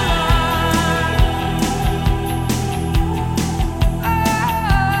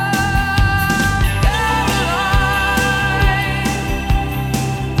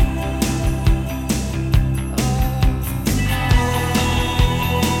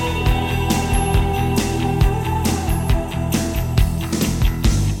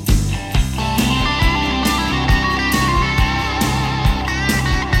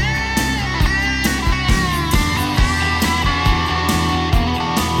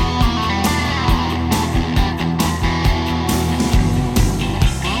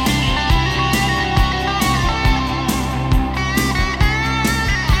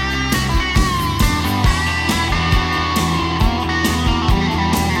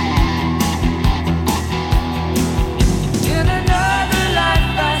 in another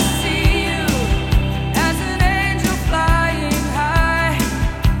life I see you as an angel flying high,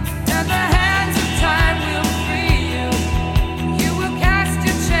 and the hands of time will free you. You will cast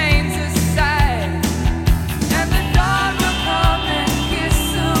your chains aside, and the dawn will come and kiss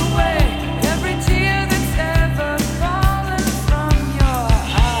away every tear that's ever fallen from your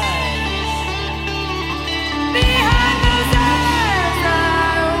eyes. Behind those eyes, I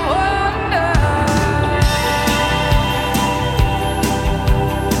wonder.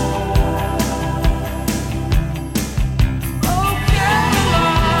 Oh,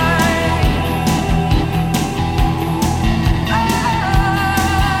 Caroline.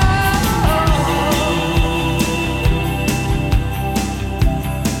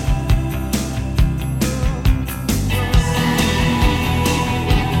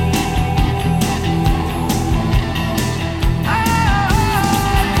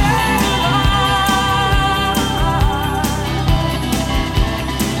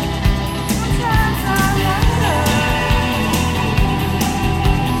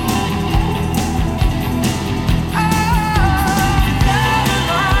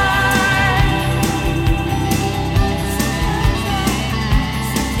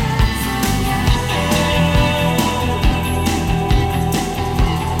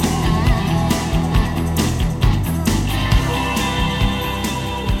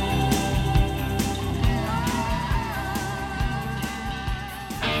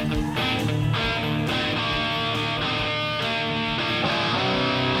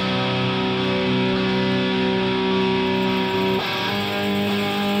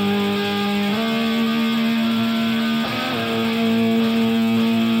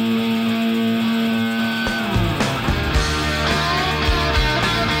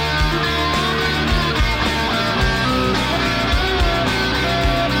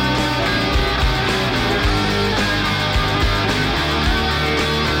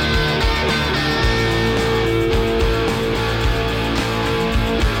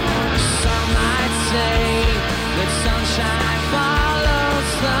 Some might say that sunshine follows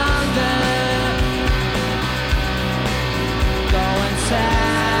thunder. Go and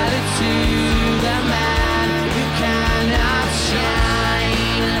tell it to the man who cannot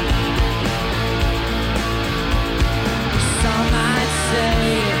shine. Some might say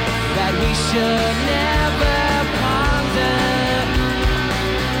that we should never ponder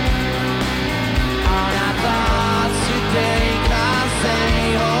on our thoughts today, 'cause they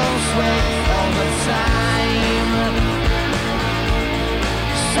hold sway over time.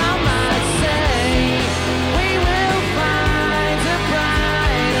 Some might say we will find a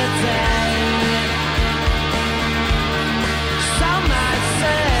brighter day. Some might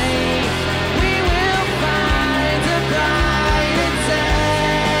say we will find a brighter day.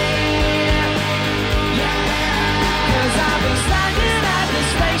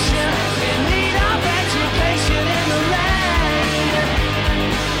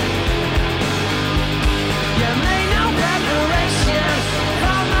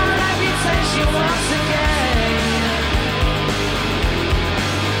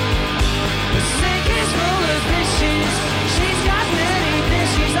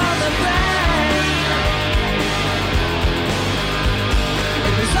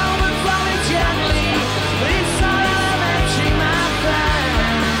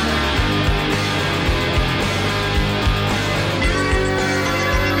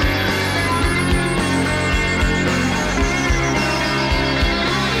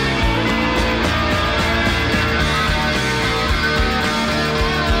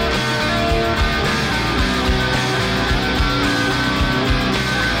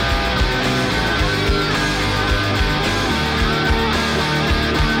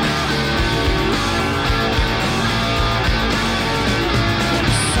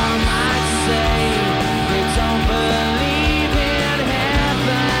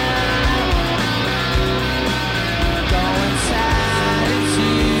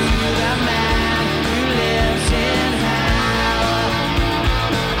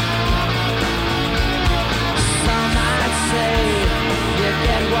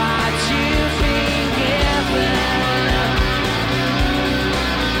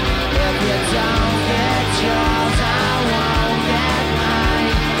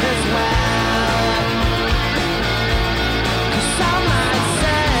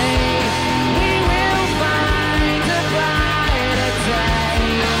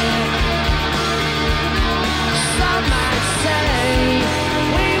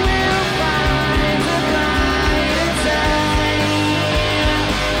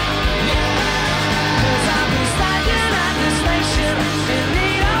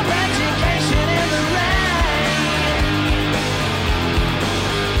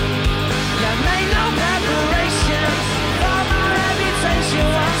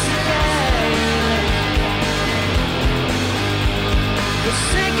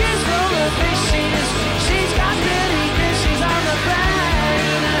 her fishes. She's got pretty fishes on the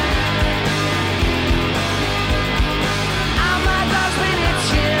brain. And my dog's been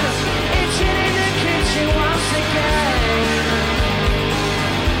itching in the kitchen once again.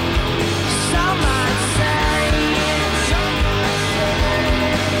 Some might say,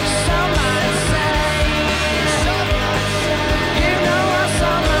 some might say, you know what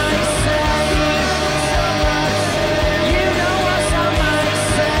some might say, you know what some might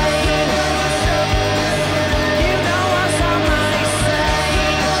say, you know what some might say,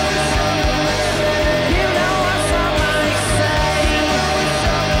 you know what some might say,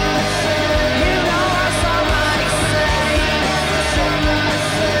 you know what some might say,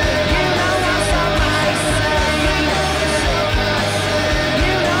 you know what some might say,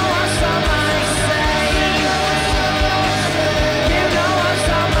 you know what some might say, you know what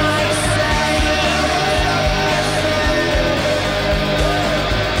some might say.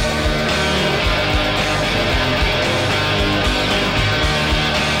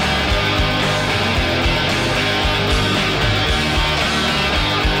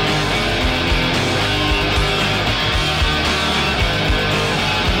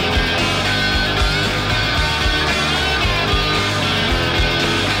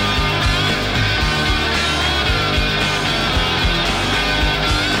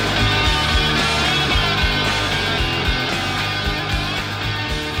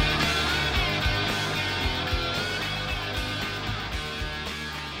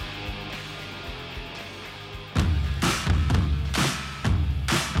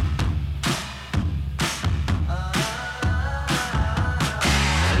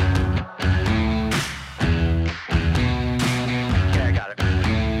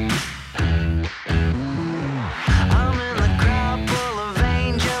 I'm in the crowd full of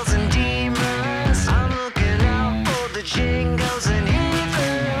angels and demons. I'm looking out for the jingles and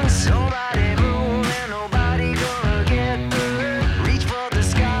heathens. Nobody moving, nobody gonna get hurt. Reach for the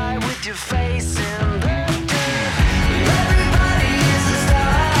sky with your face in the dirt. Everybody is a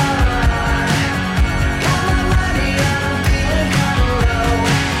star. Got my money and I'm feeling kinda low.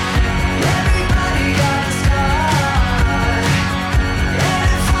 Everybody got a star. And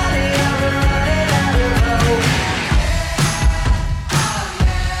it's funny how we're running out of hope.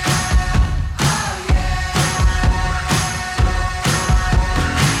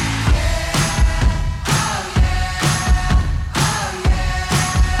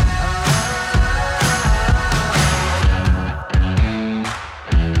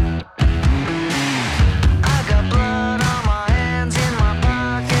 I got blood on my hands, in my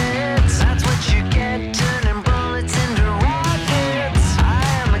pockets. That's what you get, turning bullets into rockets. I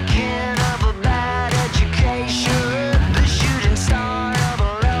am a kid of a bad education, the shooting star of a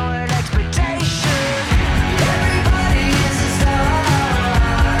lowered expectation. Everybody is a star.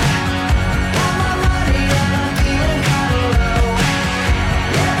 Got my money and I'm feeling kinda low.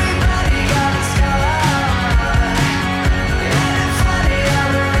 Everybody got a star. And it's funny how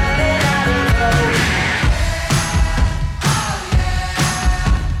we're running out of hope.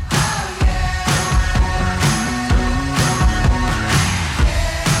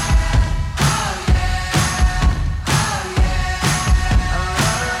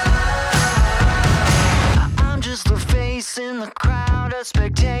 I'm just a face in the crowd of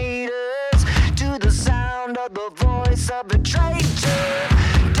spectators, to the sound of the voice of a traitor.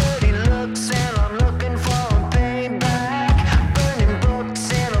 Dirty looks and I'm looking for a payback. Burning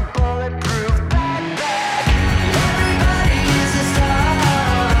books in a bulletproof backpack. Everybody is a star.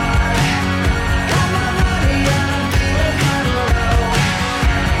 Got my money and I'm feeling kinda low.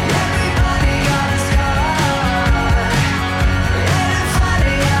 Everybody got a scar. And it's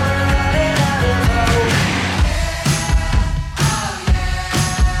funny how we're running out of hope.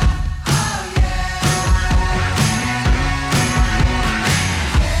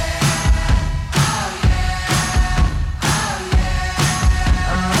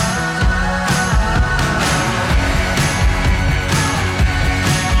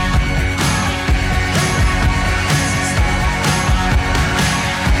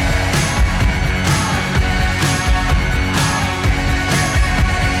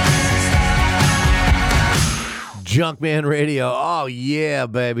 Junkman Radio. Oh, yeah,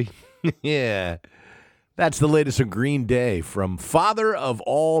 baby. Yeah. That's the latest of Green Day from Father of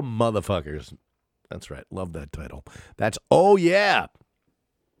All Motherfuckers. That's right. Love that title. That's Oh, Yeah.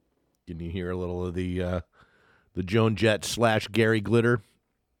 Can you hear a little of the Joan Jett / Gary Glitter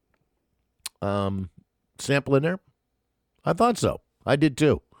sample in there? I thought so. I did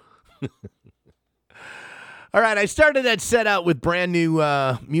too. All right, I started that set out with brand new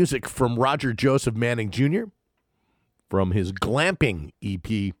music from Roger Joseph Manning Jr. from his Glamping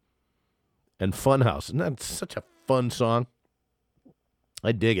EP and Funhouse. And that's such a fun song.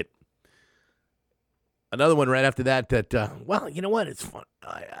 I dig it. Another one right after that well, you know what? It's fun.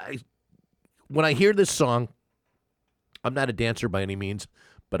 When I hear this song, I'm not a dancer by any means,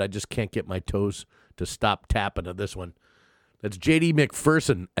 but I just can't get my toes to stop tapping to this one. That's J.D.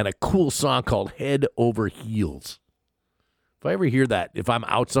 McPherson and a cool song called Head Over Heels. If I ever hear that, if I'm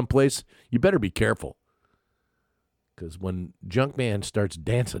out someplace, you better be careful. Because when Junkman starts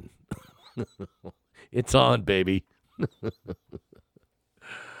dancing, it's on, baby.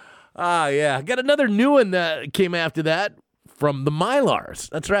 Yeah. I got another new one that came after that from the Mylars.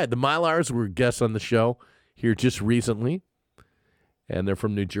 That's right. The Mylars were guests on the show here just recently. And they're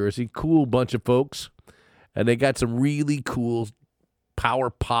from New Jersey. Cool bunch of folks. And they got some really cool power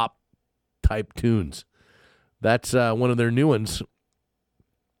pop type tunes. That's one of their new ones.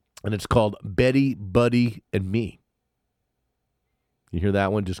 And it's called Betty, Buddy, and Me. You hear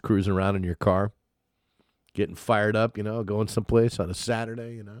that one just cruising around in your car? Getting fired up, going someplace on a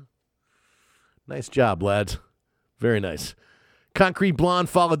Saturday, Nice job, lads. Very nice. Concrete Blonde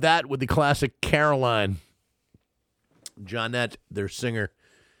followed that with the classic Caroline. Johnette, their singer,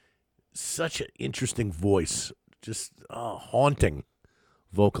 such an interesting voice. Just haunting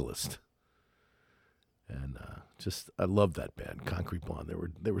vocalist. And I love that band, Concrete Blonde.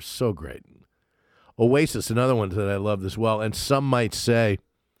 They were so great. Oasis, another one that I loved as well. And some might say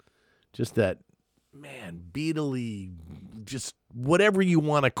just that, man, Beatley, just whatever you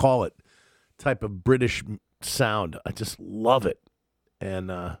want to call it, type of British sound. I just love it.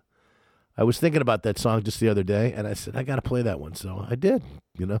 And I was thinking about that song just the other day, and I said, I got to play that one. So I did.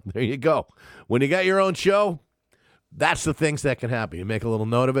 There you go. When you got your own show, that's the things that can happen. You make a little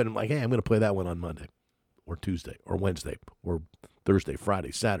note of it, and I'm like, hey, I'm going to play that one on Monday or Tuesday or Wednesday or Thursday,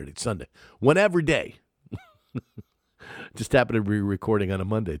 Friday, Saturday, Sunday, whenever day. Just happened to be recording on a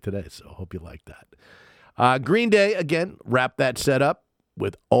Monday today, so I hope you like that. Green Day, again, wrap that set up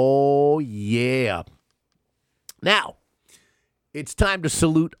with Oh Yeah. Now, it's time to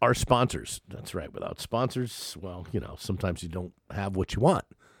salute our sponsors. That's right. Without sponsors, well, sometimes you don't have what you want.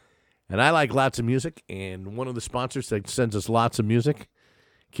 And I like lots of music, and one of the sponsors that sends us lots of music,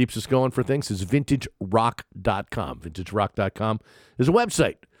 keeps us going for things, is VintageRock.com. VintageRock.com is a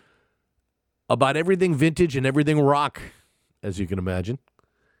website about everything vintage and everything rock, as you can imagine.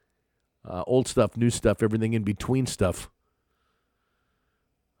 Old stuff, new stuff, everything in between stuff.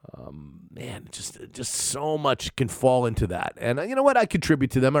 Man, just so much can fall into that. And you know what? I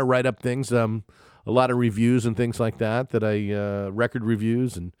contribute to them. I write up things, a lot of reviews and things like that I record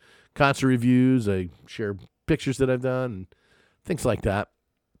reviews and concert reviews. I share pictures that I've done and things like that.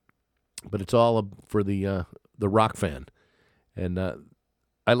 But it's all for the rock fan. And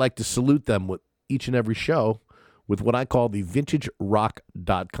I like to salute them with each and every show with what I call the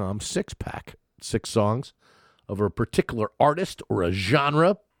VintageRock.com 6-pack. 6 songs of a particular artist or a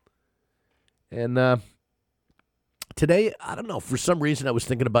genre. And today, I don't know, for some reason I was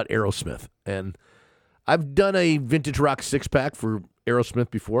thinking about Aerosmith. And I've done a Vintage Rock 6-pack for Aerosmith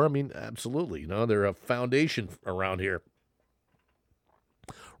before. I mean, absolutely. They're a foundation around here.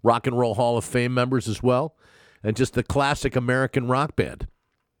 Rock and Roll Hall of Fame members as well. And just the classic American rock band.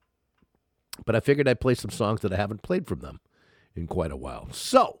 But I figured I'd play some songs that I haven't played from them in quite a while.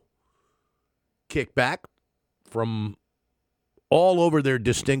 So, kick back from all over their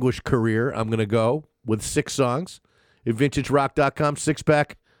distinguished career. I'm going to go with 6 songs. A VintageRock.com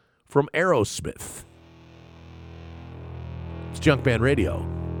 6-pack from Aerosmith. It's Junkman Radio.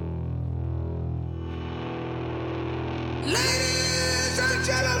 Ladies and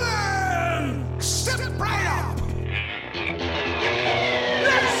gentlemen, step right up.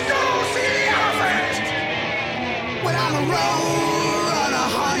 Let's go see the elephant. When on the road, on a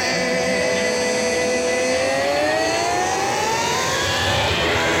honey.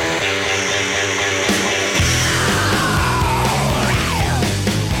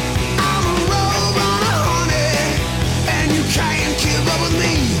 I'm a road runner, honey, and you can't keep up with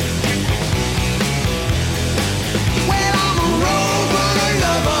me. Well, I'm a road runner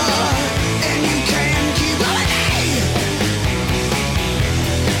lover.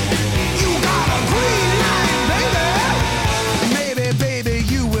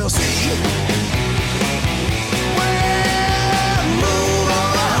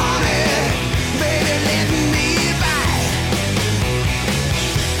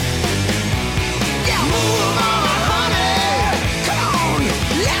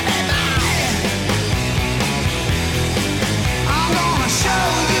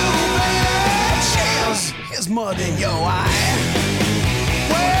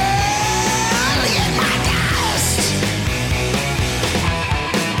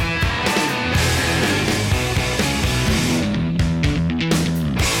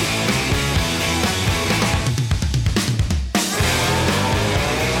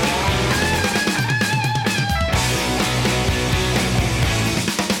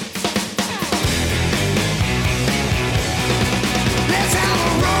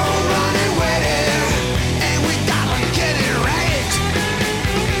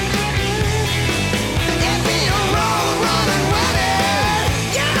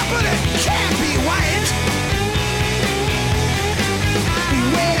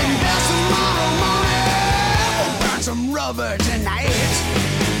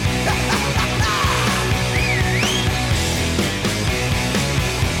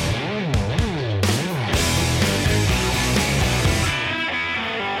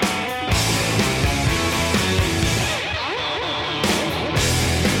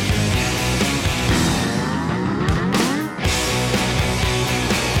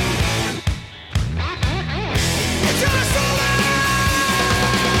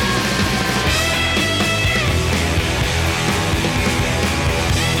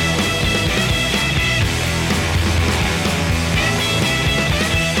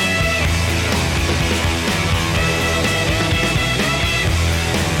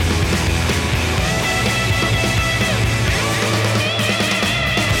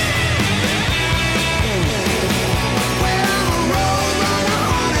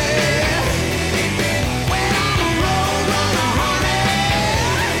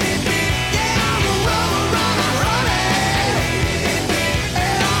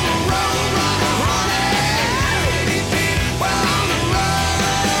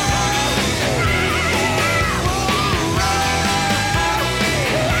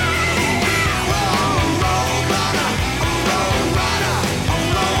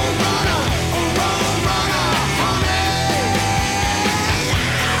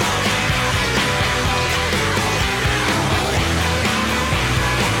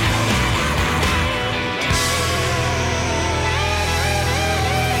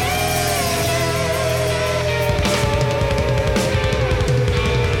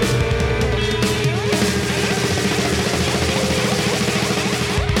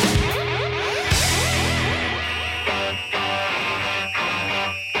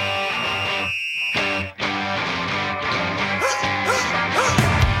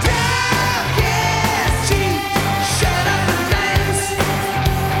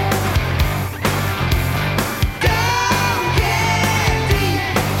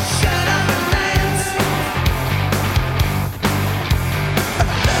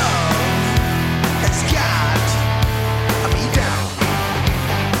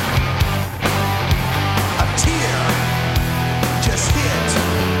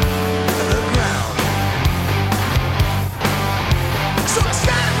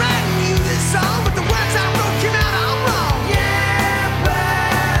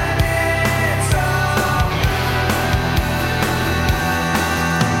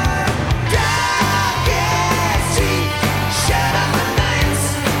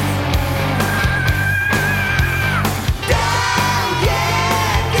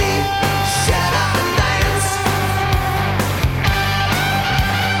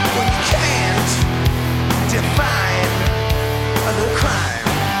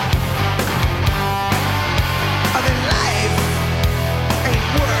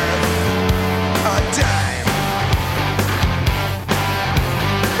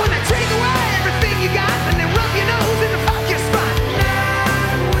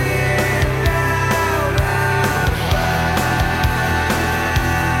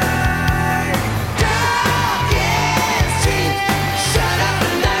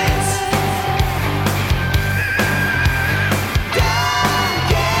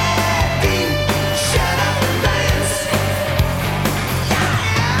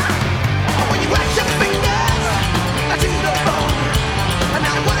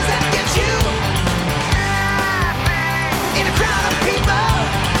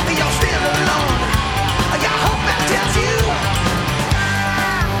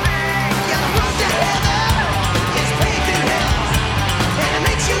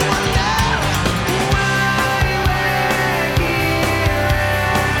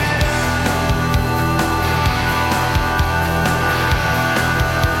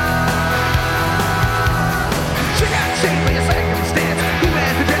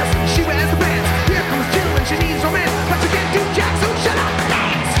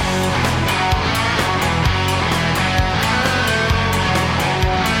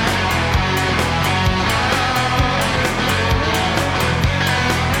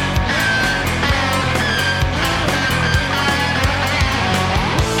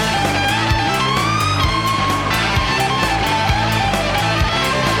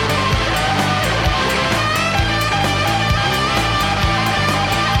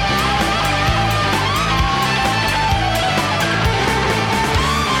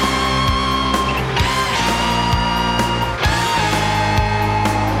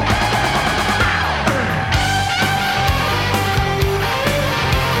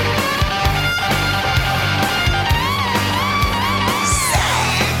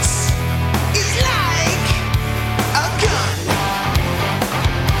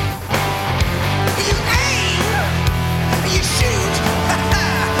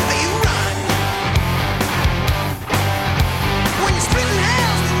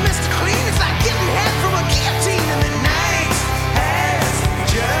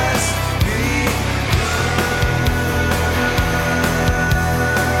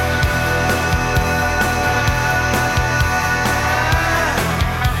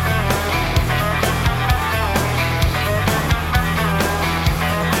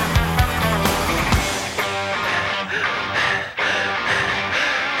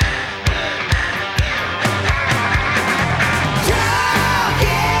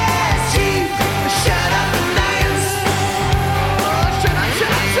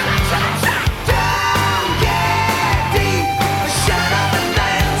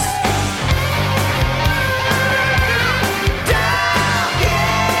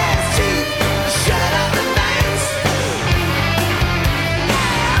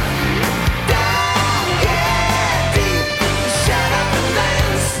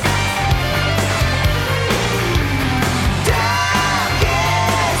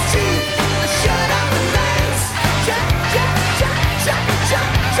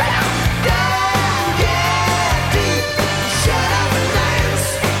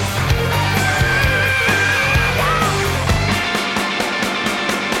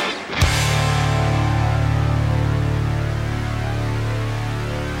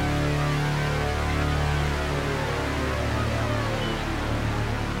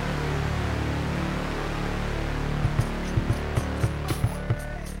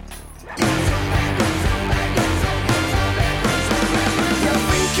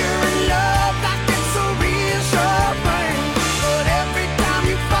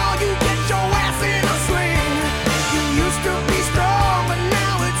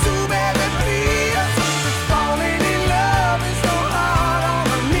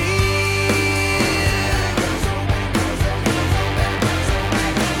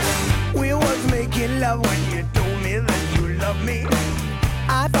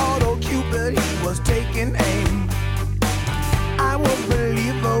 was taking aim. I was a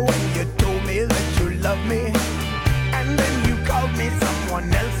believer when you told me that you loved me, and then you called me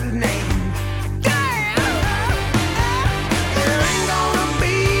someone else's name. There ain't gonna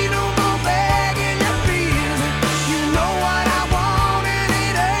be no more begging you, please. You know what I want and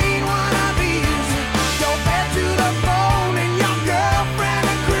it ain't one of these. You're back to the phone and your girlfriend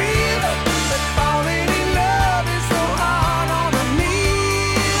agrees that falling in love is so hard on the knees.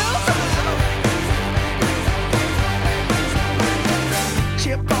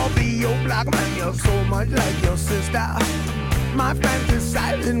 Chip off the old block, man, you're so much like your sister. My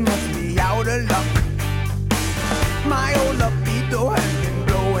fantasizing must be out of luck. My old libido has been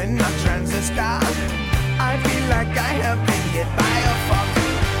blowing my transistor. I feel like I have been hit by a fuck.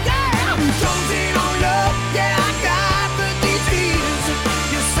 Yeah, I'm jonesing on love. Yeah, I got the DTs.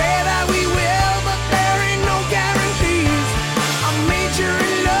 You say that we will, but there ain't no guarantees. I'm major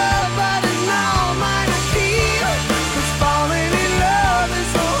in love, but it's now minor key. 'Cause falling in love is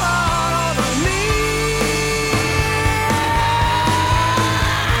so hard on the knees.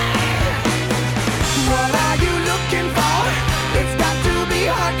 What are you looking for? It's got to be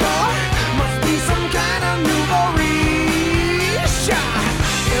hardcore. Must be some kind of nouveau riche.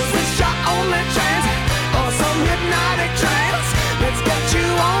 Is this your only chance or some hypnotic trance? Let's get you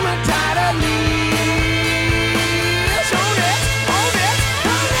on a tighter leash. Hold it, hold it,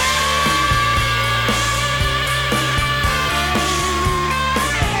 hold it.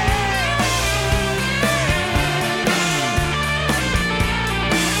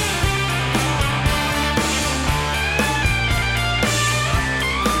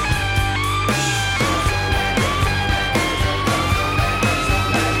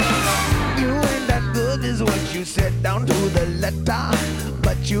 You ain't that good is what you said down to the letter.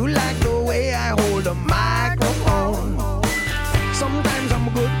 But you like the way I hold a microphone. Sometimes I'm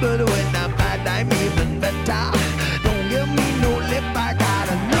good, but when I'm bad, I'm even better. Don't give me no lip, I got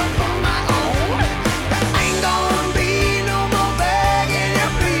enough of my own. There ain't gonna be no more begging you,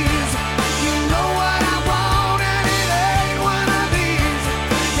 please. You know what I want, and it ain't one of these.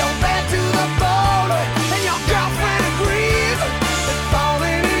 You're back to the bone, and your girlfriend agrees that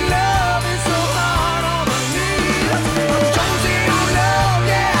falling in love is so hard on the knees. I'm jonesing on love,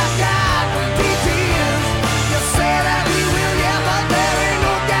 yeah, I got the details. You say that we will, yeah, but there ain't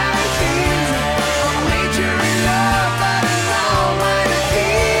no guarantees. I'm major in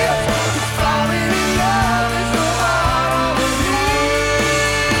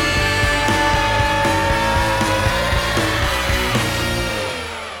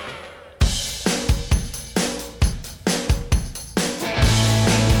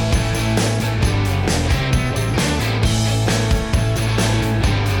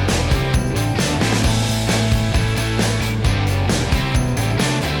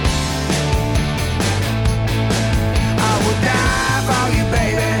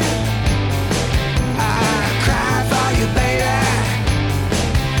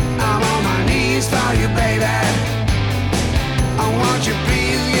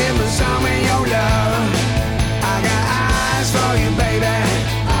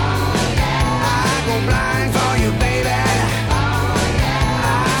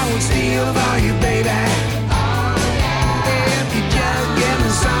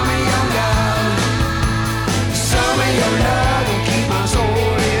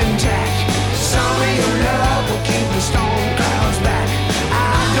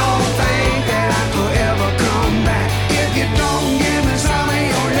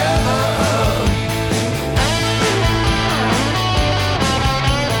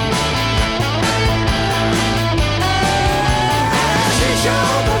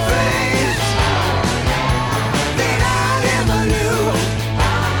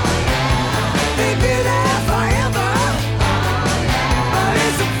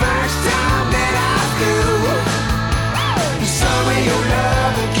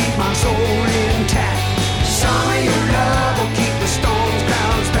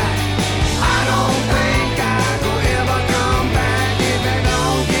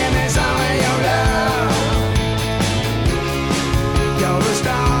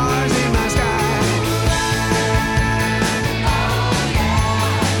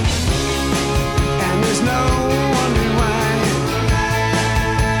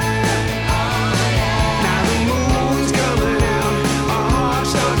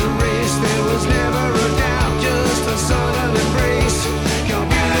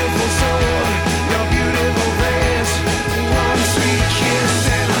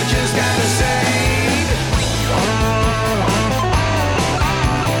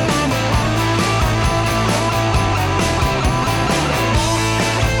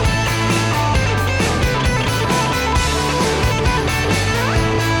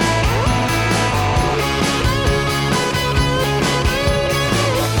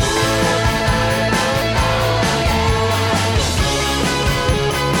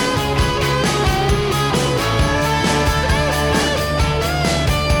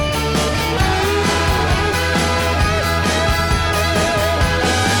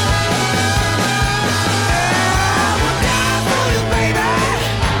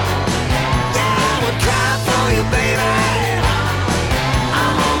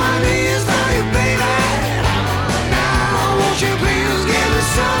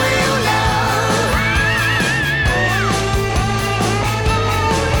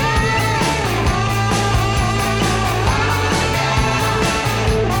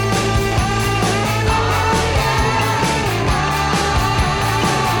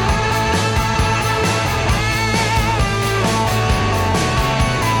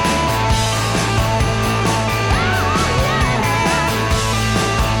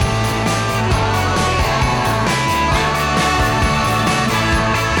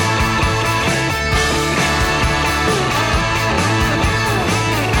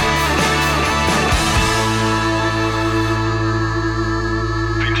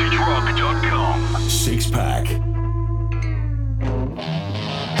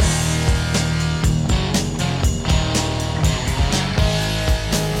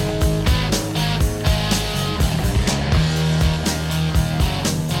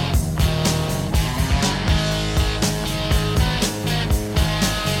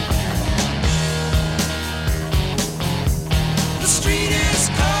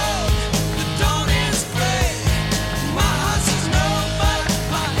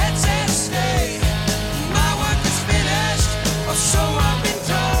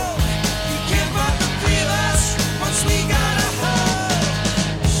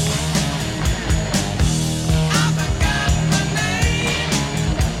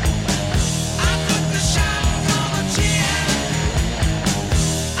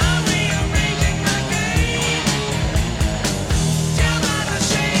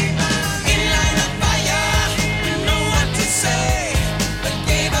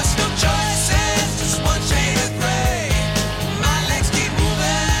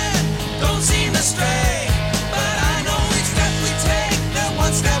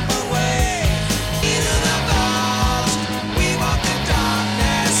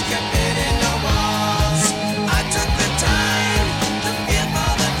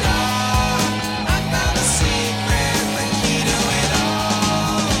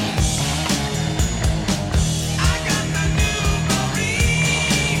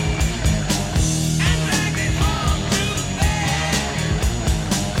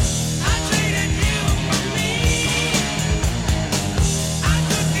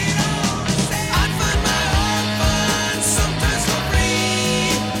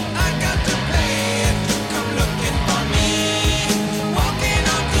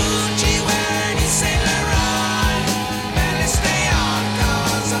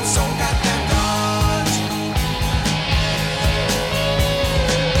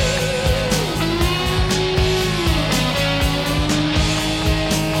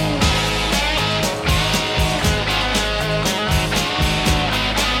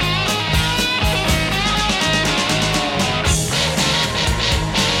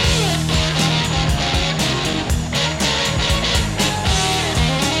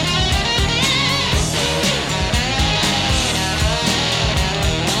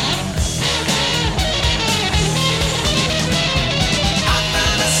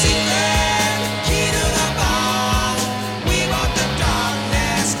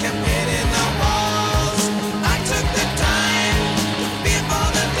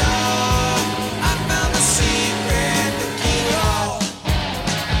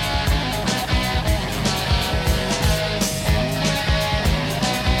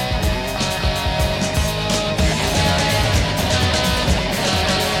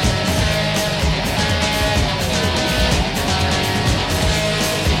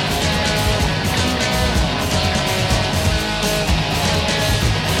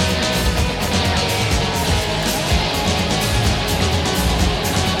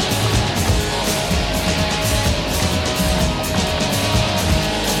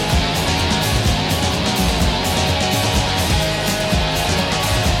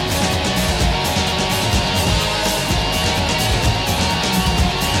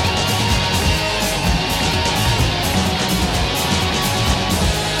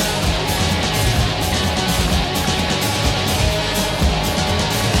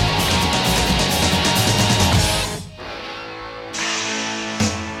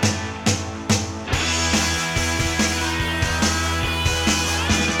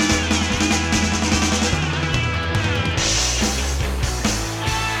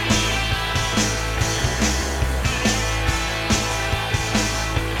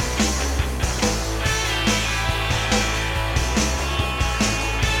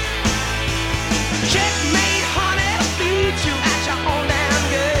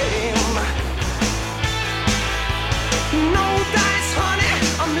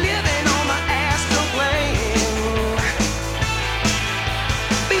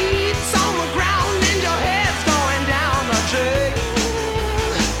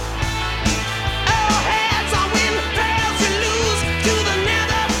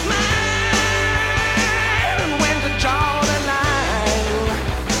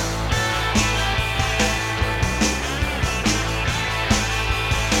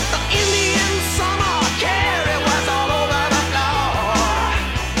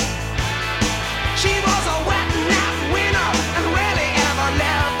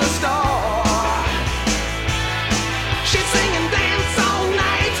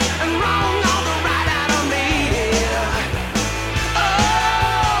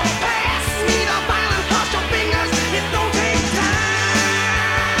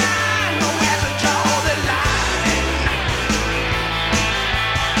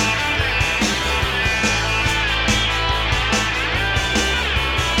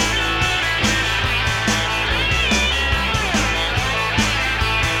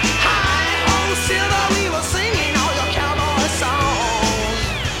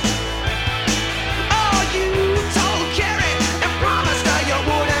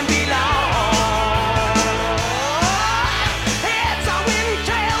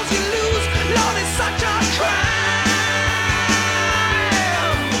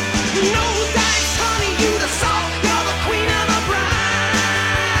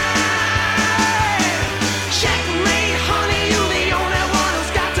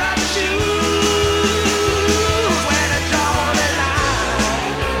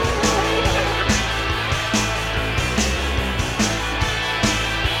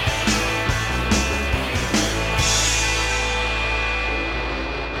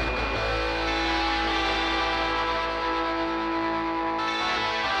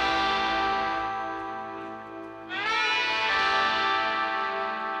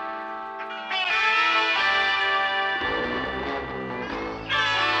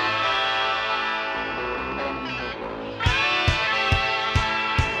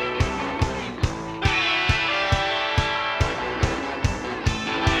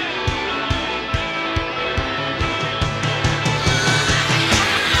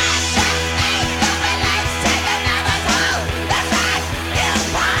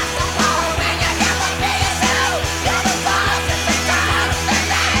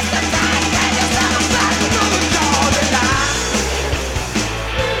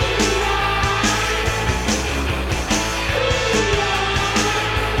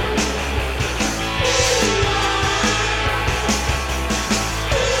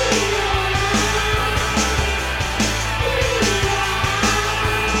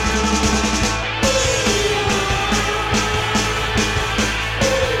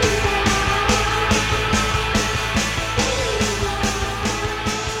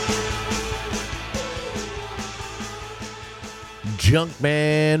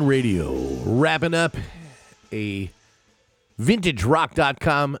Junkman Radio. Wrapping up a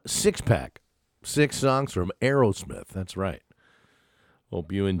VintageRock.com 6-pack. 6 songs from Aerosmith. That's right.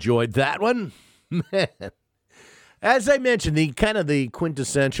 Hope you enjoyed that one. Man. As I mentioned, the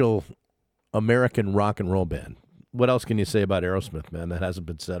quintessential American rock and roll band. What else can you say about Aerosmith, man? That hasn't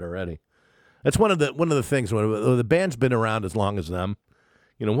been said already. That's one of the things. When the band's been around as long as them,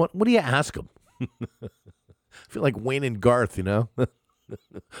 you know, what do you ask them? I feel like Wayne and Garth, you know.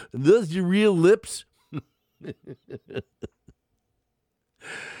 Those your real lips?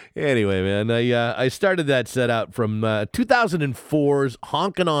 Anyway, man, I started that set out from 2004's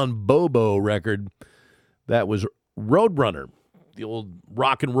Honkin' on Bobo record. That was Roadrunner, the old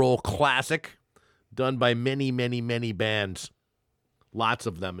rock and roll classic, done by many, many, many bands. Lots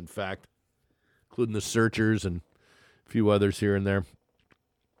of them, in fact, including the Searchers and a few others here and there.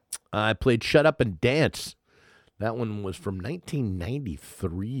 I played Shut Up and Dance. That one was from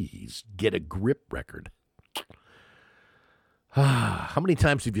 1993's Get a Grip record. How many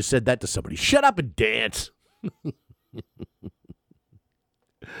times have you said that to somebody? Shut up and dance.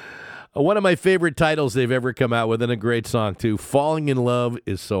 One of my favorite titles they've ever come out with, and a great song, too. Falling in Love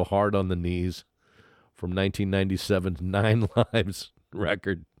is So Hard on the Knees from 1997's 9 Lives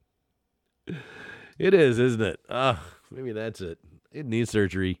record. It is, isn't it? Maybe that's it. It knee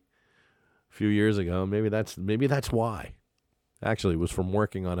surgery a few years ago. Maybe that's why. Actually, it was from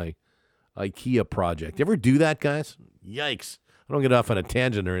working on a IKEA project. You ever do that, guys? Yikes. I don't get off on a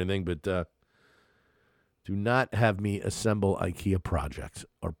tangent or anything, but do not have me assemble IKEA projects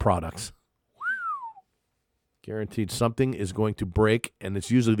or products. Guaranteed something is going to break, and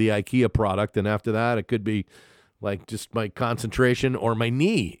it's usually the IKEA product, and after that, it could be like just my concentration or my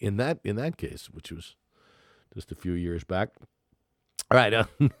knee in that case, which was just a few years back. All right,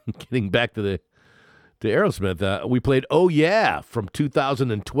 getting back to Aerosmith, we played Oh Yeah from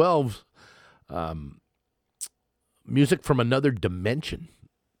 2012's Music from Another Dimension.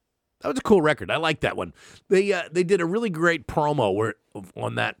 That was a cool record. I like that one. They did a really great promo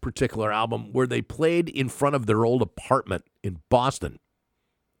on that particular album where they played in front of their old apartment in Boston,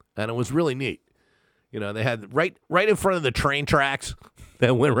 and it was really neat. You know, they had right in front of the train tracks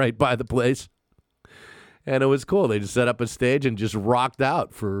that went right by the place, and it was cool. They just set up a stage and just rocked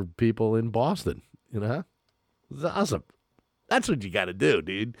out for people in Boston. You know, it was awesome. That's what you got to do,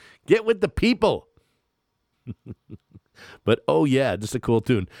 dude. Get with the people. But oh yeah, just a cool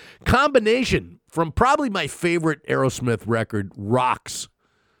tune. Combination from probably my favorite Aerosmith record, Rocks,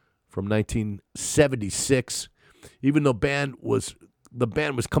 from 1976. Even though the band was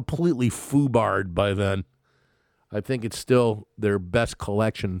completely foobarred by then, I think it's still their best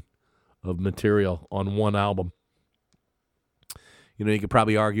collection of material on one album. You know, you could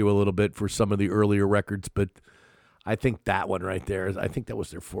probably argue a little bit for some of the earlier records, but I think that one right there, I think that was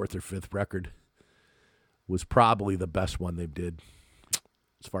their 4th or 5th record, was probably the best one they did,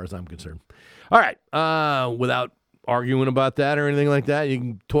 as far as I'm concerned. All right, without arguing about that or anything like that, you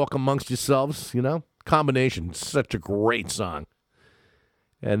can talk amongst yourselves, you know. Combination, such a great song.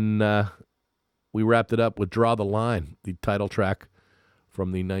 And we wrapped it up with Draw the Line, the title track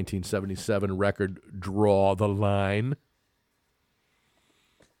from the 1977 record Draw the Line.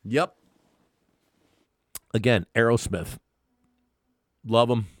 Yep. Again, Aerosmith. Love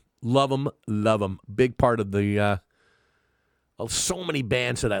them. Love them, love them. Big part of so many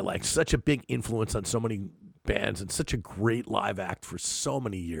bands that I like. Such a big influence on so many bands and such a great live act for so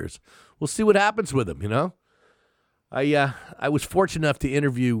many years. We'll see what happens with them, you know. I was fortunate enough to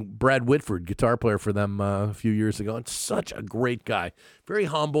interview Brad Whitford, guitar player for them a few years ago, and such a great guy. Very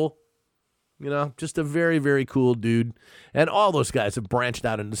humble, you know, just a very, very cool dude. And all those guys have branched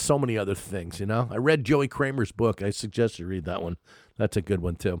out into so many other things, you know. I read Joey Kramer's book. I suggest you read that one. That's a good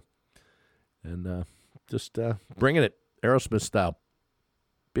one, too. And just bringing it, Aerosmith style.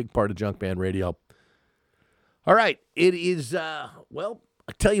 Big part of Junk Band Radio. All right, it is, well,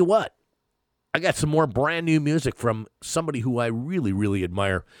 I tell you what. I got some more brand new music from somebody who I really, really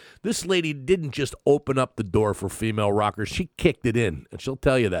admire. This lady didn't just open up the door for female rockers. She kicked it in, and she'll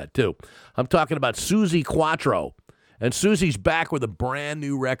tell you that, too. I'm talking about Suzi Quatro. And Susie's back with a brand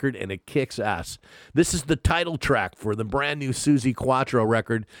new record, and it kicks ass. This is the title track for the brand new Suzi Quatro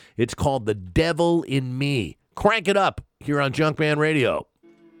record. It's called The Devil in Me. Crank it up here on Junkman Radio.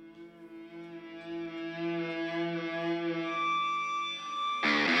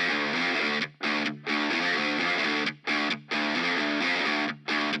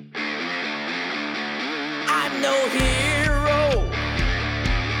 I'm no hero,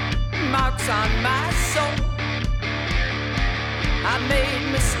 marks on my soul. I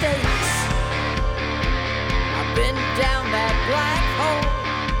made mistakes, I've been down that black hole.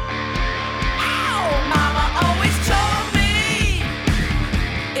 Ow! Mama always told me,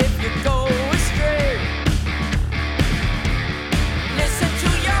 if you go astray, listen to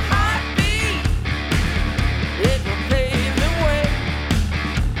your heartbeat, it will pave the way.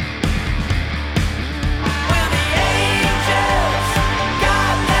 Will the angels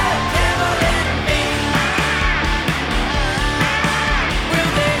guard the devil in me?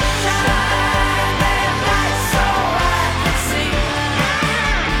 Will they shine their lights so I can see?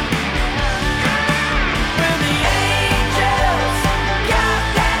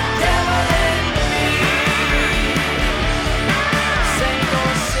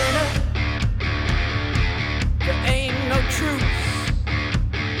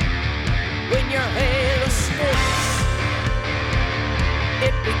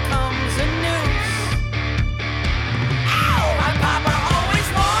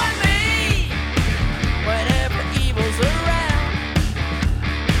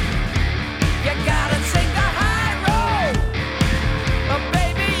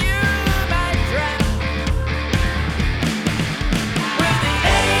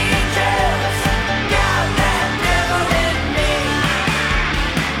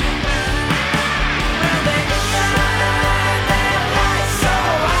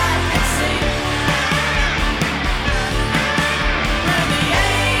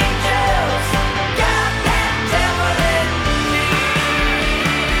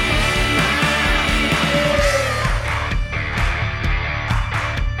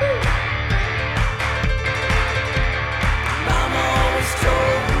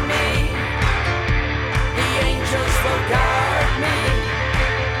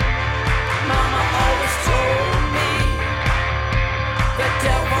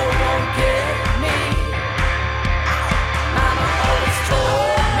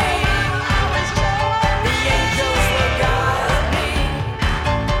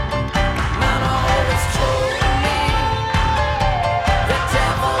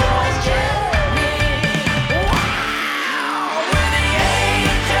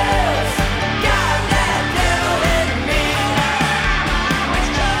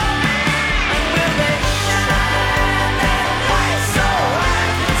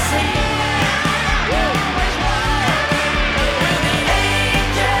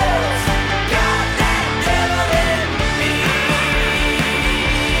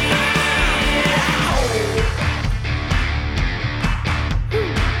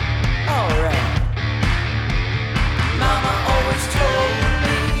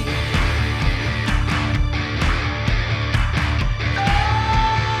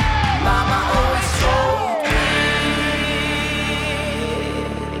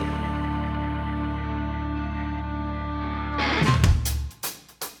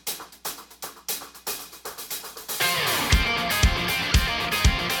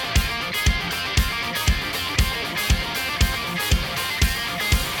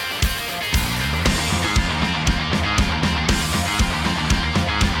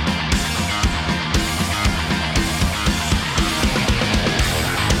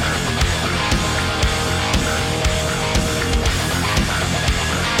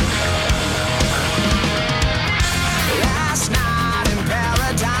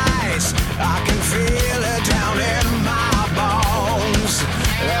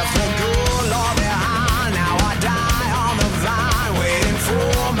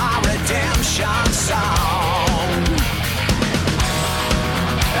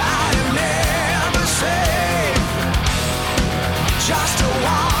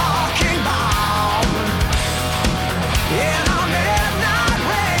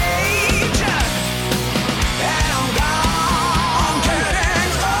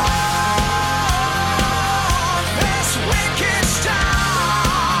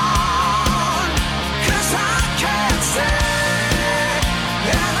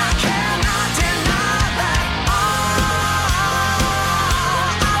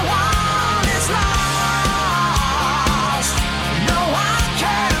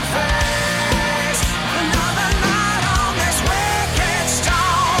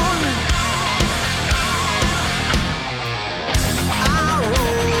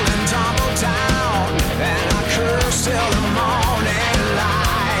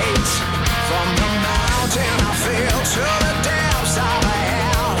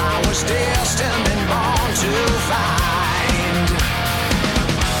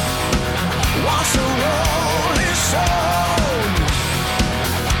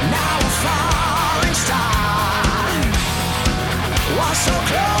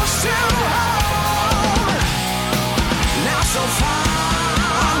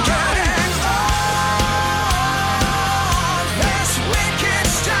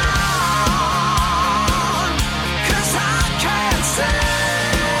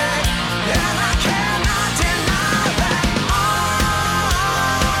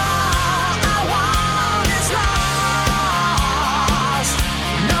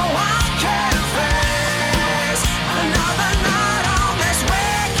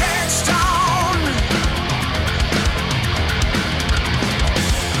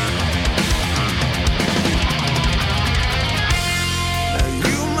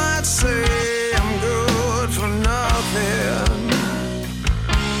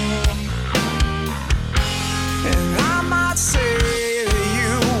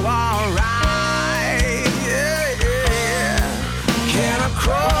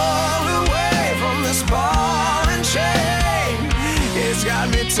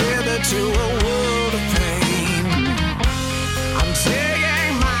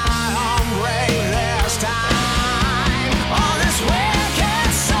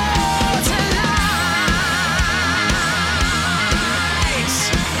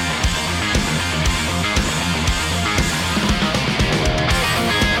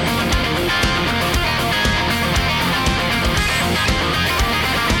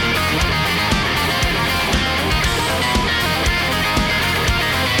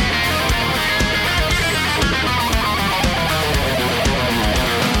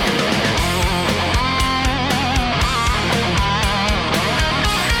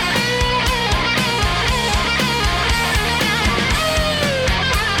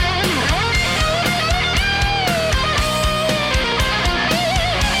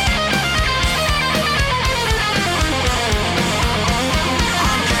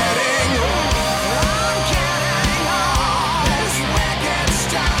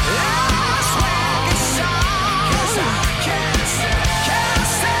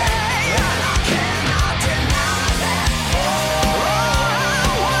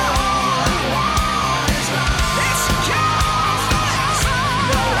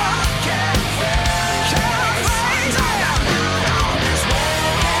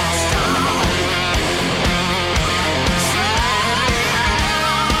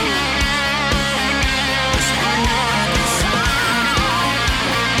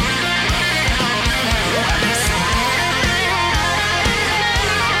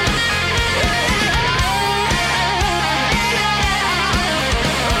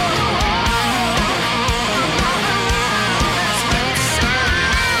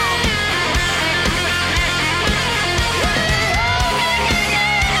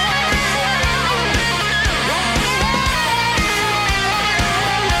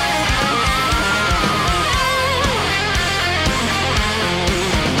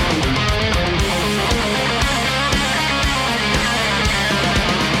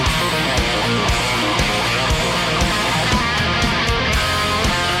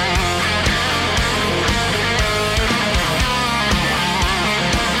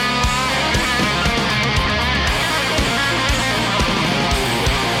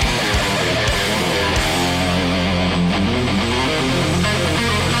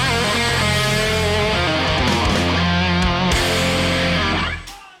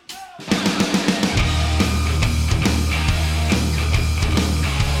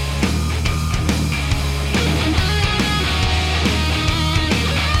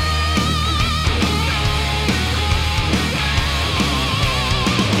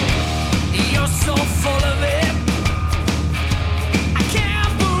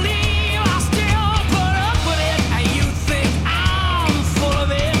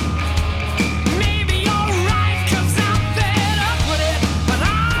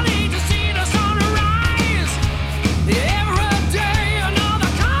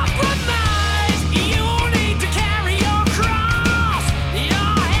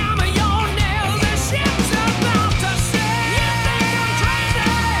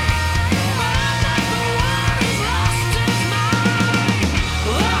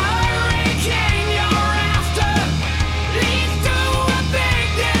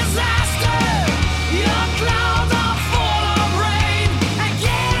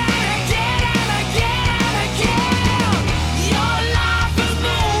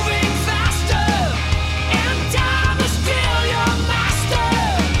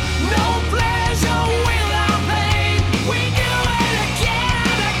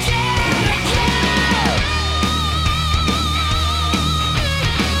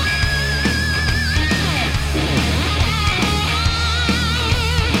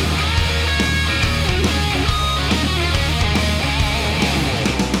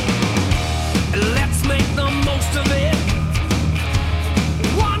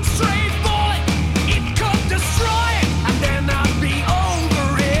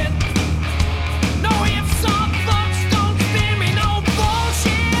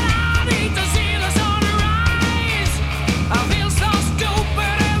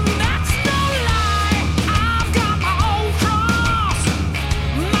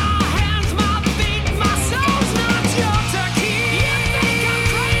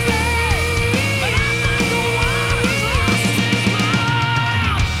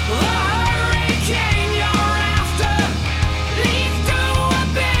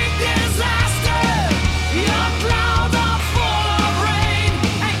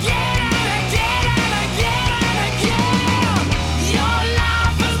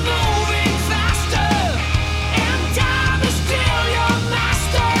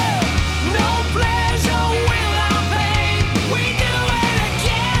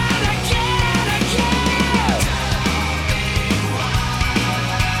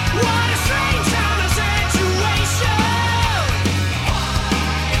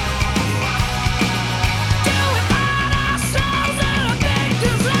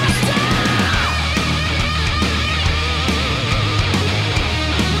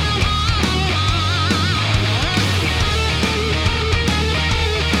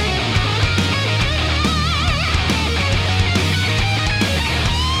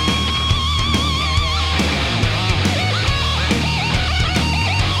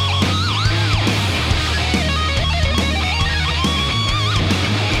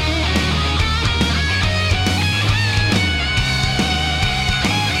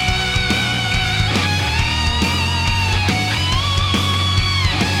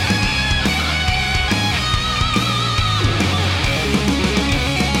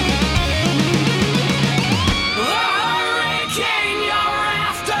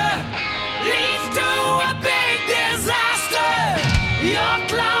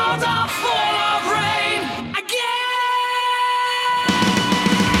 clouds are full of rain again.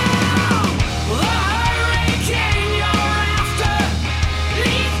 The hurricane you're after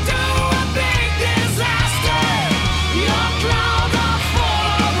leads to a big disaster. Your clouds are full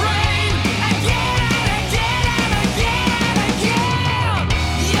of rain again and again and again and again.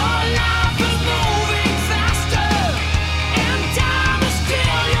 Your life is moving faster, and time is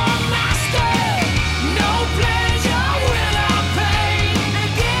still your master. No pleasure without pain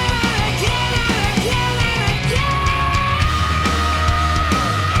again and again and again and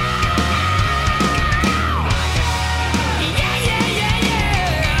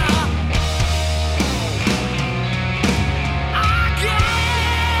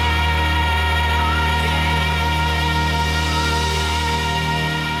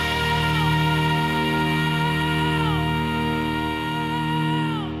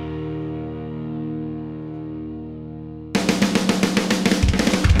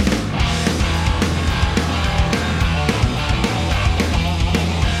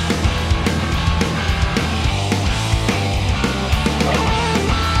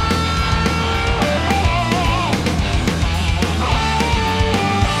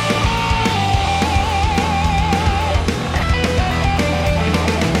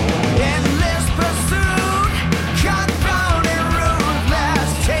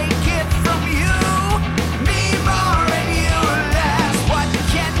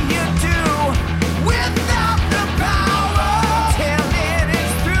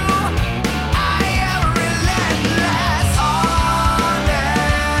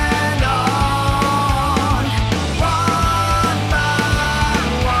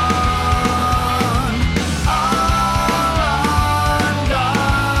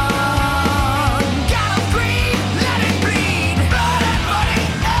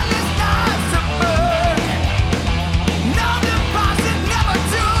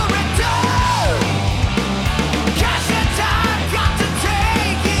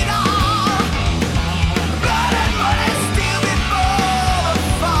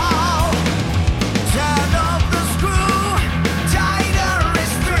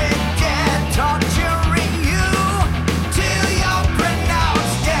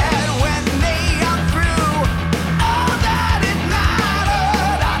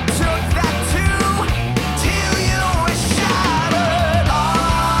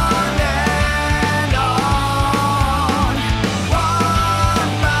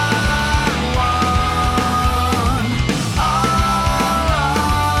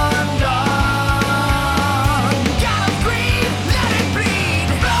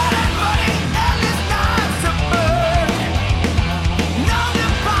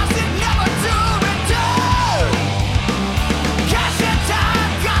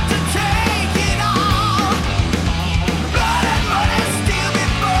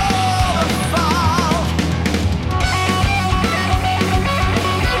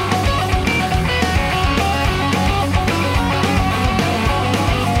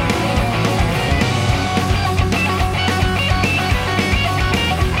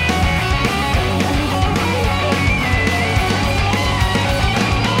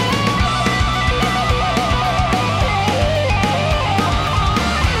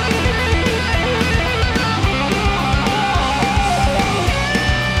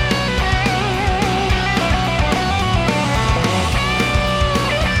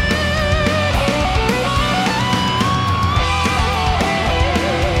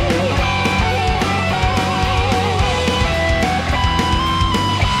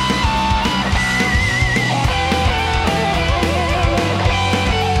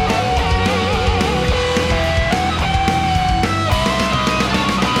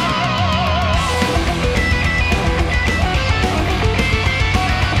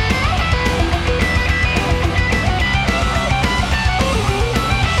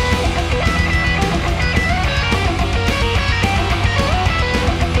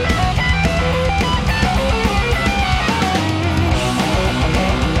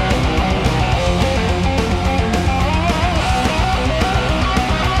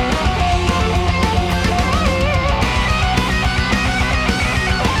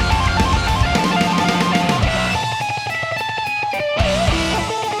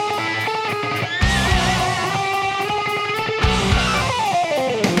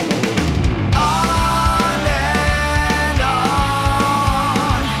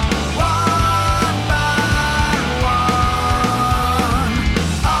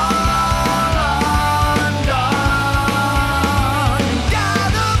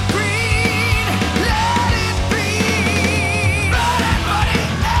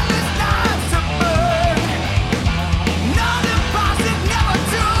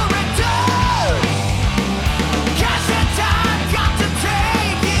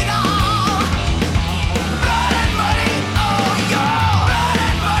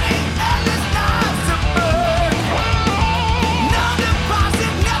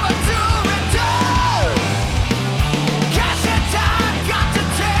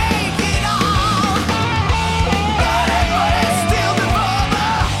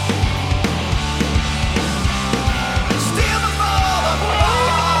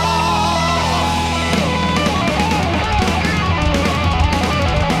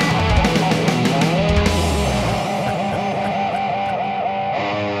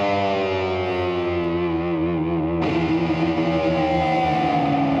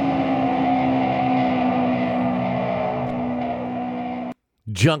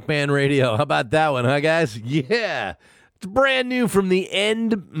Junkman Radio. How about that one, huh, guys? Yeah. It's brand new from the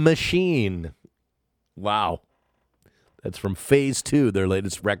End Machine. Wow. That's from Phase 2, their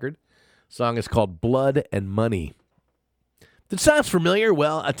latest record. Song is called Blood and Money. If it sounds familiar,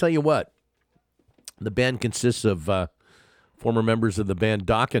 well, I'll tell you what. The band consists of former members of the band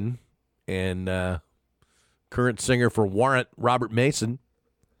Dokken and current singer for Warrant, Robert Mason.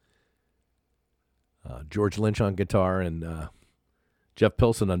 George Lynch on guitar and Jeff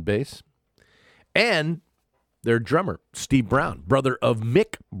Pilson on bass. And their drummer, Steve Brown, brother of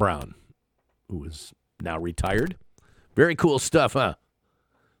Mick Brown, who is now retired. Very cool stuff, huh?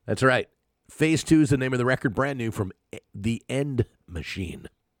 That's right. Phase 2 is the name of the record, brand new from the End Machine.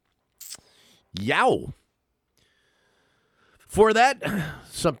 Yow. For that,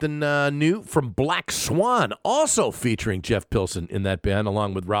 something new from Black Swan, also featuring Jeff Pilson in that band,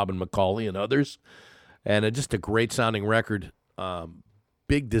 along with Robin McCauley and others. And just a great-sounding record,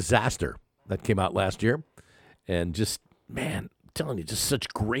 Big Disaster, that came out last year. And just, man, I'm telling you, just such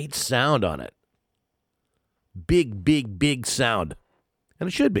great sound on it. Big, big, big sound. And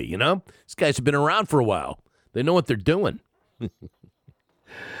it should be, you know? These guys have been around for a while. They know what they're doing.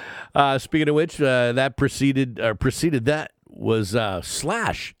 Speaking of which, that preceded that was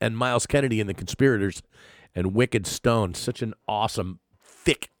Slash and Miles Kennedy and the Conspirators and Wicked Stone. Such an awesome,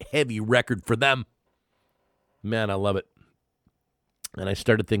 thick, heavy record for them. Man, I love it. And I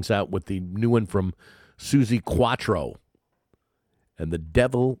started things out with the new one from Susie Quattro and The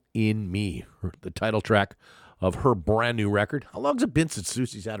Devil in Me, the title track of her brand new record. How long's it been since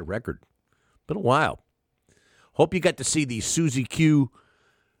Susie's had a record? Been a while. Hope you got to see the Susie Q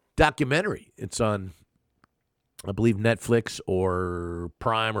documentary. It's on, I believe, Netflix or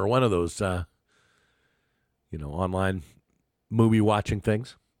Prime or one of those, online movie watching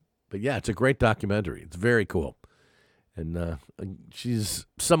things. But yeah, it's a great documentary. It's very cool. And she's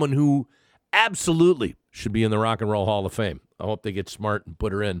someone who absolutely should be in the Rock and Roll Hall of Fame. I hope they get smart and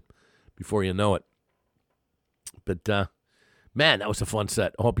put her in before you know it. But, man, that was a fun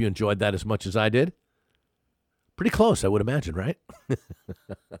set. I hope you enjoyed that as much as I did. Pretty close, I would imagine, right?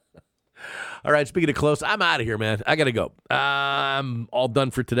 All right, speaking of close, I'm out of here, man. I got to go. I'm all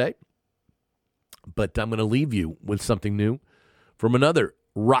done for today. But I'm going to leave you with something new from another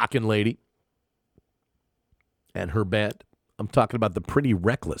rockin' lady and her band. I'm talking about the Pretty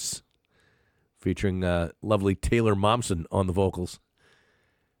Reckless, featuring lovely Taylor Momsen on the vocals.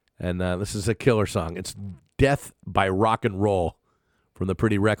 And this is a killer song. It's Death by Rock and Roll from the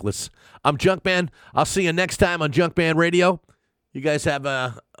Pretty Reckless. I'm Junkman. I'll see you next time on Junkman Radio. You guys have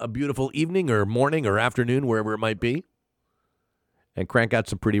a beautiful evening or morning or afternoon, wherever it might be. And crank out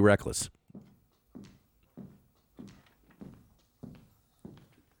some Pretty Reckless.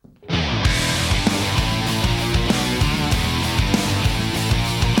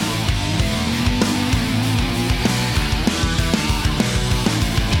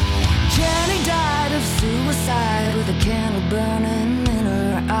 Suicide with a candle burning in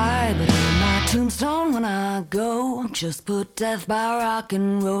her eye. But on my tombstone when I go, just put death by rock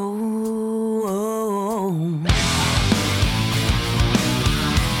and roll.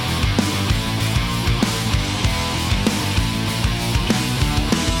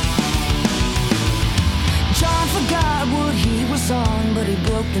 John forgot what he was on, but he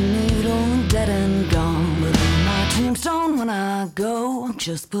broke the needle, dead and gone. But on my tombstone when I go,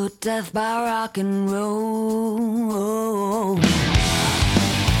 just put death by rock and roll.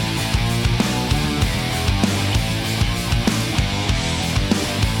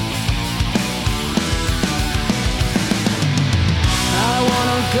 I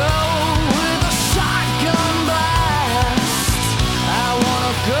wanna go with a shotgun blast. I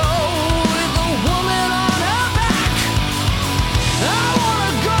wanna go with a woman on her back. I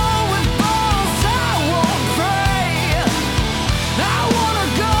wanna go with balls I won't pray. I wanna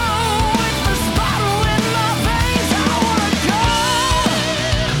go with this bottle in my veins. I wanna go.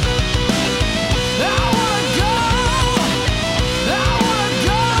 I wanna go. I wanna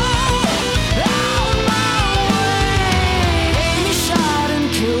go out my way. Amy shot and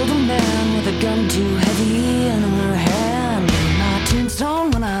killed a man with a gun too heavy in her hand. On my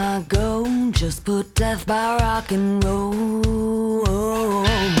tombstone when I go, just put death by rock and roll.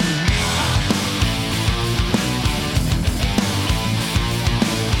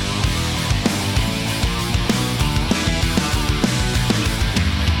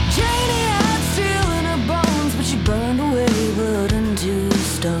 Janie had steel in her bones, but she burned away blood into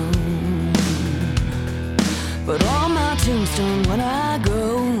stone. But on my tombstone when I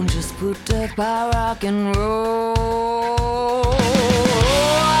go, just put death by rock and roll.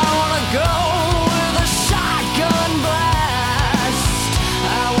 I wanna go with a shotgun blast. I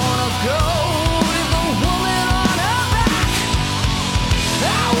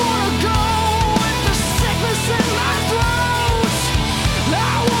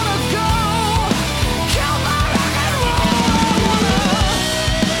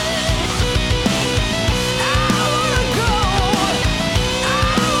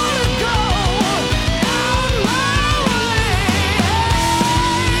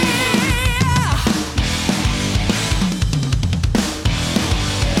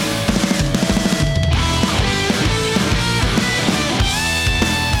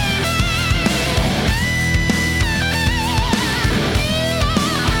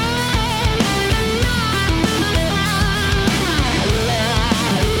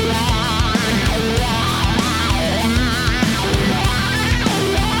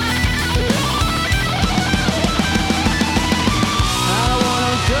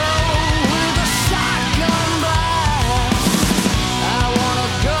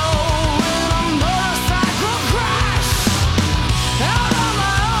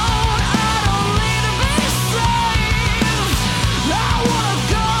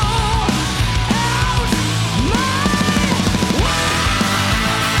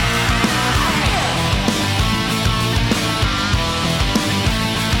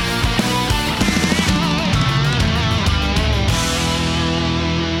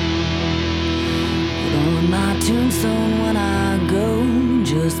my tombstone when I go.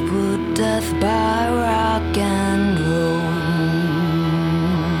 Just put death by rock and roll.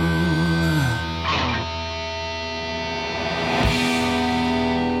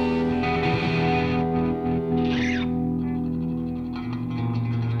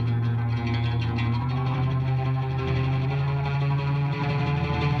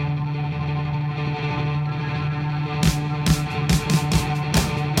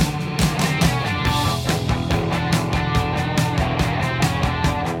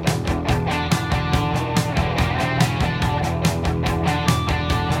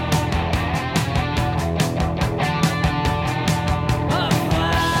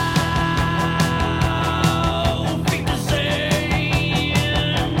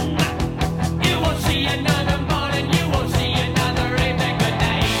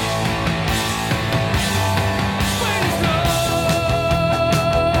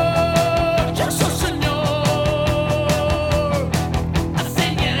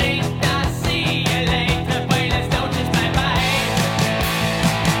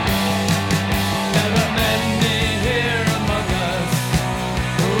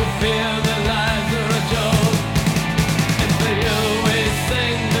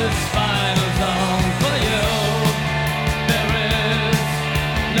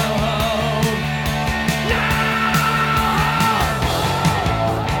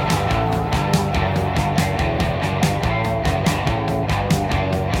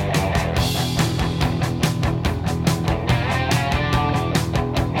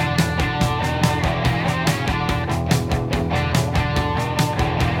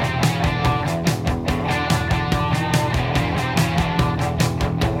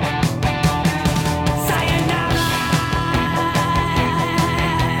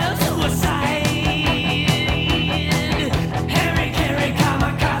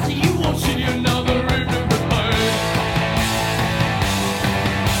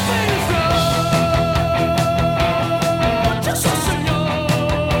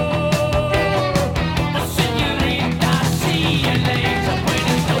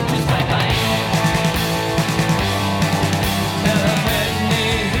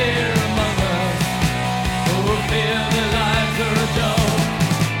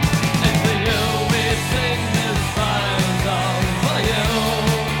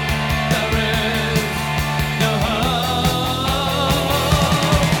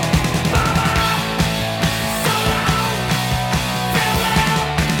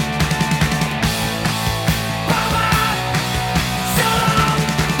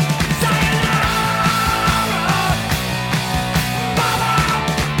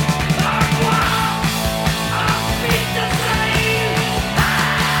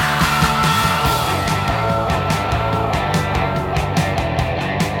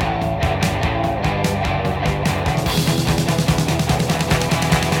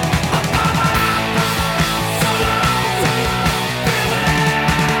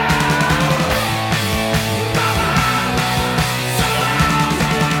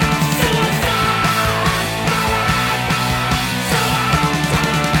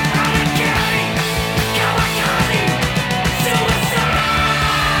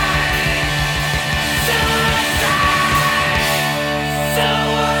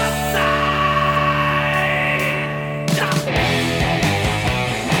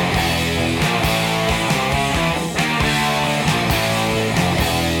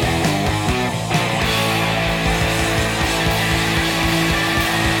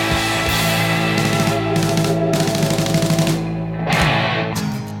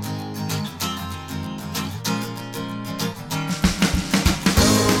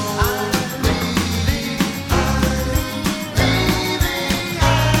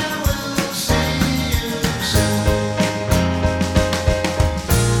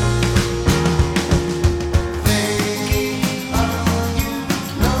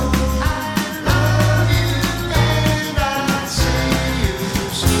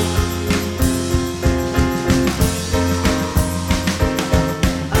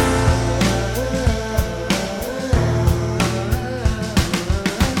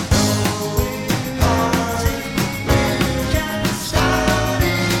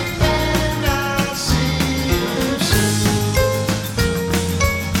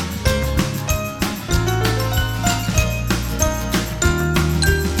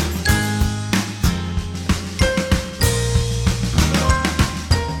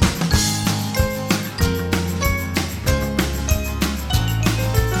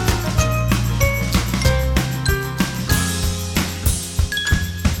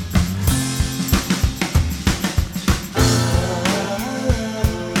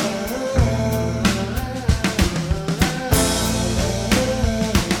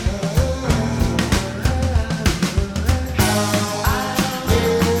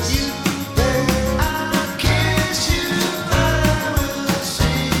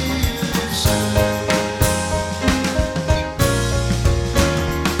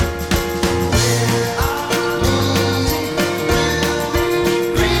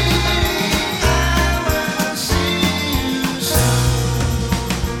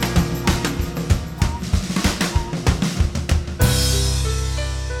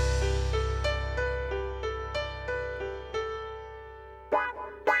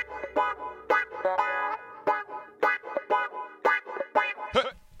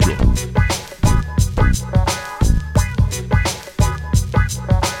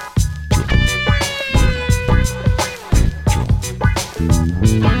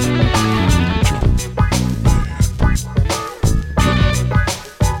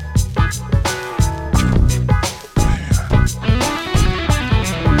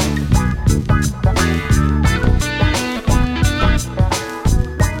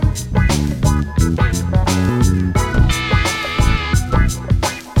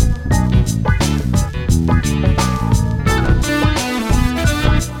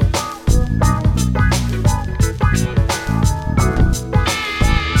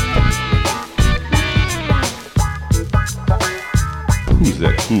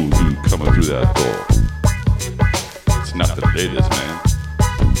 cool dude coming through that door? It's not the latest, man.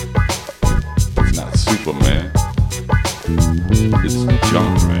 It's not Superman. It's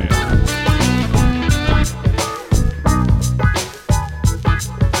Junkman.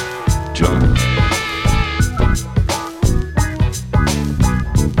 Junkman.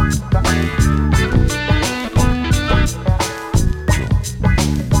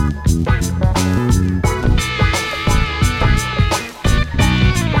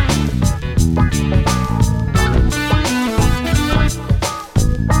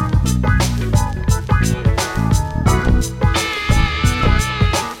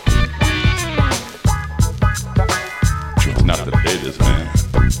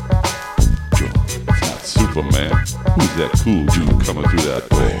 Man, who's that cool dude coming through that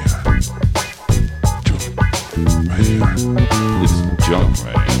door? It's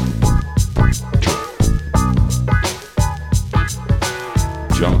Junkman.